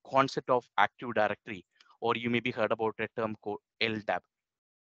started a concept of Active Directory, or you may be heard about a term called LDAP,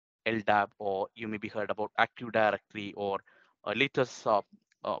 or you may be heard about Active Directory or latest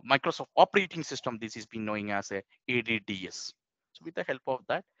Microsoft operating system. This is been known as a ADDS. So with the help of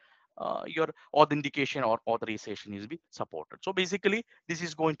that, your authentication or authorization is be supported. So basically, this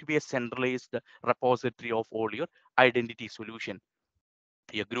is going to be a centralized repository of all your identity solution,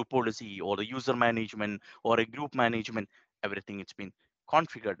 your group policy or the user management or a group management, everything it's been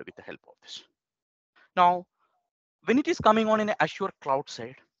configured with the help of this. Now, when it is coming on in a Azure cloud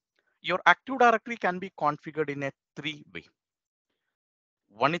side, your Active Directory can be configured in a three way.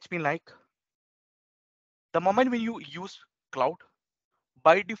 One, it's been like the moment when you use cloud,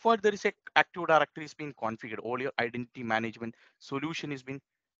 by default, there is a Active Directory is being configured. All your identity management solution is being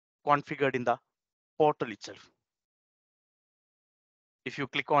configured in the portal itself. If you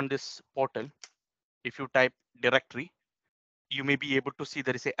click on this portal, if you type directory, you may be able to see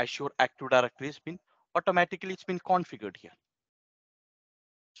there is a Azure Active Directory has been automatically it's been configured here.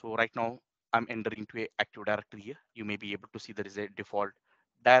 So right now I'm entering to a Active Directory here. You may be able to see there is a default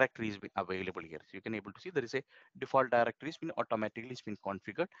directory has been available here. So you can able to see there is a default directory has been automatically it's been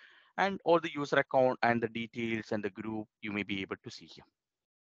configured, and all the user account and the details and the group you may be able to see here.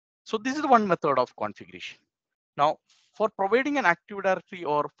 So this is one method of configuration. Now, for providing an Active Directory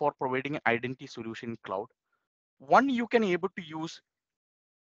or for providing an identity solution in cloud, one you can able to use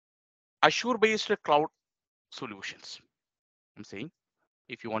Azure based cloud solutions. I'm saying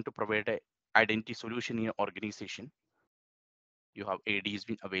if you want to provide a identity solution in your organization, you have ADs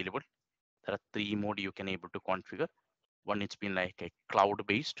been available. There are three mode you can able to configure. One, it's been like a cloud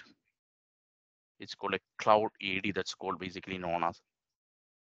based. It's called a cloud AD. That's called basically known as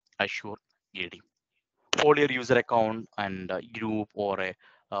Azure AD. All your user account and group or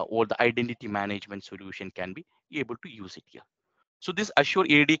all the identity management solution can be able to use it here. So this Azure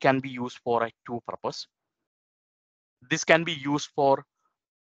AD can be used for two purpose. This can be used for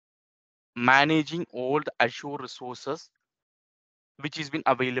managing all the Azure resources which has been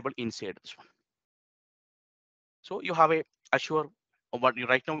available inside this one. So you have a Azure, what you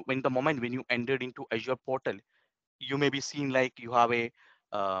right now, when the moment when you entered into Azure portal, you may be seeing like you have a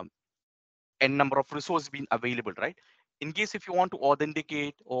um, n number of resources being available, right? In case if you want to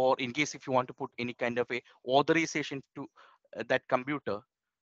authenticate, or in case if you want to put any kind of a authorization to that computer,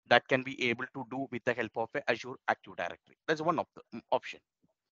 that can be able to do with the help of a Azure Active Directory. That's one of the option.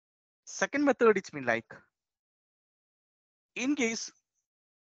 Second method, it's been like, in case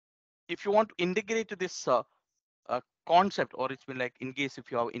if you want to integrate to this concept, or it's been like, in case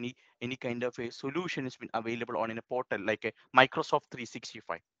if you have any kind of a solution, it's been available on in a portal like a Microsoft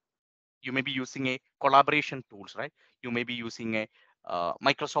 365. You may be using a collaboration tools, right? You may be using a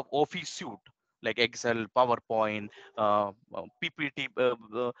Microsoft Office suite like Excel, PowerPoint, PPT,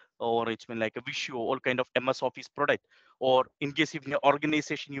 or it's been like a Visio, all kind of MS Office product. Or in case if in your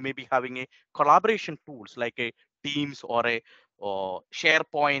organization, you may be having a collaboration tools like a Teams or a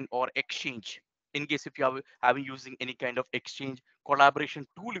SharePoint or Exchange. In case if you have having using any kind of Exchange collaboration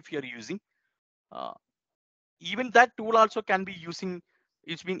tool, if you are using, uh, even that tool also can be using,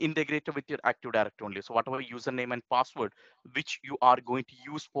 it's been integrated with your Active Directory only. So whatever username and password which you are going to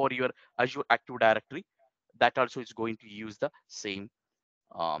use for your Azure Active Directory, that also is going to use the same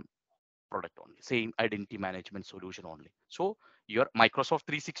um, product only, same identity management solution only. So your Microsoft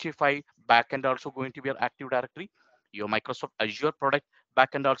 365 backend also going to be your Active Directory. Your Microsoft Azure product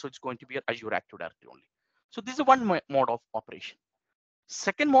backend also is going to be your Azure Active Directory only. So this is one mode of operation.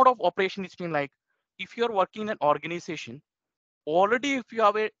 Second mode of operation is been like, if you're working in an organization, already if you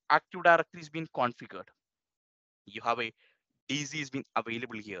have a Active Directory has been configured, you have a DZ has been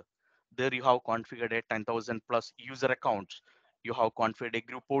available here. There you have configured a 10,000 plus user accounts. You have configured a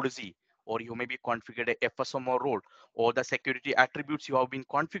group policy, or you maybe configured a FSMO role, or the security attributes you have been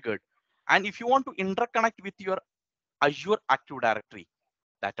configured. And if you want to interconnect with your Azure Active Directory,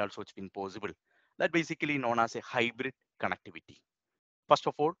 that also it's been possible. That basically known as a hybrid connectivity. First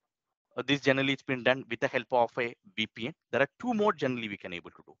of all, this generally it's been done with the help of a VPN. There are two more generally we can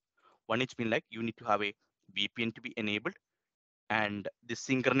able to do. One, it's been like you need to have a VPN to be enabled, and the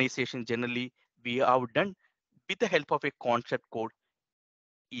synchronization generally we have done with the help of a concept called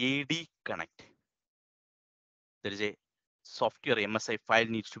AD Connect. There is a software MSI file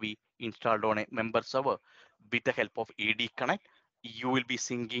needs to be installed on a member server. With the help of AD Connect, you will be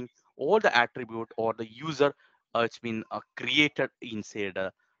syncing all the attribute or the user it's been created inside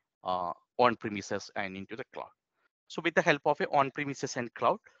on premises and into the cloud. So with the help of a on-premises and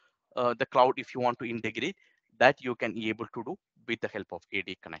cloud, the cloud, if you want to integrate, that you can be able to do with the help of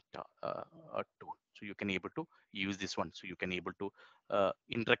AD connector tool. So you can able to use this one. So you can able to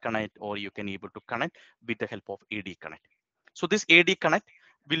interconnect, or you can able to connect with the help of AD connect. So this AD connect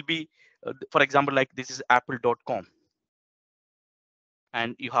will be, for example, like this is apple.com,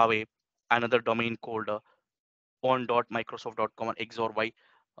 and you have a another domain called on.microsoft.com and X or Y.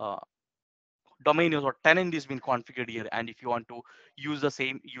 Uh, Domain is or tenant is been configured here, and if you want to use the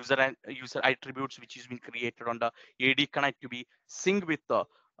same user and user attributes which has been created on the AD connect to be synced with the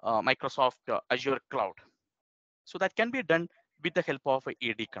Microsoft Azure cloud, so that can be done with the help of a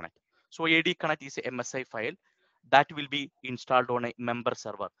AD connect. So AD connect is a MSI file that will be installed on a member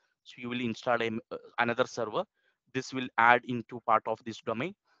server. So you will install another server. This will add into part of this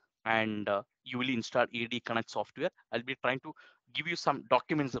domain, and you will install AD Connect software. I'll be trying to give you some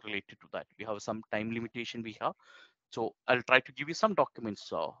documents related to that. We have some time limitation we have. So I'll try to give you some documents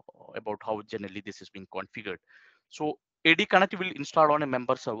about how generally this is being configured. So AD Connect will install on a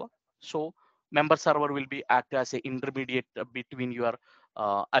member server. So member server will be act as a intermediate between your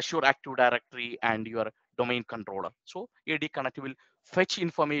Azure Active Directory and your domain controller. So AD Connect will fetch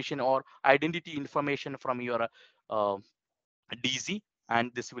information or identity information from your DZ, and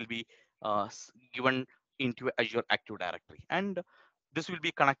this will be given into Azure Active Directory, and this will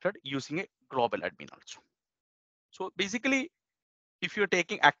be connected using a global admin also. So basically, if you're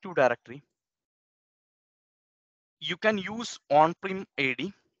taking Active Directory, you can use on-prem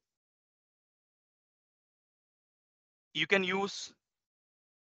AD, you can use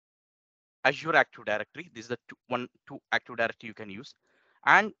Azure Active Directory. This is the two Active Directory you can use,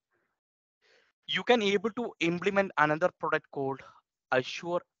 and you can able to implement another product called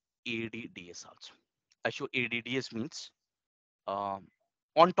Azure ADDS also. Azure ADDS means um,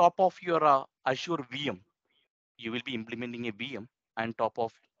 on top of your Azure VM, you will be implementing a VM, and top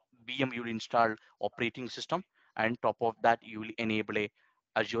of VM you will install operating system, and top of that you will enable a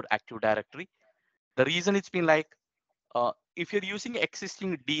Azure Active Directory. The reason it's been like, if you're using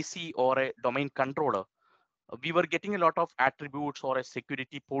existing DC or a domain controller, we were getting a lot of attributes or a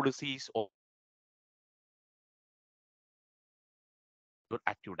security policies or your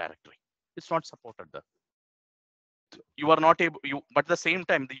Active Directory. It's not supported there. You are not able, but at the same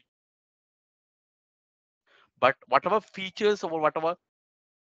time, but whatever features or whatever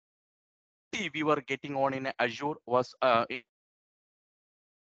we were getting on in Azure was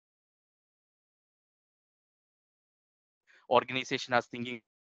organization as thinking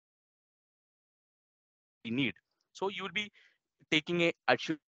we need. So you will be taking a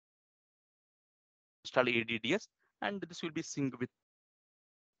Azure install ADDS, and this will be synced with.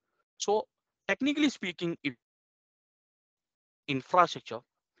 So technically speaking, if infrastructure,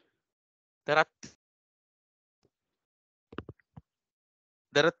 there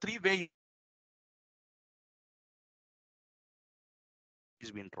are three ways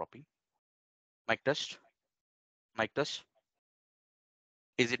it's been dropping. Mic test, mic test.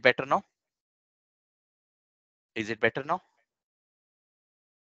 Is it better now? Is it better now?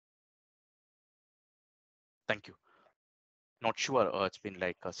 Thank you. Not sure. It's been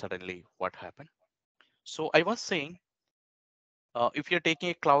like suddenly what happened. So I was saying, if you're taking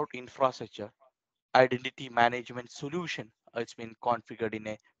a cloud infrastructure identity management solution, it's been configured in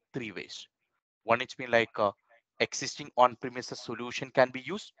a three ways. One, it's been like existing on-premises solution can be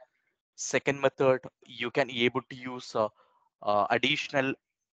used. Second method, you can be able to use additional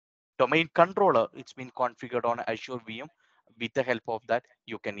domain controller. It's been configured on Azure VM. With the help of that,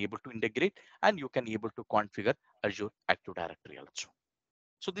 you can able to integrate and you can able to configure Azure Active Directory also.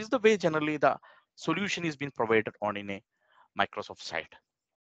 So this is the way generally the solution is being provided on in a Microsoft site.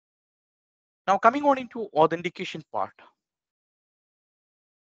 Now coming on into authentication part,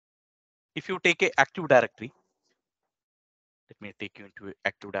 if you take a Active Directory, let me take you into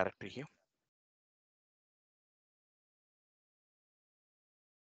Active Directory here.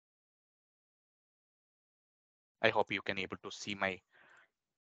 I hope you can able to see my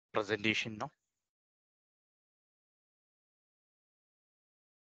presentation now.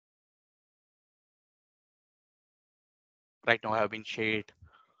 Right now I have been shared.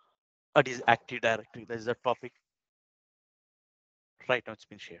 It is Active Directory. That is the topic. Right now it's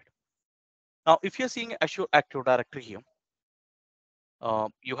been shared. Now, if you're seeing Azure Active Directory here,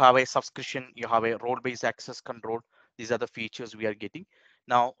 you have a subscription, you have a role-based access control. These are the features we are getting.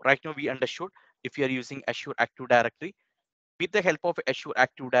 Now, right now we understood if you are using Azure Active Directory, with the help of Azure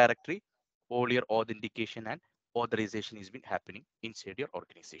Active Directory, all your authentication and authorization has been happening inside your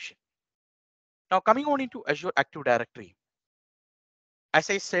organization. Now, coming on into Azure Active Directory,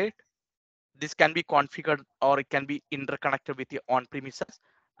 as I said, this can be configured or it can be interconnected with your on-premises,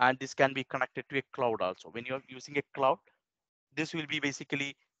 and this can be connected to a cloud also. When you're using a cloud, this will be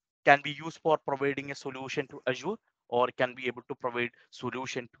basically can be used for providing a solution to Azure or can be able to provide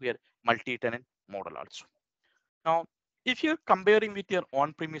solution to your multi-tenant model also. Now, if you're comparing with your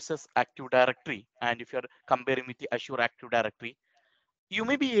on-premises Active Directory and if you're comparing with the Azure Active Directory, you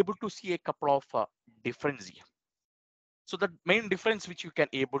may be able to see a couple of differences here. So the main difference which you can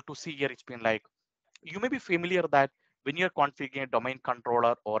able to see here, it's been like, you may be familiar that when you're configuring a domain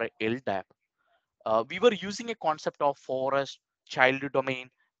controller or a LDAP, we were using a concept of forest, child domain,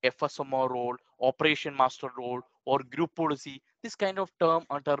 FSMO role, operation master role, or group policy, this kind of term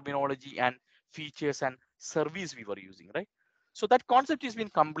or terminology and features and service we were using, right? So that concept has been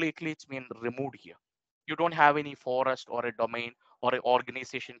completely, it's been removed here. You don't have any forest or a domain or an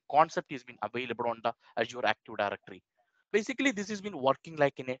organization concept has been available on the Azure Active Directory. Basically, this has been working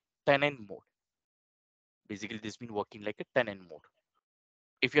like in a tenant mode. Basically, this has been working like a tenant mode.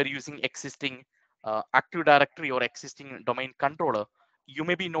 If you're using existing Active Directory or existing domain controller, you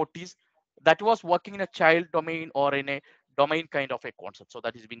may be noticed that was working in a child domain or in a domain kind of a concept. So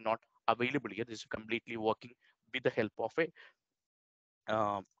that is being not available here. This is completely working with the help of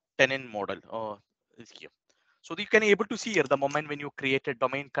a tenant model is here. So you can able to see here the moment when you create a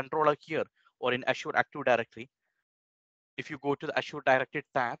domain controller here or in Azure Active Directory. If you go to the Azure Directory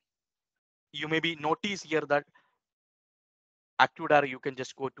tab, you may be notice here that Active Directory, you can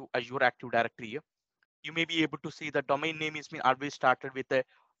just go to Azure Active Directory here. You may be able to see the domain name is been always started with a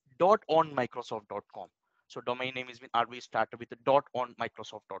dot on Microsoft.com. So domain name has been always started with a dot on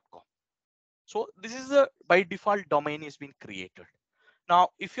Microsoft.com. So this is a by default domain is been created. Now,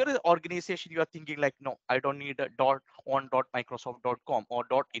 if you're an organization, you are thinking like, no, I don't need a dot on dot Microsoft.com or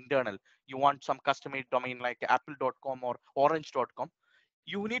dot internal. You want some custom-made domain like apple.com or orange.com.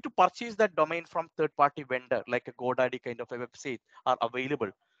 You need to purchase that domain from third-party vendor like a GoDaddy kind of a website are available.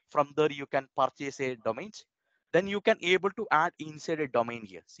 From there, you can purchase a domains. Then you can able to add inside a domain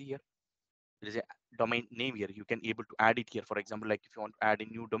here. See here, there is a domain name here. You can able to add it here. For example, like if you want to add a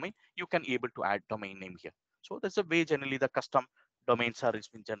new domain, you can able to add domain name here. So that's the way generally the custom domains are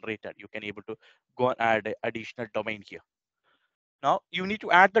been generated. You can able to go and add a additional domain here. Now you need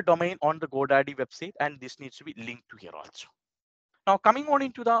to add the domain on the GoDaddy website, and this needs to be linked to here also. Now coming on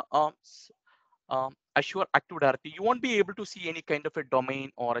into the Azure Active Directory, you won't be able to see any kind of a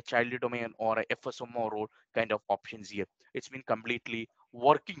domain or a child domain or a FSMO role kind of options here. It's been completely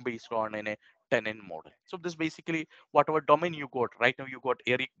working based on a tenant model. So this basically whatever domain you got right now, you got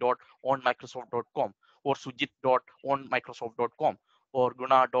eric.onmicrosoft.com or sujit.onmicrosoft.com or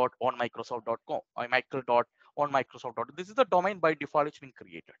guna.onmicrosoft.com or michael.onmicrosoft.com. This is the domain by default it's been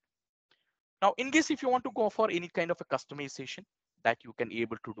created. Now, in case if you want to go for any kind of a customization that you can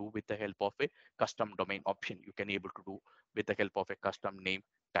able to do with the help of a custom domain option, you can able to do with the help of a custom name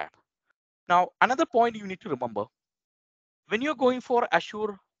tab. Now, another point you need to remember, when you're going for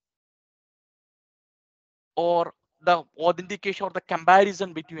Azure or the authentication or the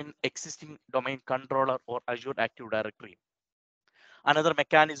comparison between existing domain controller or Azure Active Directory, another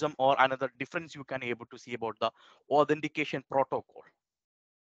mechanism or another difference you can able to see about the authentication protocol.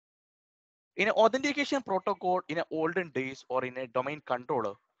 In an authentication protocol in a olden days or in a domain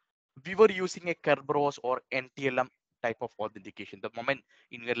controller, we were using a Kerberos or NTLM type of authentication. The moment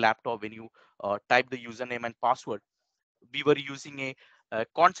in your laptop, when you type the username and password, we were using a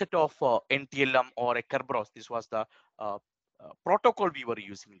concept of NTLM or a Kerberos. This was the uh, protocol we were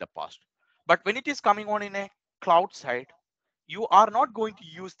using in the past. But when it is coming on in a cloud side, you are not going to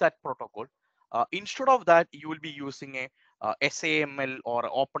use that protocol. Instead of that, you will be using a SAML or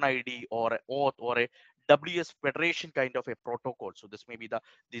OpenID or a OAuth or a WS Federation kind of a protocol. So this may be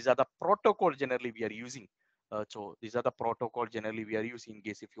these are the protocol generally we are using. So these are the protocol generally we are using in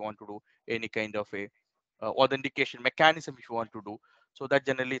case if you want to do any kind of a authentication mechanism if you want to do. So that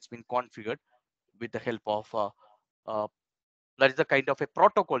generally it's been configured with the help of uh, that is the kind of a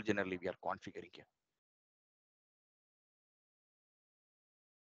protocol generally we are configuring here.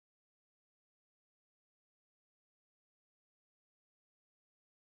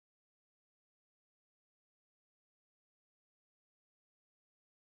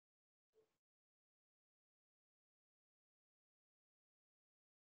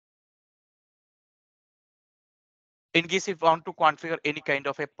 In case if you want to configure any kind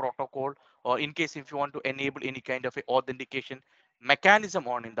of a protocol, or in case if you want to enable any kind of a authentication mechanism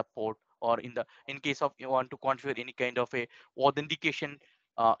on in the port, or in case of you want to configure any kind of a authentication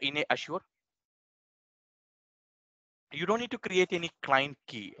in a Azure, you don't need to create any client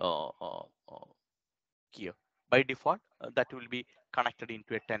key here. By default, that will be connected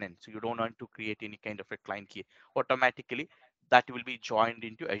into a tenant. So you don't want to create any kind of a client key. Automatically, that will be joined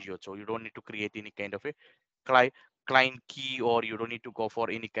into Azure. So you don't need to create any kind of a client key, or you don't need to go for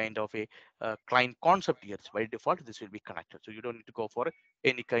any kind of a client concept here. So by default, this will be connected. So you don't need to go for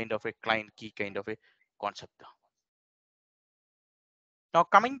any kind of a client key kind of a concept. Now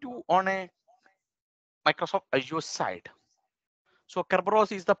coming to on a Microsoft Azure side. So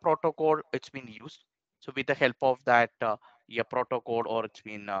Kerberos is the protocol it's been used. So with the help of that yeah, protocol, or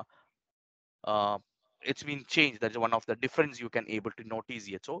uh, it's been changed. That is one of the difference you can able to notice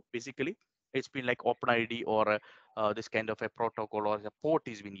here. So basically, it's been like OpenID or this kind of a protocol or a port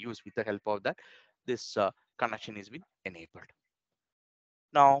is been used. With the help of that, this connection is been enabled.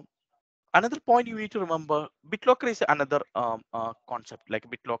 Now, another point you need to remember, BitLocker is another concept. Like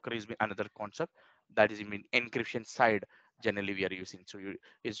BitLocker is another concept that is in encryption side. Generally, we are using. So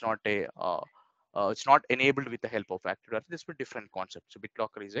it's not it's not enabled with the help of Active Directory. This is a different concept. So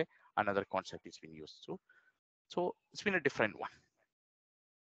BitLocker is another concept it's been used. So it's been a different one.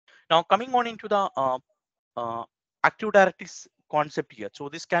 Now coming on into the uh, Active Directories concept here. So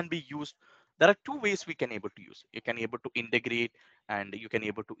this can be used. There are two ways we can able to use. You can able to integrate, and you can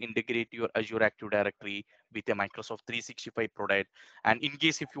able to integrate your Azure Active Directory with a Microsoft 365 product. And in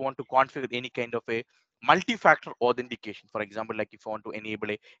case if you want to configure any kind of a multi-factor authentication, for example, like if you want to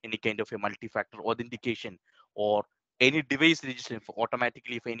enable any kind of a multi-factor authentication, or any device registration for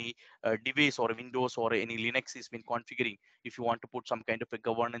automatically if any device or Windows or any Linux is been configuring, if you want to put some kind of a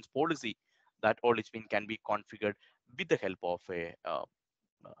governance policy, that all it's been can be configured with the help of a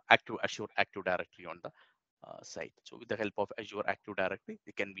Azure Active Directory on the site. So with the help of Azure Active Directory,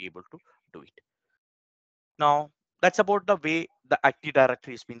 they can be able to do it. Now, that's about the way the Active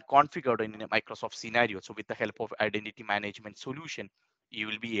Directory has been configured in a Microsoft scenario. So with the help of identity management solution, you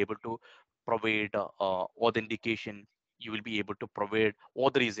will be able to provide authentication. You will be able to provide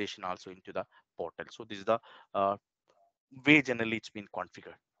authorization also into the portal. So this is the uh, way generally it's been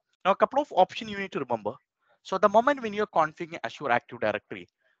configured. Now, a couple of options you need to remember. So the moment when you're configuring Azure Active Directory,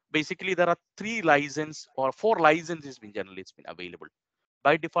 basically there are 3 license or 4 licenses been generally it's been available.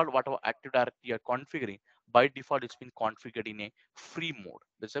 By default, whatever Active Directory you're configuring, by default it's been configured in a free mode.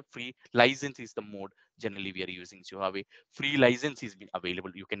 There's a free license is the mode generally we are using. So you have a free license is been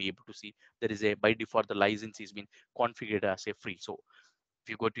available. You can be able to see there is a by default the license is been configured as a free. So if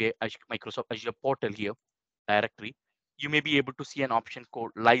you go to a Microsoft Azure portal here directory, you may be able to see an option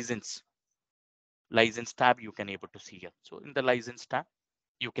called license tab. You can able to see here. So in the license tab,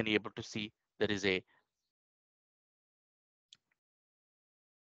 you can able to see there is a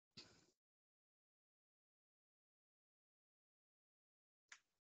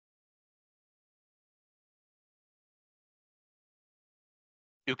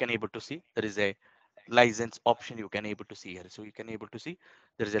you can able to see there is a license option you can able to see here. So you can able to see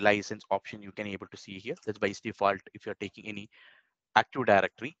there is a license option you can able to see here. That's by default. If you're taking any Active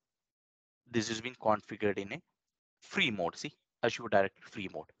Directory, this has been configured in a free mode. See, Azure Directory free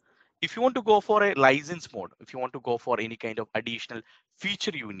mode. If you want to go for a license mode, if you want to go for any kind of additional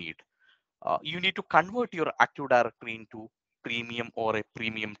feature you need to convert your Active Directory into premium or a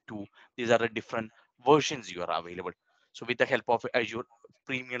premium 2. These are the different versions you are available. So with the help of Azure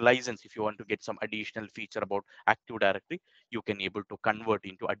premium license, if you want to get some additional feature about Active Directory, you can able to convert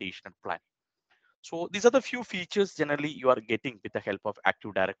into additional plan. So these are the few features generally you are getting with the help of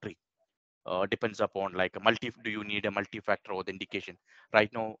Active Directory. Depends upon like a do you need a multi-factor authentication? Right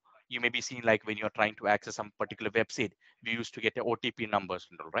now, you may be seeing like when you're trying to access some particular website, we used to get a OTP numbers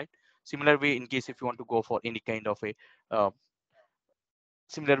and all, right? Similar way, in case if you want to go for any kind of a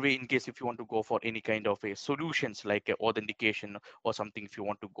similar way, in case if you want to go for any kind of a solutions like a authentication or something, if you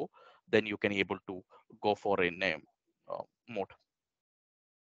want to go, then you can able to go for a name mode.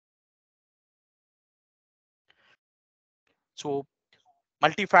 So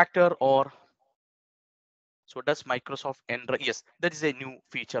multi-factor or so does Microsoft Entra? Yes, that is a new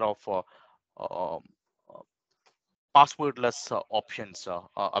feature of um, uh, passwordless options,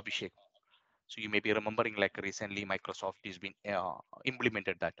 Abhishek. So you may be remembering like recently Microsoft has been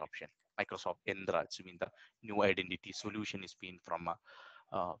implemented that option. Microsoft Entra, it's been the new identity solution is been from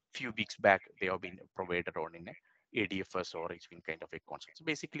a few weeks back. They have been provided on in a ADFS or it's been kind of a concept. So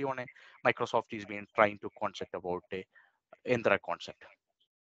basically on a Microsoft is been trying to concept about a Entra concept.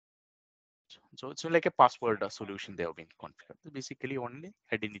 So it's like a password solution they have been configured. Basically only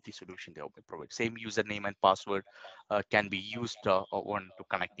identity solution they have been provided. Same username and password can be used on to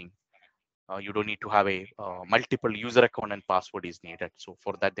connecting. You don't need to have a multiple user account and password is needed. So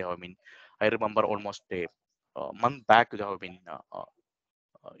for that they have been, I remember almost a month back they have been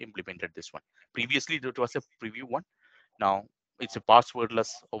implemented this one. Previously it was a preview one. Now it's a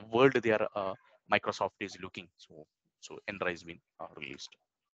passwordless world they are Microsoft is looking. So Entra has been released.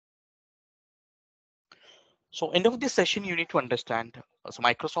 So end of this session, you need to understand. So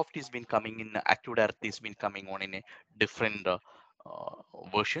Microsoft has been coming in, Active Directory has been coming on in a different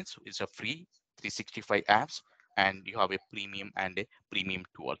versions. It's a free 365 apps, and you have a premium and a premium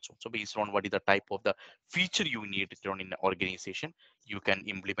 2 also. So based on what is the type of the feature you need to run in the organization, you can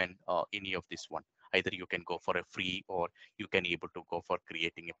implement any of this one. Either you can go for a free or you can able to go for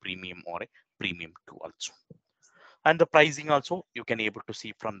creating a premium or a premium 2 also. And the pricing also you can able to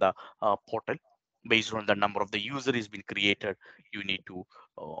see from the portal. Based on the number of the user is been created, you need to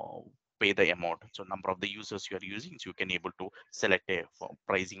uh, pay the amount. So number of the users you are using, so you can able to select a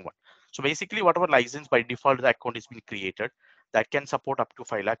pricing one. So basically whatever license by default the account is been created, that can support up to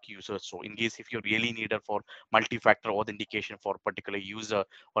 5 lakh users. So in case if you really need it for multi-factor authentication for a particular user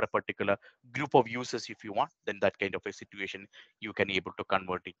or a particular group of users, if you want, then that kind of a situation you can able to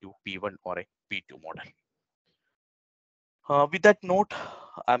convert it to P1 or a P2 model. With that note,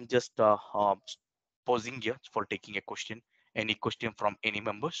 I'm just pausing here for taking a question. Any question from any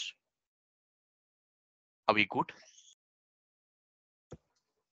members? Are we good?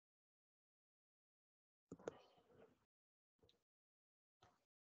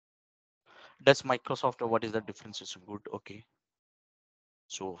 Does Microsoft, what is the difference is good? Okay.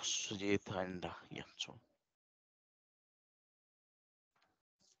 So Sujit and yeah, so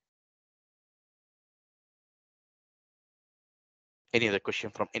any other question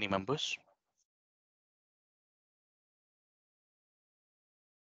from any members?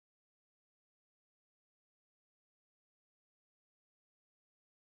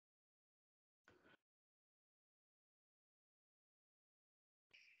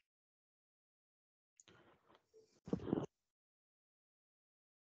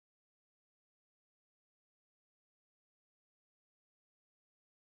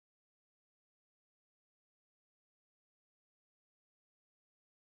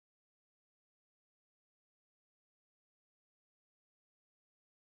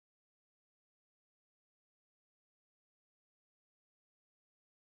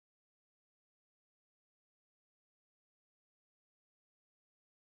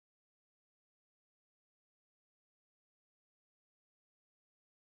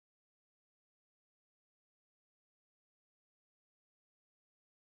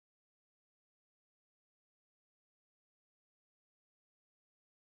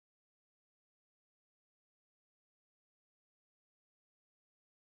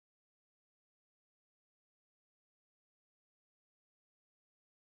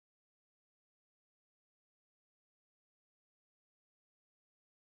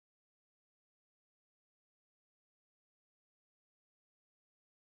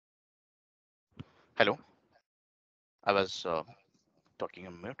 Hello, I was talking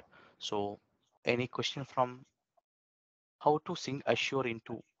on mute. So, any question from how to sync Azure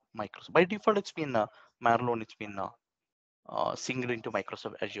into Microsoft? By default, it's been Marlon. It's been synced into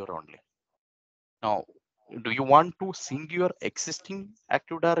Microsoft Azure only. Now, do you want to sync your existing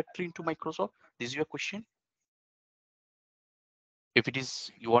Active Directory into Microsoft? This is your question. If it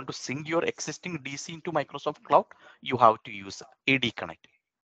is you want to sync your existing DC into Microsoft Cloud, you have to use AD Connect.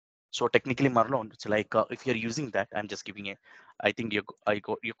 So technically, Marlon, it's like if you're using that, I'm just giving a. I think your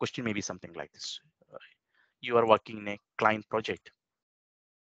question may be something like this. Uh, you are working in a client project.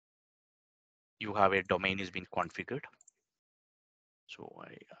 You have a domain is been configured. So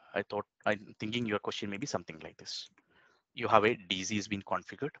I thought I'm thinking your question may be something like this. You have a DC is been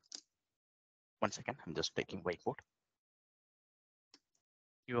configured. One second, I'm just taking whiteboard.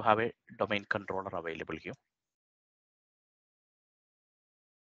 You have a domain controller available here.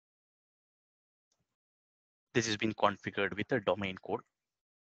 This has been configured with a domain code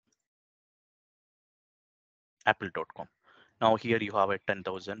apple.com. Now here you have a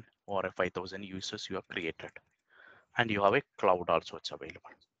 10,000 or a 5,000 users you have created, and you have a cloud also it's available.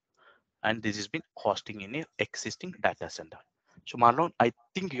 And this has been hosting in a existing data center. So Marlon, I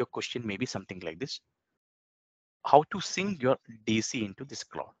think your question may be something like this. How to sync your DC into this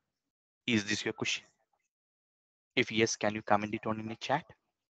cloud? Is this your question? If yes, can you comment it on in the chat?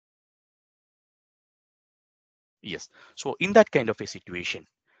 Yes. So in that kind of a situation,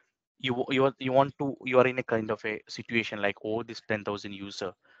 you are in a kind of a situation like, oh, this 10,000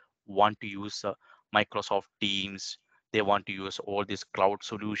 user want to use Microsoft Teams. They want to use all this cloud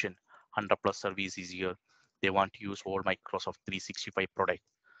solution, 100 plus services here. They want to use all Microsoft 365 product.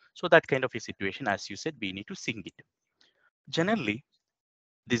 So that kind of a situation, as you said, we need to sync it. Generally,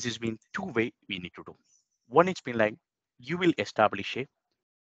 this has been two way we need to do. One, it's been like you will establish a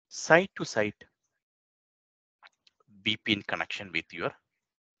site to site VPN connection with your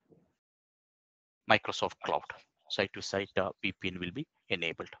Microsoft Cloud. Site to site VPN will be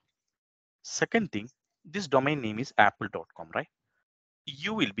enabled. Second thing, this domain name is apple.com, right?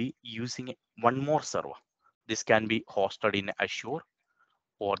 You will be using one more server. This can be hosted in Azure,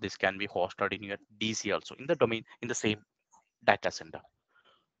 or this can be hosted in your DC also in the domain in the same data center.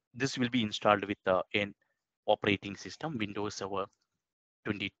 This will be installed with an operating system, Windows Server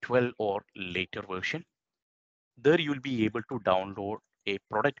 2012 or later version. There you will be able to download a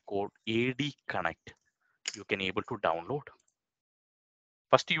product called AD Connect. You can able to download.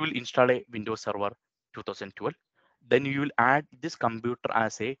 First, you will install a Windows Server 2012. Then you will add this computer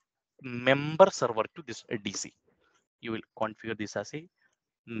as a member server to this DC. You will configure this as a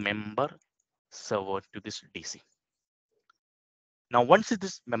member server to this DC. Now, once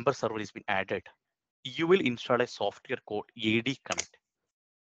this member server has been added, you will install a software called AD Connect.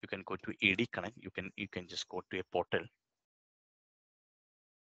 You can go to AD Connect. You can just go to a portal.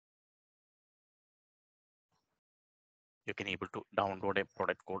 You can able to download a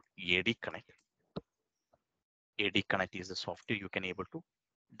product called AD Connect. AD Connect is the software you can able to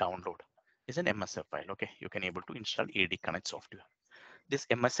download. It's an MSI file. Okay, you can able to install AD Connect software. This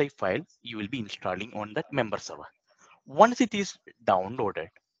MSI file you will be installing on that member server. Once it is downloaded,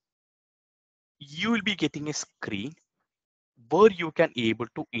 you will be getting a screen where you can able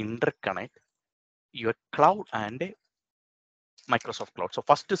to interconnect your cloud and a Microsoft Cloud. So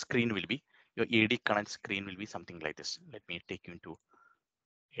first screen will be your AD Connect screen will be something like this. Let me take you into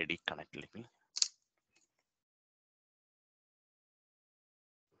AD Connect. Let me.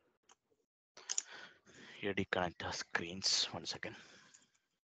 AD Connect screens. One second.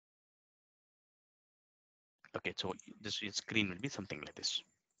 Okay, so this screen will be something like this.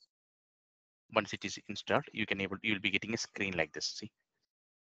 Once it is installed, you'll be getting a screen like this. See,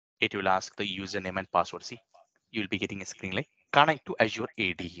 it will ask the username and password. See, you'll be getting a screen like connect to Azure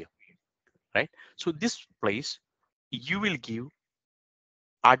AD here, right? So this place, you will give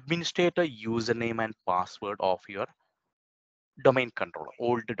administrator username and password of your domain controller,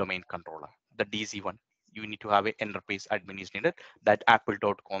 old domain controller, the DC one. You need to have an enterprise administrator that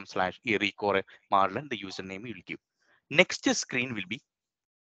apple.com/Eric or Marlon, the username you will give. Next screen will be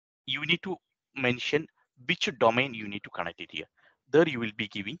you need to mention which domain you need to connect it here. There you will be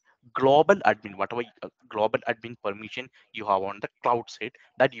giving global admin, whatever global admin permission you have on the cloud side,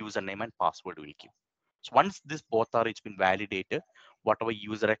 that username and password will give. So once this both are it's been validated, whatever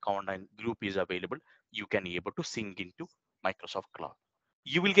user account and group is available, you can be able to sync into Microsoft Cloud.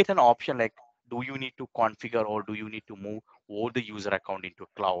 You will get an option like, do you need to configure or do you need to move all the user account into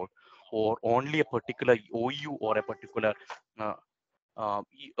cloud, or only a particular OU or a particular uh, uh,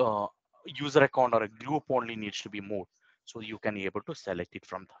 uh, user account or a group only needs to be moved. So you can be able to select it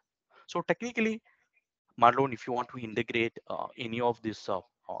from that. So technically, Marlon, if you want to integrate any of this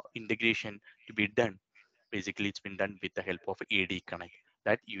integration to be done, basically it's been done with the help of AD Connect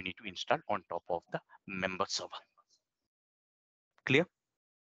that you need to install on top of the member server. Clear?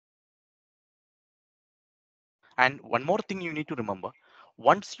 And one more thing you need to remember,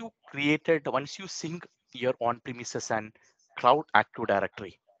 once you sync your on-premises and cloud Active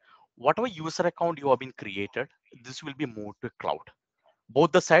Directory, whatever user account you have been created, this will be moved to cloud.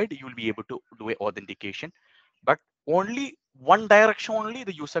 Both the side, you will be able to do a authentication, but only one direction only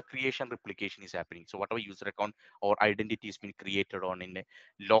the user creation replication is happening. So whatever user account or identity has been created on in a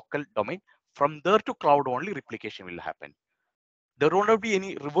local domain, from there to cloud only replication will happen. There will not be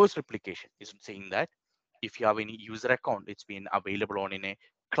any reverse replication. It's saying that if you have any user account, it's been available on in a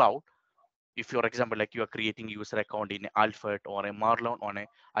cloud. If, for example, like you are creating user account in Alphabet or a Marlon on a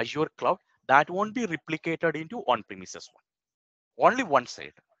Azure cloud, that won't be replicated into on-premises one. Only one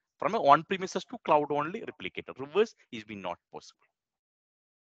side. From a on-premises to cloud only replicated. Reverse is been not possible.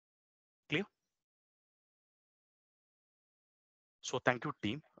 Clear? So thank you,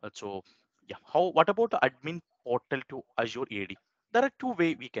 team. So yeah, what about the admin portal to Azure AD? There are two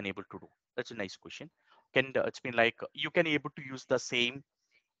ways we can able to do. That's a nice question. It's been like you can able to use the same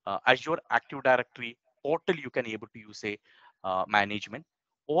Azure Active Directory portal. You can able to use a management,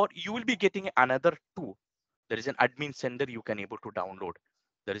 or you will be getting another tool. There is an admin center you can able to download.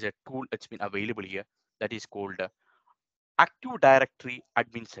 There is a tool that's been available here that is called Active Directory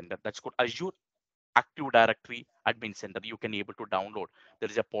Admin Center. That's called Azure Active Directory Admin Center. You can able to download. There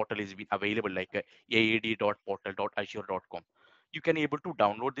is a portal is been available like aad.portal.azure.com. You can able to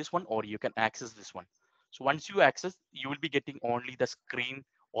download this one or you can access this one. So once you access, you will be getting only the screen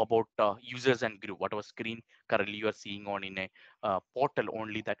about users and group. Whatever screen currently you are seeing on in a portal,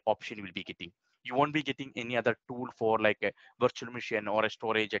 only that option will be getting. You won't be getting any other tool for like a virtual machine or a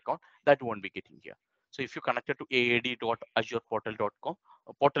storage account. That won't be getting here. So if you connected to aad.azureportal.com,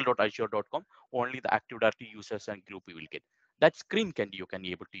 portal.azure.com, only the Active Directory users and group you will get. That screen you can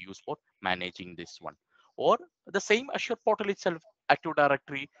be able to use for managing this one. Or the same Azure portal itself, Active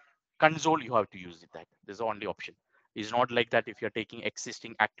Directory console, you have to use it. That this is the only option. It's not like that if you're taking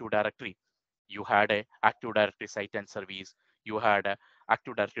existing Active Directory, you had a Active Directory site and service, you had a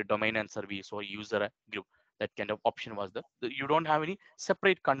Active Directory domain and service or user group. That kind of option was you don't have any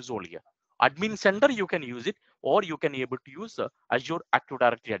separate console here. Admin Center, you can use it, or you can able to use Azure Active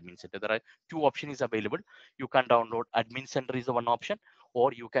Directory Admin Center. There are two options available. You can download Admin Center is the one option,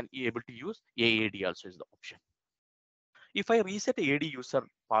 or you can be able to use AAD also is the option. If I reset AD user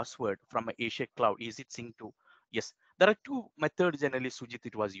password from Azure Cloud, is it synced to? Yes, there are two methods generally Sujit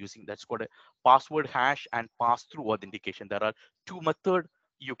it was using. That's called a password hash and pass-through authentication. There are two methods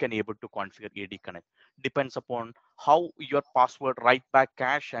you can able to configure AD Connect. Depends upon how your password write back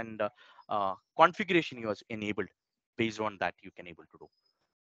cache and configuration you has enabled. Based on that, you can able to do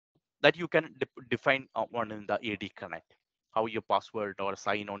that. You can define one in the AD Connect how your password or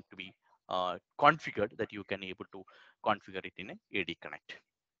sign on to be configured, that you can able to configure it in a AD Connect.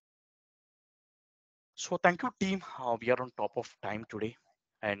 So thank you, team. We are on top of time today,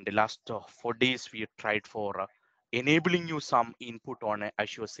 and the last 4 days we tried for enabling you some input on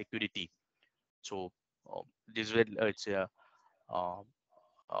Azure security. So this will uh,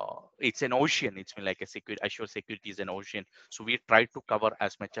 it's an ocean. It's been like a security. Azure security is an ocean. So we tried to cover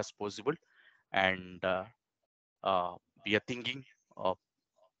as much as possible, and uh, we are thinking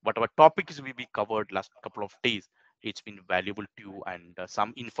whatever topics we be covered last couple of days, it's been valuable to you, and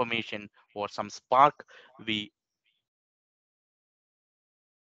some information or some spark we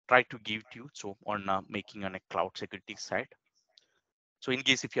try to give to you. So on making on a cloud security side. So in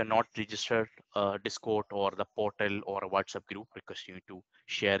case if you're not registered Discord or the portal or a WhatsApp group, request you to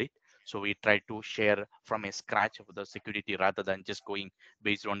share it. So we try to share from a scratch of the security rather than just going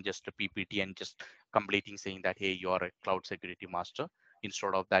based on just a PPT and just completing saying that, hey, you're a cloud security master.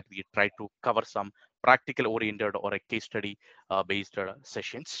 Instead of that, we try to cover some practical oriented or a case study based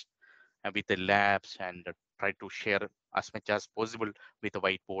sessions with the labs, and try to share as much as possible with a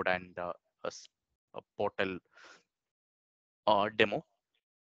whiteboard and a portal demo.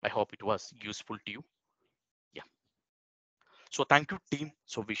 I hope it was useful to you. Yeah. So thank you, team.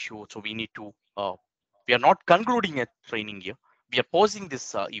 So we need to. We are not concluding a training here. We are pausing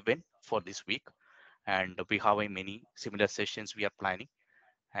this event for this week, and we have a many similar sessions we are planning.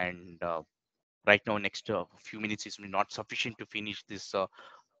 And right now, next few minutes is not sufficient to finish this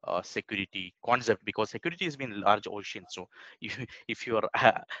security concept, because security has been a large ocean. So if you are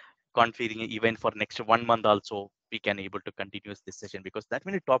configuring an event for next 1 month also, we can able to continue this session, because that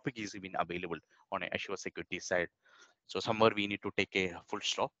many topic is even available on a Azure security side. So somewhere we need to take a full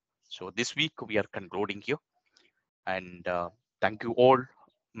stop. So this week we are concluding here, and thank you all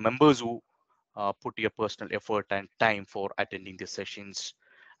members who put your personal effort and time for attending the sessions.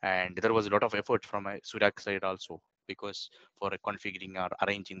 And there was a lot of effort from Sudak side also, because for configuring or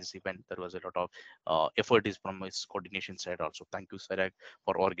arranging this event, there was a lot of effort is from his coordination side also. Thank you, Sudak,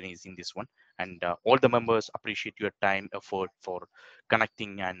 for organizing this one. And all the members appreciate your time, effort for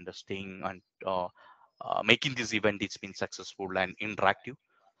connecting and staying and making this event. It's been successful and interactive.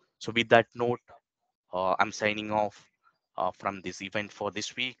 So with that note, I'm signing off from this event for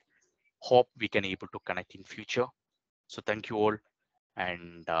this week. Hope we can able to connect in future. So thank you all,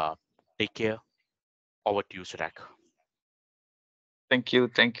 and take care. Over to you, Surak. Thank you,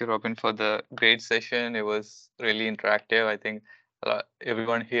 Robin, for the great session. It was really interactive. I think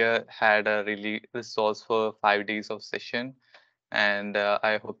everyone here had a really resourceful 5 days of session, and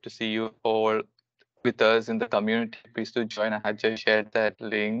I hope to see you all with us in the community. Please do join. I had just shared that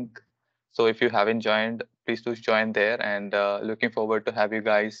link, so if you haven't joined, please do join there. And looking forward to have you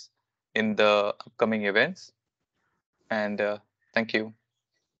guys in the upcoming events. And thank you.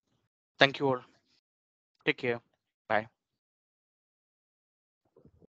 Thank you all. Take care. Bye.